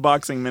fucking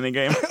boxing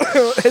minigame?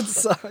 It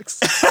sucks.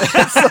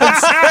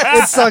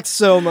 It sucks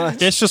so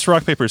much. It's just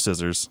rock paper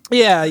scissors.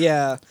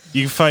 Yeah.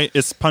 You fight.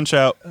 It's punch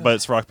out, but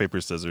it's rock paper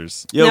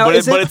scissors. Yo, Now, but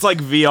is it- it's like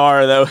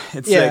VR though.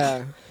 It's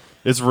Yeah.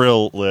 It's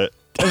real lit.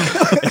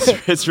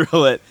 sick. It's real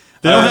lit.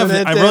 They don't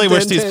have. I really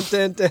wish these.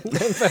 Yeah,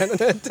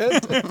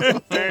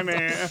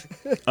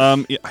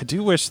 I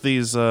do wish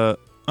these.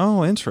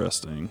 Oh,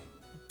 interesting.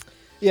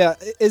 Yeah,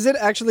 is it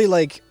actually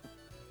like?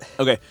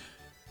 Okay.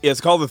 Yeah,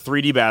 it's called the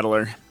 3D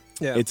Battler.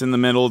 Yeah. It's in the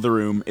middle of the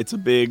room. It's a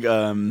big,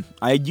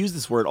 I use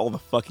this word all the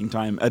fucking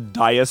time, a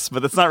dais,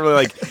 but it's not really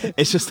like,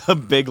 it's just a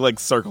big like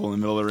circle in the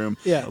middle of the room.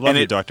 Yeah. I love And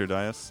you, it- Dr.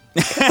 Dias.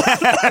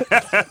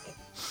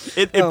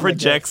 It Oh my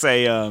projects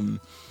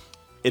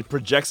it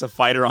projects a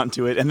fighter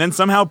onto it, and then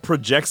somehow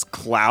projects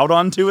Cloud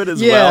onto it as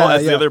well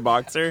as the yeah. other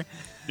boxer.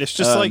 It's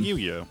just like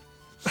Yu-Gi-Oh.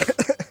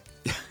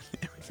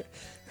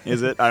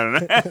 Is it? I don't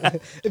know.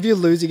 If you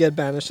lose, you get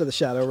banished to the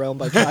Shadow Realm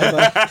by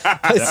Kaiba.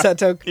 By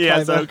Seto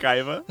Yeah, so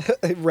Kaiba.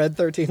 Kaiba. Red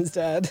 13's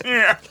dad.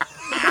 Yeah.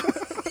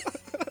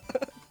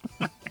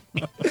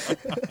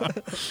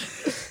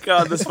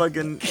 God,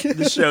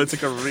 this show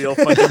took a real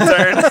fucking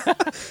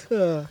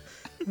turn.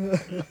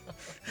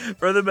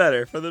 For the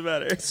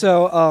better.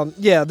 So,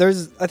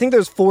 I think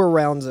there's 4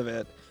 rounds of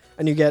it,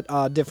 and you get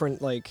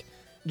different like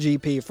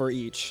GP for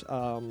each.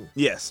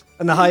 Yes.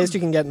 And the highest you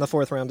can get in the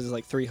 4th round is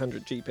like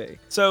 300 GP.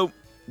 So,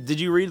 did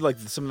you read like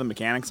some of the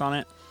mechanics on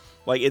it?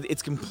 Like,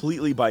 it's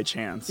completely by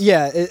chance.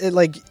 Yeah, it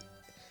like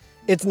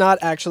it's not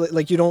actually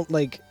like you don't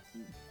like.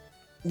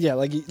 Yeah,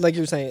 like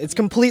you're saying, it's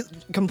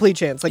complete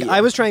chance. Like Yeah.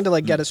 I was trying to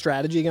like get a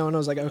strategy going. I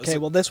was like, okay,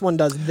 well this one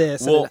does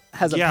this, Well, and it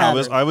has a Yeah,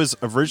 pattern. I was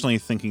originally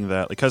thinking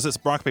that because it's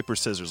rock paper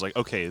scissors. Like,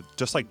 okay,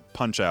 just like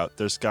Punch Out,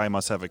 this guy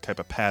must have a type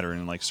of pattern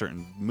in like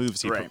certain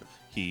moves Right.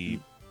 he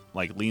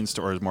like leans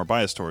to or is more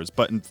biased towards.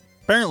 But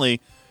apparently,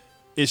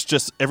 it's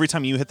just every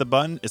time you hit the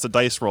button, it's a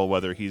dice roll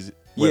whether he's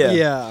Yeah.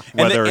 yeah.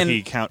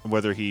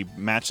 whether he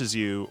matches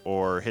you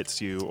or hits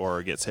you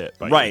or gets hit.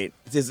 By you. Right.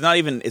 It's not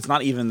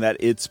even that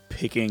it's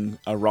picking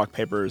a rock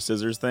paper or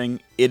scissors thing.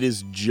 It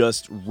is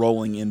just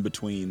rolling in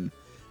between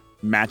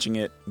matching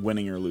it,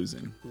 winning or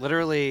losing.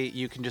 Literally,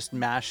 you can just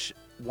mash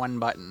one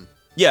button.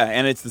 Yeah,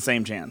 and it's the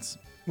same chance.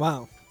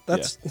 Wow,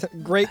 that's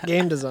great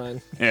game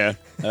design. Yeah.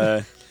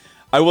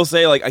 I will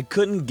say, like, I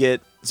couldn't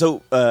get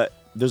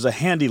there's a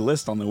handy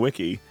list on the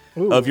wiki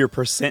Ooh. of your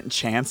percent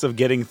chance of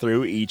getting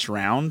through each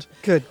round,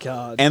 Good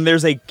God. and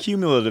there's a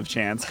cumulative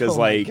chance because oh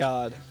my like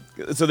God.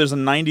 so there's a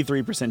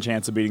 93%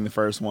 chance of beating the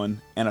first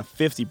one and a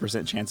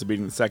 50% chance of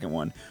beating the second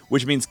one,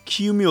 which means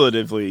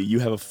cumulatively you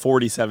have a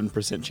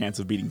 47% chance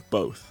of beating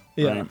both.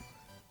 Yeah. Right?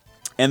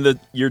 And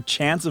your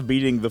chance of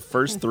beating the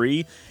first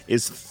 3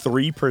 is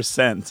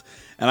 3%.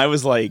 And I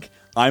was like,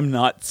 I'm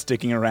not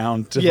sticking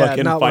around to Yeah,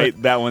 fucking not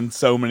fight that one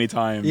so many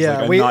times. Yeah,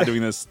 like, I'm we- not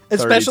doing this 30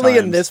 Especially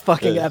in times. this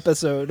fucking Yeah.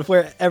 episode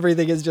where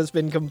everything has just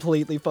been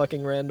completely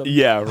fucking random.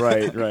 Yeah,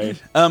 right.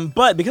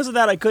 But because of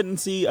that, I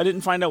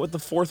didn't find out what the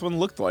 4th one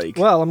looked like.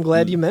 Well, I'm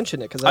glad you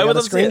mentioned it because I I would got a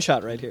love to see it.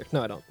 screenshot right here.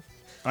 No, I don't.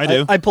 I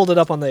do. I pulled it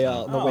up on the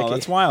Oh, wiki.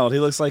 that's wild. He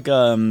looks like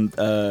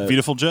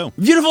Beautiful Joe.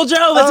 Beautiful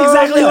Joe. That's Oh,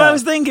 exactly what yeah. I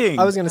was thinking.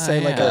 I was gonna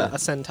say like yeah. a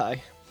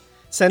Sentai.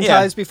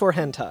 Sentais before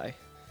hentai.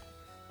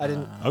 I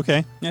didn't.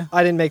 Okay.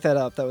 I didn't make that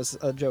up. That was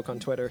a joke on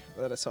Twitter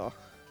that I saw.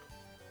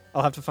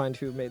 I'll have to find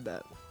who made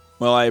that.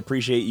 Well, I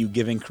appreciate you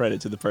giving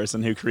credit to the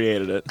person who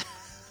created it.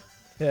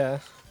 Yeah,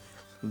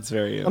 It's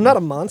very. I'm not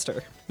a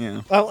monster.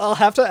 Yeah. I'll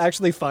have to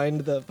actually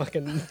find the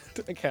fucking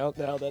account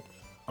now that.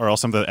 Or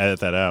else I'm going to edit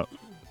that out.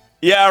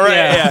 Yeah. Right.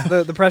 Yeah.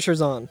 The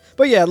pressure's on.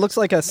 But yeah, it looks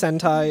like a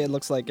Sentai. It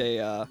looks like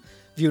a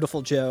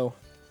Beautiful Joe,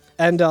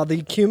 and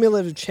the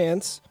cumulative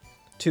chance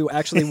to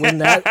actually win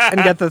that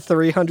and get the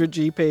 300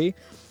 GP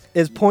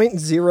is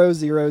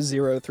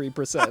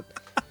 0.0003%.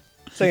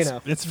 So you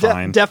know, It's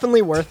fine.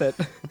 Definitely worth it.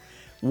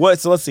 What?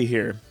 So let's see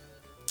here.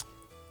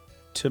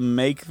 To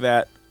make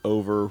that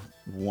over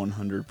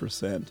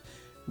 100%,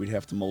 we'd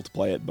have to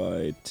multiply it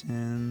by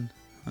 10,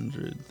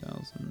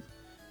 100,000,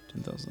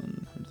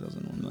 10,000,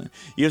 100,000, 1 million.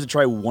 You have to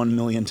try 1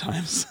 million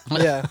times.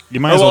 Yeah. You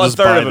might as Oh, well well, a just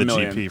third buy of a the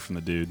million. GP from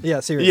the dude. Yeah,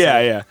 seriously.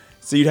 Yeah.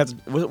 So you'd have to.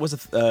 What's it?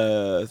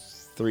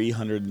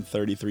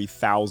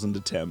 333,000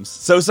 attempts.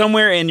 So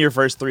somewhere in your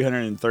first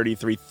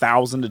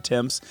 333,000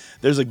 attempts,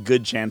 there's a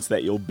good chance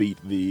that you'll beat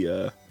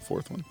the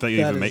fourth one. That you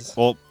That even make is-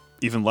 well,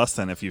 even less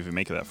than if you even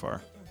make it that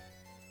far.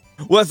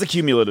 Well, that's the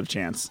cumulative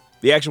chance.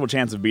 The actual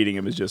chance of beating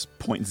him is just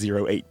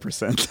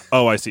 0.08%.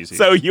 Oh, I see.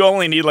 So you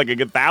only need like a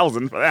good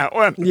 1,000 for that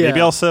one. Yeah.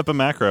 Maybe I'll set up a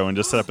macro and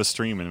just set up a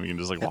stream and we can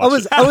just like watch I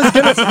was it.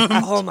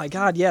 gonna. Oh my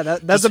god, yeah,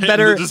 that's a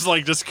better. just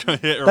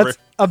hit. That's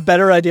a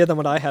better idea than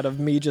what I had of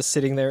me just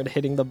sitting there and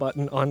hitting the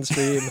button on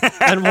stream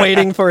and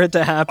waiting for it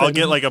to happen. I'll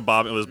get like a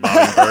bobbing birds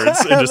and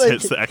just Like-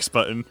 hits the X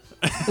button.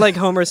 like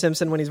Homer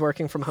Simpson when he's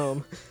working from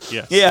home.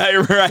 Yes.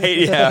 Yeah, right.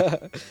 Yeah.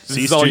 This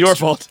is all your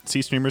fault.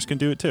 C streamers can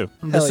do it too.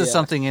 This Hell is yeah.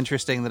 something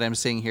interesting that I'm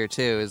seeing here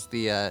too. Is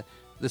the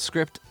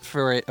script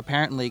for it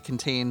apparently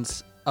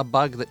contains a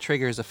bug that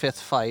triggers a fifth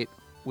fight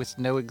with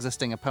no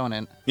existing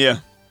opponent. Yeah.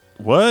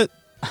 What?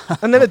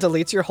 And then it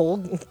deletes your whole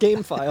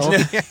game file.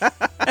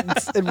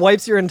 It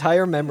wipes your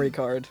entire memory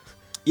card.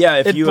 Yeah,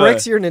 if It you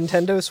breaks your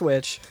Nintendo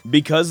Switch.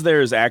 because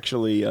there's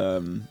actually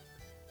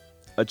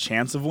a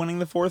chance of winning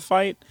the fourth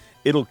fight,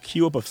 it'll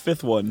queue up a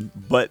fifth one,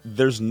 but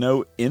there's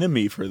no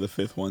enemy for the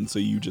fifth one, so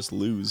you just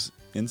lose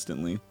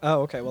instantly.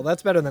 Oh, okay. Well,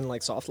 that's better than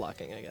like soft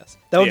locking, I guess.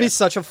 That would Yeah. be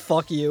such a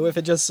fuck you if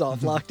it just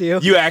soft locked you.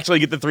 You actually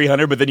get the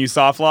 300, but then you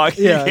soft lock.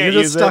 Yeah, you can't you're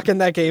just use stuck it. in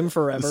that game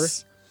forever.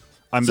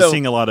 I'm So-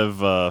 seeing a lot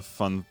of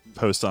fun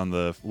posts on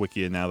the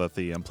wiki now that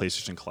the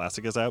PlayStation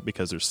Classic is out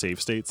because there's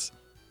save states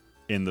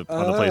on the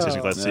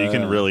PlayStation Classic, so you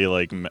can really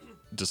like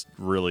just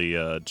really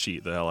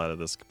cheat the hell out of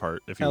this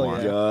part if you Hell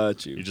want. yeah.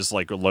 Got You you. just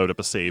like load up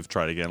a save,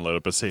 try it again, load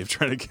up a save,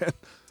 try it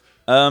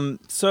again.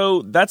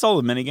 So that's all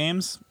the mini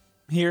games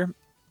here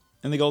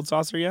in the Gold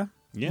Saucer. Yeah.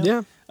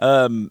 Yeah.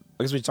 I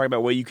guess we should talk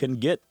about what you can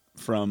get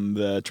from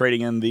the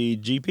trading in the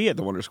GP at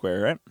the Wonder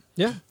Square, right?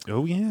 Yeah.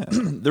 Oh yeah.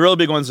 The really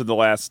big ones are the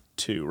last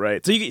two,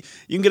 right? So you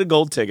can get a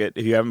gold ticket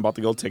if you haven't bought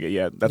the gold ticket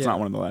yet. That's Yeah. not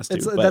one of the last two.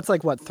 It's but, that's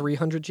like what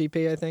 300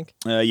 GP, I think.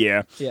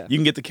 yeah. Yeah. You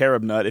can get the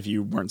carob nut if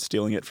you weren't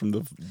stealing it from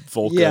the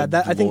Volca. Yeah,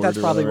 I think Lord that's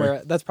or probably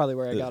whatever.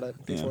 where I got it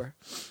Yeah. before.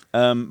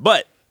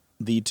 But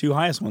the two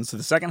highest ones, so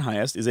the second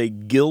highest is a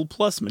Gil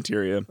Plus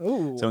materia.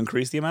 Ooh. So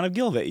increase the amount of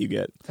Gil that you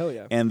get. Hell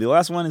yeah. And the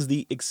last one is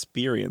the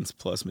Experience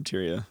Plus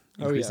materia.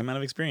 Oh, Increase yeah. the amount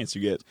of experience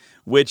you get,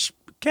 which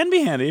can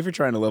be handy if you're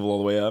trying to level all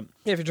the way up.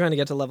 Yeah, if you're trying to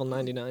get to level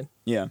 99.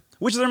 Yeah.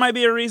 Which there might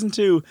be a reason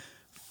to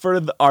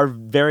for our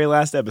very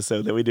last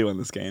episode that we do on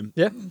this game.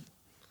 Yeah.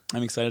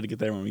 I'm excited to get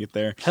there when we get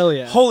there. Hell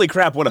yeah. Holy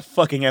crap, what a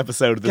fucking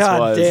episode this God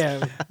was.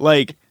 damn.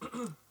 Like,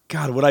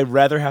 God, would I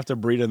rather have to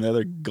breed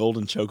another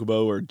golden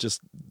chocobo or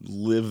just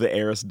live the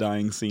Eris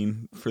dying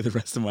scene for the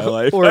rest of my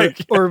life? Or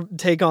Like, or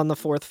take on the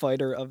fourth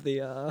fighter of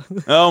the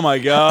oh my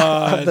of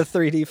God. the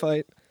 3D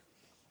fight.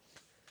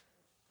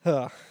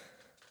 Huh.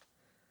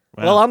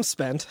 Wow. Well, I'm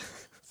spent.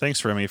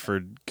 Thanks, Remy, for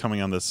coming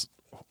on this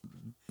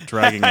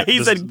dragging. He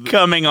this- said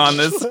coming on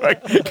this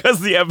because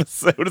the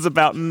episode is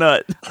about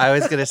nut. I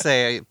was gonna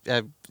say,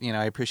 I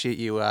appreciate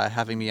you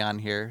having me on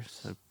here.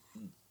 So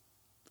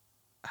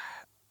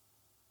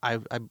I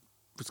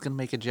was gonna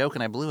make a joke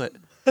and I blew it.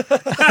 No,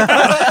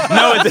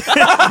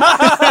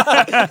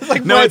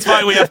 it's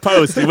fine. We have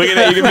post. You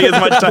can be as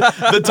much time.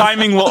 The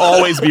timing will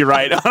always be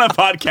right on a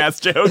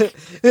podcast joke.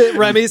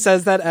 Remy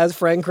says that as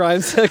Frank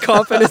Grimes'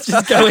 coffin is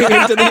just going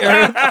into the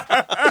earth.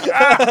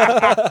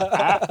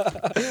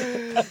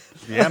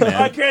 yeah, I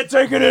man. can't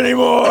take it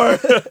anymore.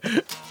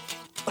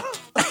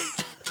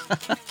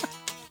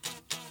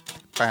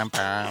 Bam,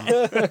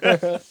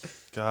 bam.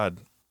 God.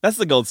 That's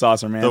the gold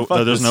saucer, man. Though-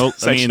 Fuck there's this no- I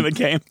section mean- of the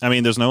game. I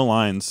mean, there's no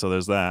lines, so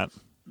there's that.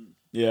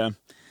 Yeah.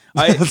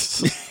 Yeah.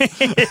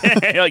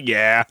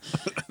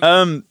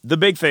 The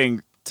big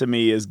thing to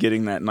me is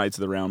getting that Knights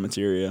of the Round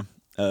materia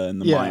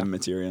and the Yeah. mime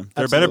materia.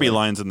 There better be Absolutely.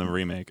 lines in the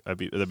remake.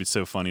 That'd be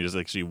so funny to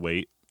actually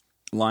wait.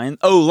 Lion?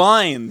 Oh,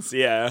 lines.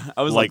 Yeah.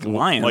 I was like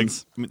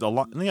lions. Like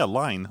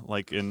line.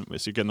 Like in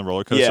so you get in the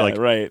roller coaster. Yeah, like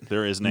right.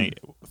 There is a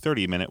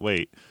 30-minute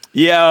wait,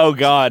 Yeah. Oh,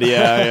 God.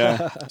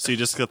 Yeah. so you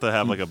just get to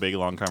have like a big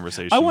long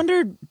conversation. I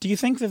wonder, do you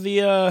think that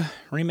the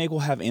remake will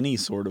have any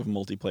sort of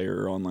multiplayer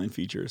or online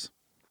features?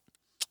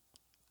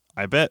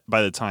 I bet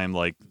by the time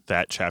like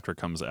that chapter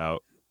comes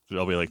out,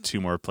 there'll be like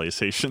 2 more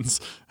PlayStations.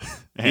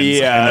 and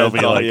it'll be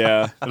like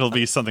it'll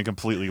be something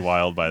completely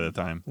wild by the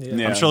time.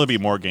 Yeah. I'm sure there'll be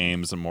more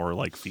games and more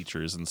like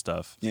features and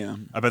stuff. Yeah.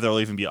 I bet there'll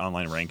even be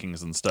online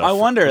rankings and stuff. I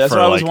wonder. That's for,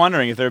 what I was like,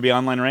 wondering, if there'd be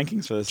online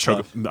rankings for this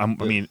stuff. I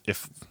mean,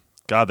 if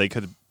God, they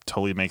could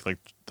totally make like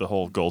the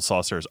whole Gold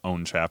Saucer's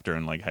own chapter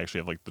and like actually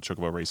have like the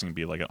Chocobo Racing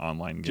be like an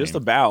online game. Just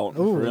about.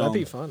 Ooh, for real. that'd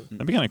be fun.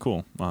 That'd be kind of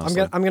cool.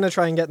 Honestly. I'm gonna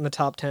try and get in the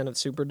top 10 of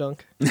Super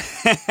Dunk.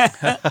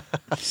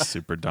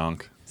 Super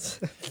dunk.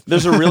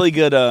 There's a really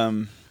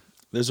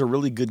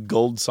good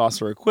gold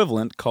saucer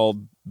equivalent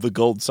called the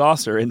Gold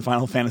Saucer in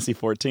Final Fantasy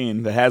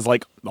XIV that has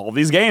like all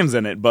these games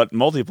in it, but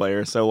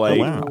multiplayer. So like,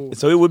 wow.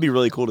 so it would be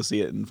really cool to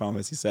see it in Final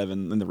Fantasy VII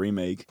in the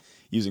remake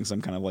using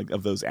some kind of like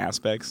of those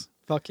aspects.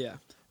 Fuck yeah.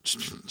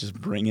 Just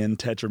bring in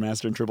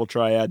Tetramaster and Triple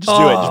Triad. Just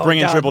do it. Just bring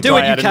in God. Triple Do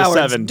it, Triad you into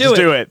cowards. 7. Do Just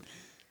it. do it.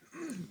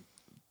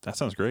 That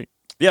sounds great.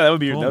 Yeah, that would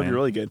be Cool, man.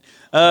 really good.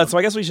 So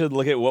I guess we should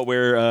look at what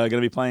we're going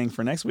to be playing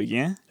for next week.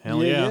 Yeah.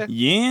 Hell Yeah, yeah.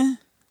 Yeah.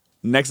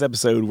 Next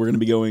episode, we're going to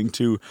be going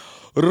to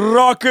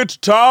Rocket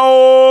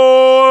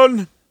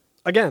Town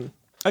Again.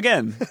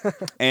 again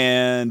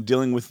and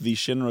dealing with the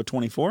Shinra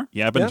 24.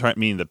 Yeah, I've been Yeah. trying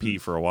meaning to pee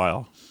for a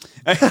while.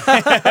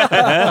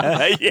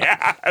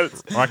 Yeah.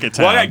 Rocket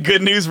Town. Well, I got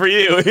good news for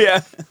you.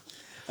 Yeah.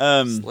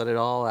 Let it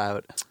all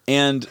out.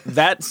 And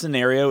that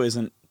scenario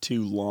isn't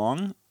too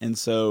long, and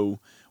so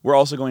we're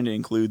also going to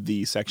include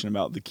the section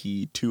about the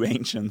key to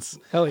ancients.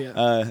 Hell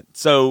yeah.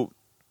 So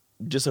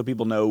just so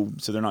people know,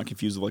 so they're not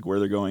confused with like where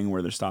they're going,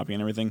 where they're stopping,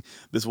 and everything.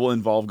 This will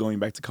involve going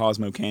back to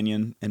Cosmo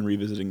Canyon and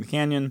revisiting the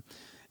canyon,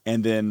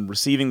 and then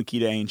receiving the key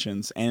to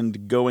ancients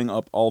and going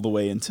up all the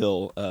way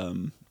until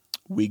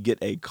we get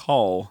a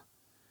call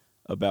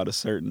about a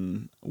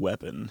certain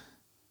weapon.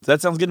 So that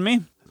sounds good to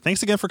me.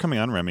 Thanks again for coming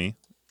on, Remy.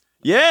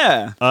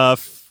 Yeah.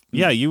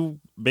 Yeah, you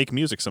make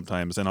music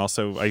sometimes, and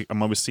also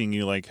I'm always seeing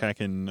you like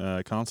hacking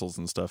consoles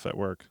and stuff at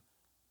work.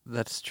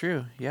 That's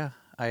true. Yeah,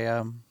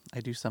 I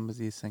do some of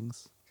these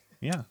things.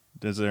 Yeah.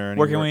 Is there any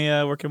Where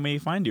can we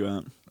find you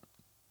at?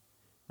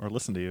 or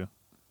listen to you?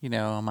 You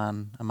know, I'm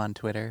on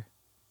Twitter.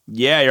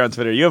 Yeah, you're on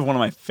Twitter. You have one of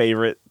my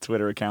favorite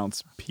Twitter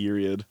accounts,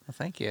 period. Well,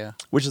 thank you.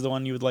 Which is the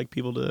one you would like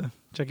people to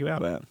check you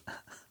out at,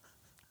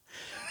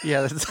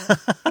 Yeah, that's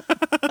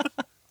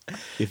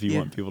if you Yeah.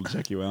 want people to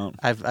check you out.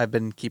 I've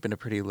been keeping a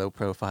pretty low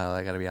profile.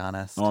 I got to be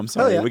honest. Oh, I'm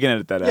sorry. yeah. We can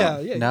edit that yeah,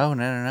 out. yeah.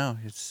 No.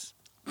 It's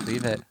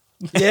leave it.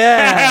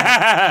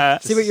 Yeah.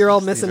 See what you're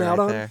all Just missing leave it out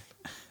right on? there.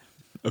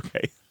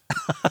 Okay.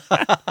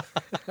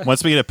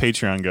 Once we get a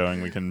Patreon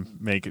going, we can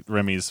make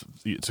Remy's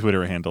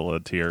Twitter handle a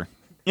tier.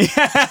 yeah.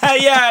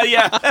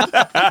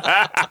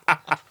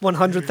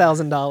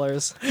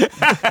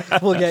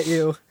 $100,000 will get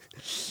you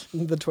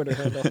the Twitter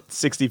handle.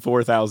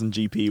 64,000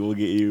 GP will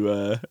get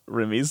you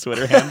Remy's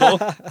Twitter handle.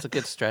 It's a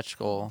good stretch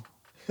goal.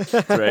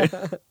 That's right.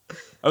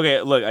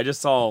 Okay, look, I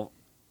just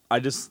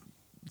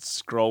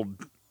scrolled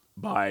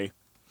by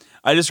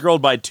 2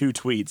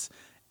 tweets,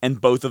 and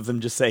both of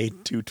them just say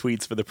 2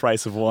 tweets for the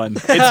price of 1.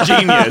 It's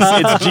genius.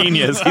 It's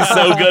genius. He's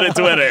so good at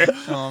Twitter.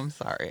 Oh, I'm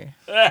sorry.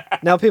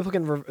 Now people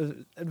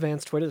can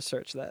advanced Twitter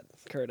search that,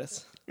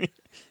 Curtis.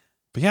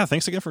 But yeah,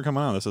 thanks again for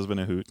coming on. This has been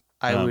a hoot.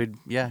 I would,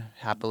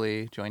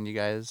 happily join you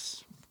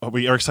guys.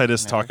 We are excited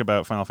to talk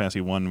about Final Fantasy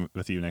 1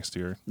 with you next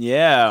year.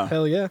 Yeah.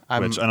 Hell yeah.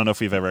 Which I don't know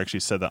if we've ever actually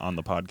said that on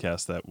the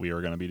podcast that we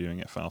are going to be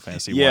doing at Final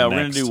Fantasy 1 Yeah, next. we're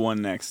going to do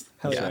 1 next.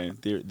 Hell That's yeah.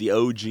 right. The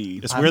OG.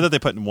 It's weird that they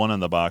put 1 in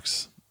the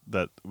box.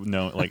 That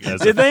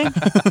as Did they?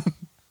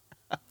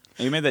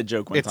 You made that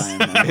joke one time.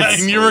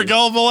 And you were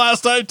gullible last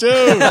time too.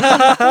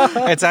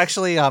 It's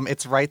actually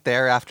it's right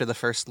there after the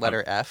first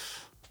letter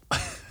F.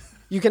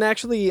 You can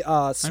actually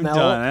I'm smell.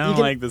 done. I you don't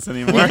can, like this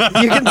anymore.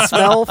 you can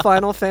smell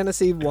Final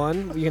Fantasy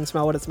 1. You can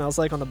smell what it smells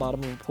like on the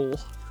bottom of a pool.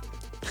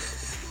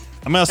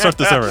 I'm gonna start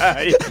this over.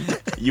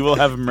 You will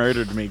have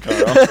murdered me,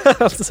 Carl.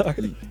 I'm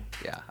sorry.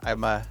 Yeah,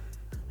 I'm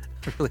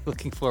really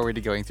looking forward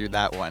to going through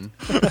that one.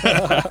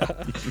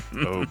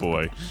 Oh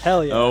boy.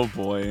 Hell yeah. Oh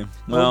boy. Oh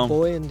Well,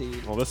 boy,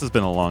 indeed. Well, this has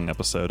been a long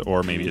episode,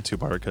 or maybe a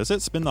 2-parter, because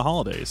it's been the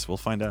holidays. We'll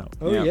find out.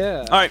 Oh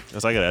yeah. All right.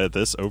 Because I gotta edit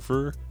this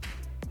over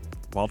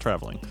while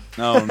traveling.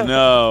 Oh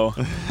no.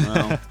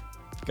 Well,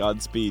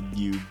 Godspeed,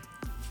 you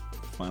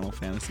Final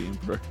Fantasy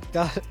Emperor.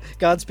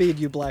 Godspeed,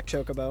 you black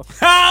chocobo.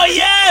 Oh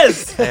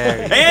yes! There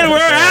you And go. we're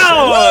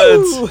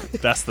out.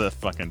 That's the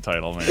fucking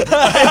title, man.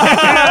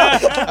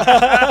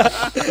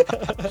 I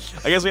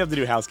guess we have to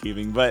do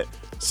housekeeping, but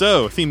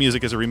So, theme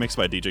music is a remix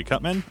by DJ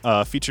Cutman.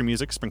 Feature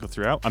music sprinkled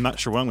throughout. I'm not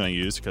sure what I'm going to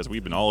use because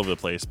we've been all over the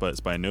place, but it's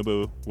by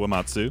Nobu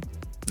Uematsu,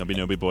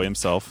 Nobi Boy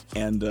himself.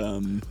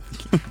 and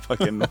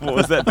fucking what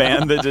was that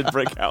band that did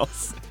Brick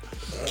House?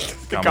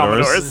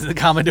 Commodores. The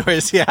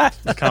Commodores, yeah.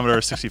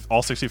 Commodore 60,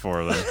 all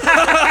 64 of them.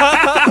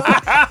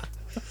 I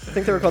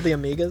think they were called the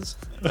Amigas.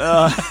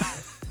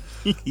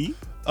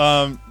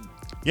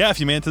 Yeah, if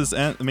you made it to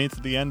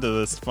the end of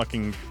this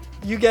fucking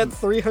You get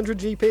 300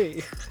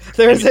 GP.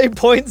 There is a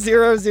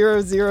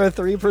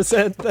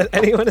 0.0003% that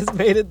anyone has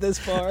made it this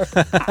far.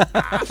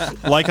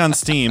 like on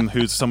Steam,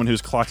 someone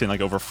who's clocked in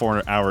like over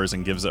 400 hours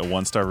and gives it a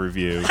 1-star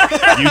review. You too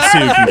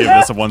can give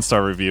this a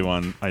 1-star review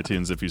on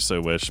iTunes if you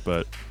so wish.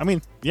 But I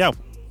mean, yeah,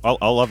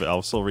 I'll love it.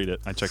 I'll still read it.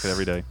 I check it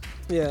every day.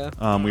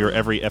 Yeah. We are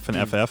every F and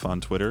FF on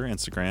Twitter,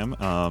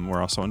 Instagram.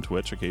 We're also on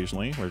Twitch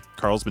occasionally, where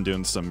Carl's been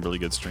doing some really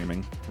good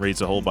streaming.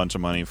 Raised a whole bunch of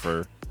money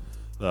for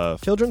the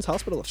Children's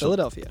Hospital of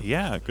Philadelphia.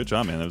 Yeah, good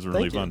job, man. That was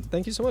really Thank you. fun.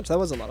 Thank you so much. That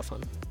was a lot of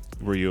fun.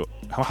 Were you?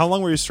 How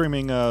long were you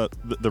streaming the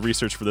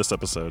research for this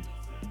episode?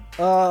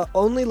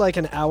 Only like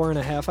an hour and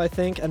a half, I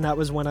think, and that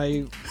was when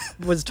I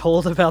was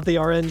told about the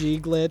RNG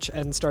glitch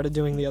and started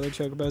doing the other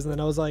chocobos, and then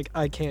I was like,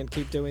 I can't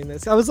keep doing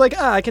this. I was like,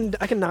 I can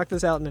knock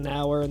this out in an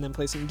hour and then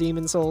play some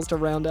Demon Souls to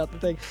round out the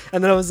thing.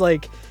 And then I was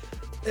like,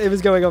 it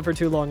was going on for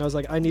too long. I was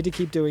like, I need to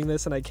keep doing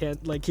this, and I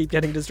can't like keep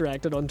getting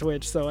distracted on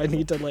Twitch, so I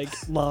need to like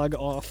log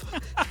off.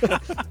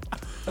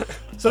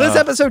 So this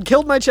episode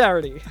killed my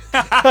charity.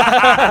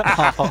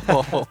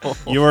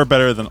 You are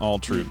better than all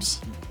troops.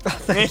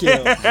 Thank you.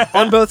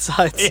 On both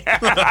sides.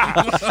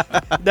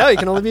 Now you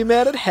can only be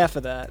mad at half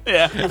of that.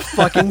 Yeah. You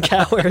fucking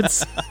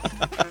cowards.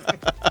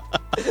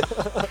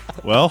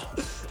 Well,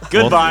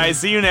 Goodbye.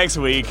 See you next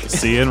week.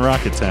 see you in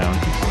Rocket Town.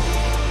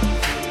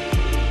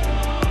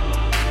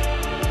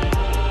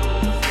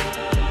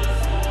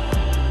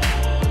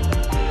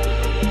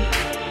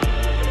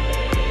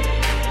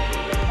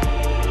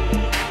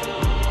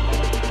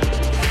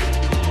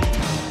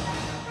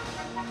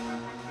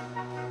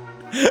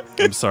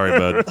 I'm sorry,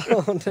 bud.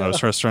 I was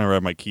just trying to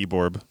grab my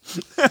keyboard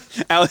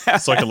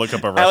so I could look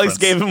up a reference. Alex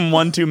gave him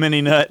one too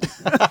many nut.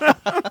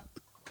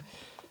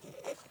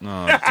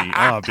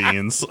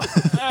 Beans.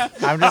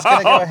 I'm just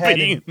gonna go ahead.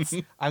 Beans.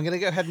 I'm gonna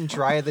go ahead and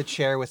dry the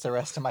chair with the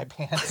rest of my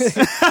pants.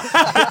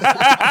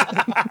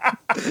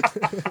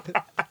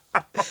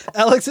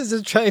 Alex is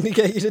just trying to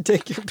get you to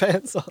take your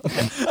pants off.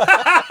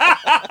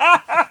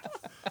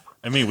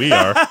 I mean, we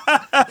are.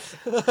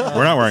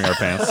 We're not wearing our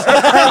pants.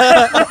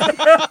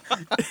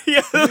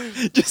 Yeah,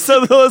 just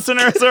so the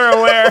listeners are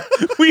aware,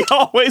 we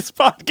always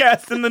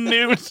podcast in the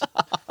nude.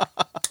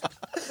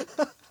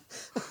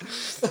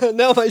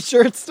 Now my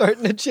shirt's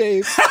starting to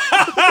chafe.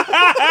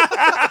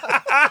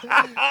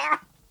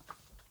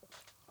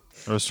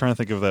 I was trying to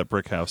think of that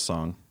Brick House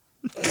song.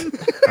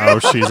 Oh,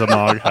 she's a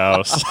Mog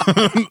House.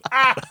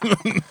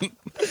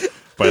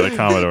 By the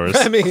Commodores.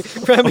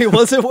 Remy,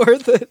 was it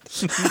worth it?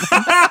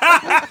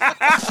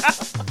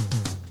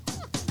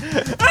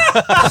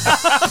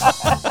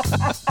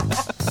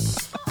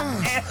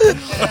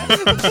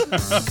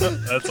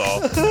 That's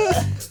all.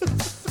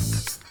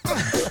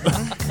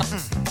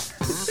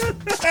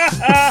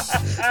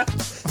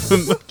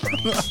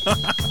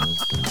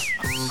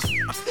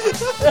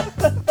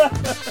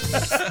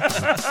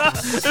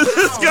 This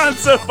has gone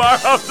so far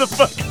off the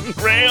fucking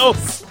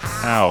rails.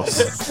 House.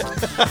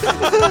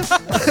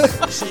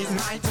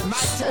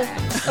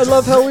 I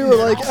love how we were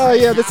like, oh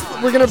yeah,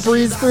 we're gonna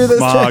breeze through this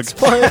Mog. next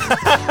part.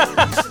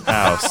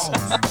 House.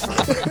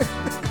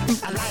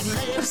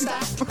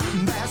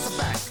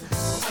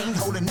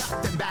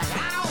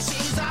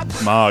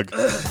 Mog.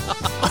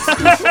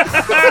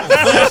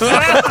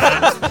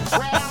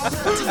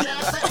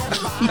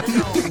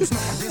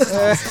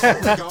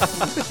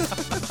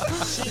 Well,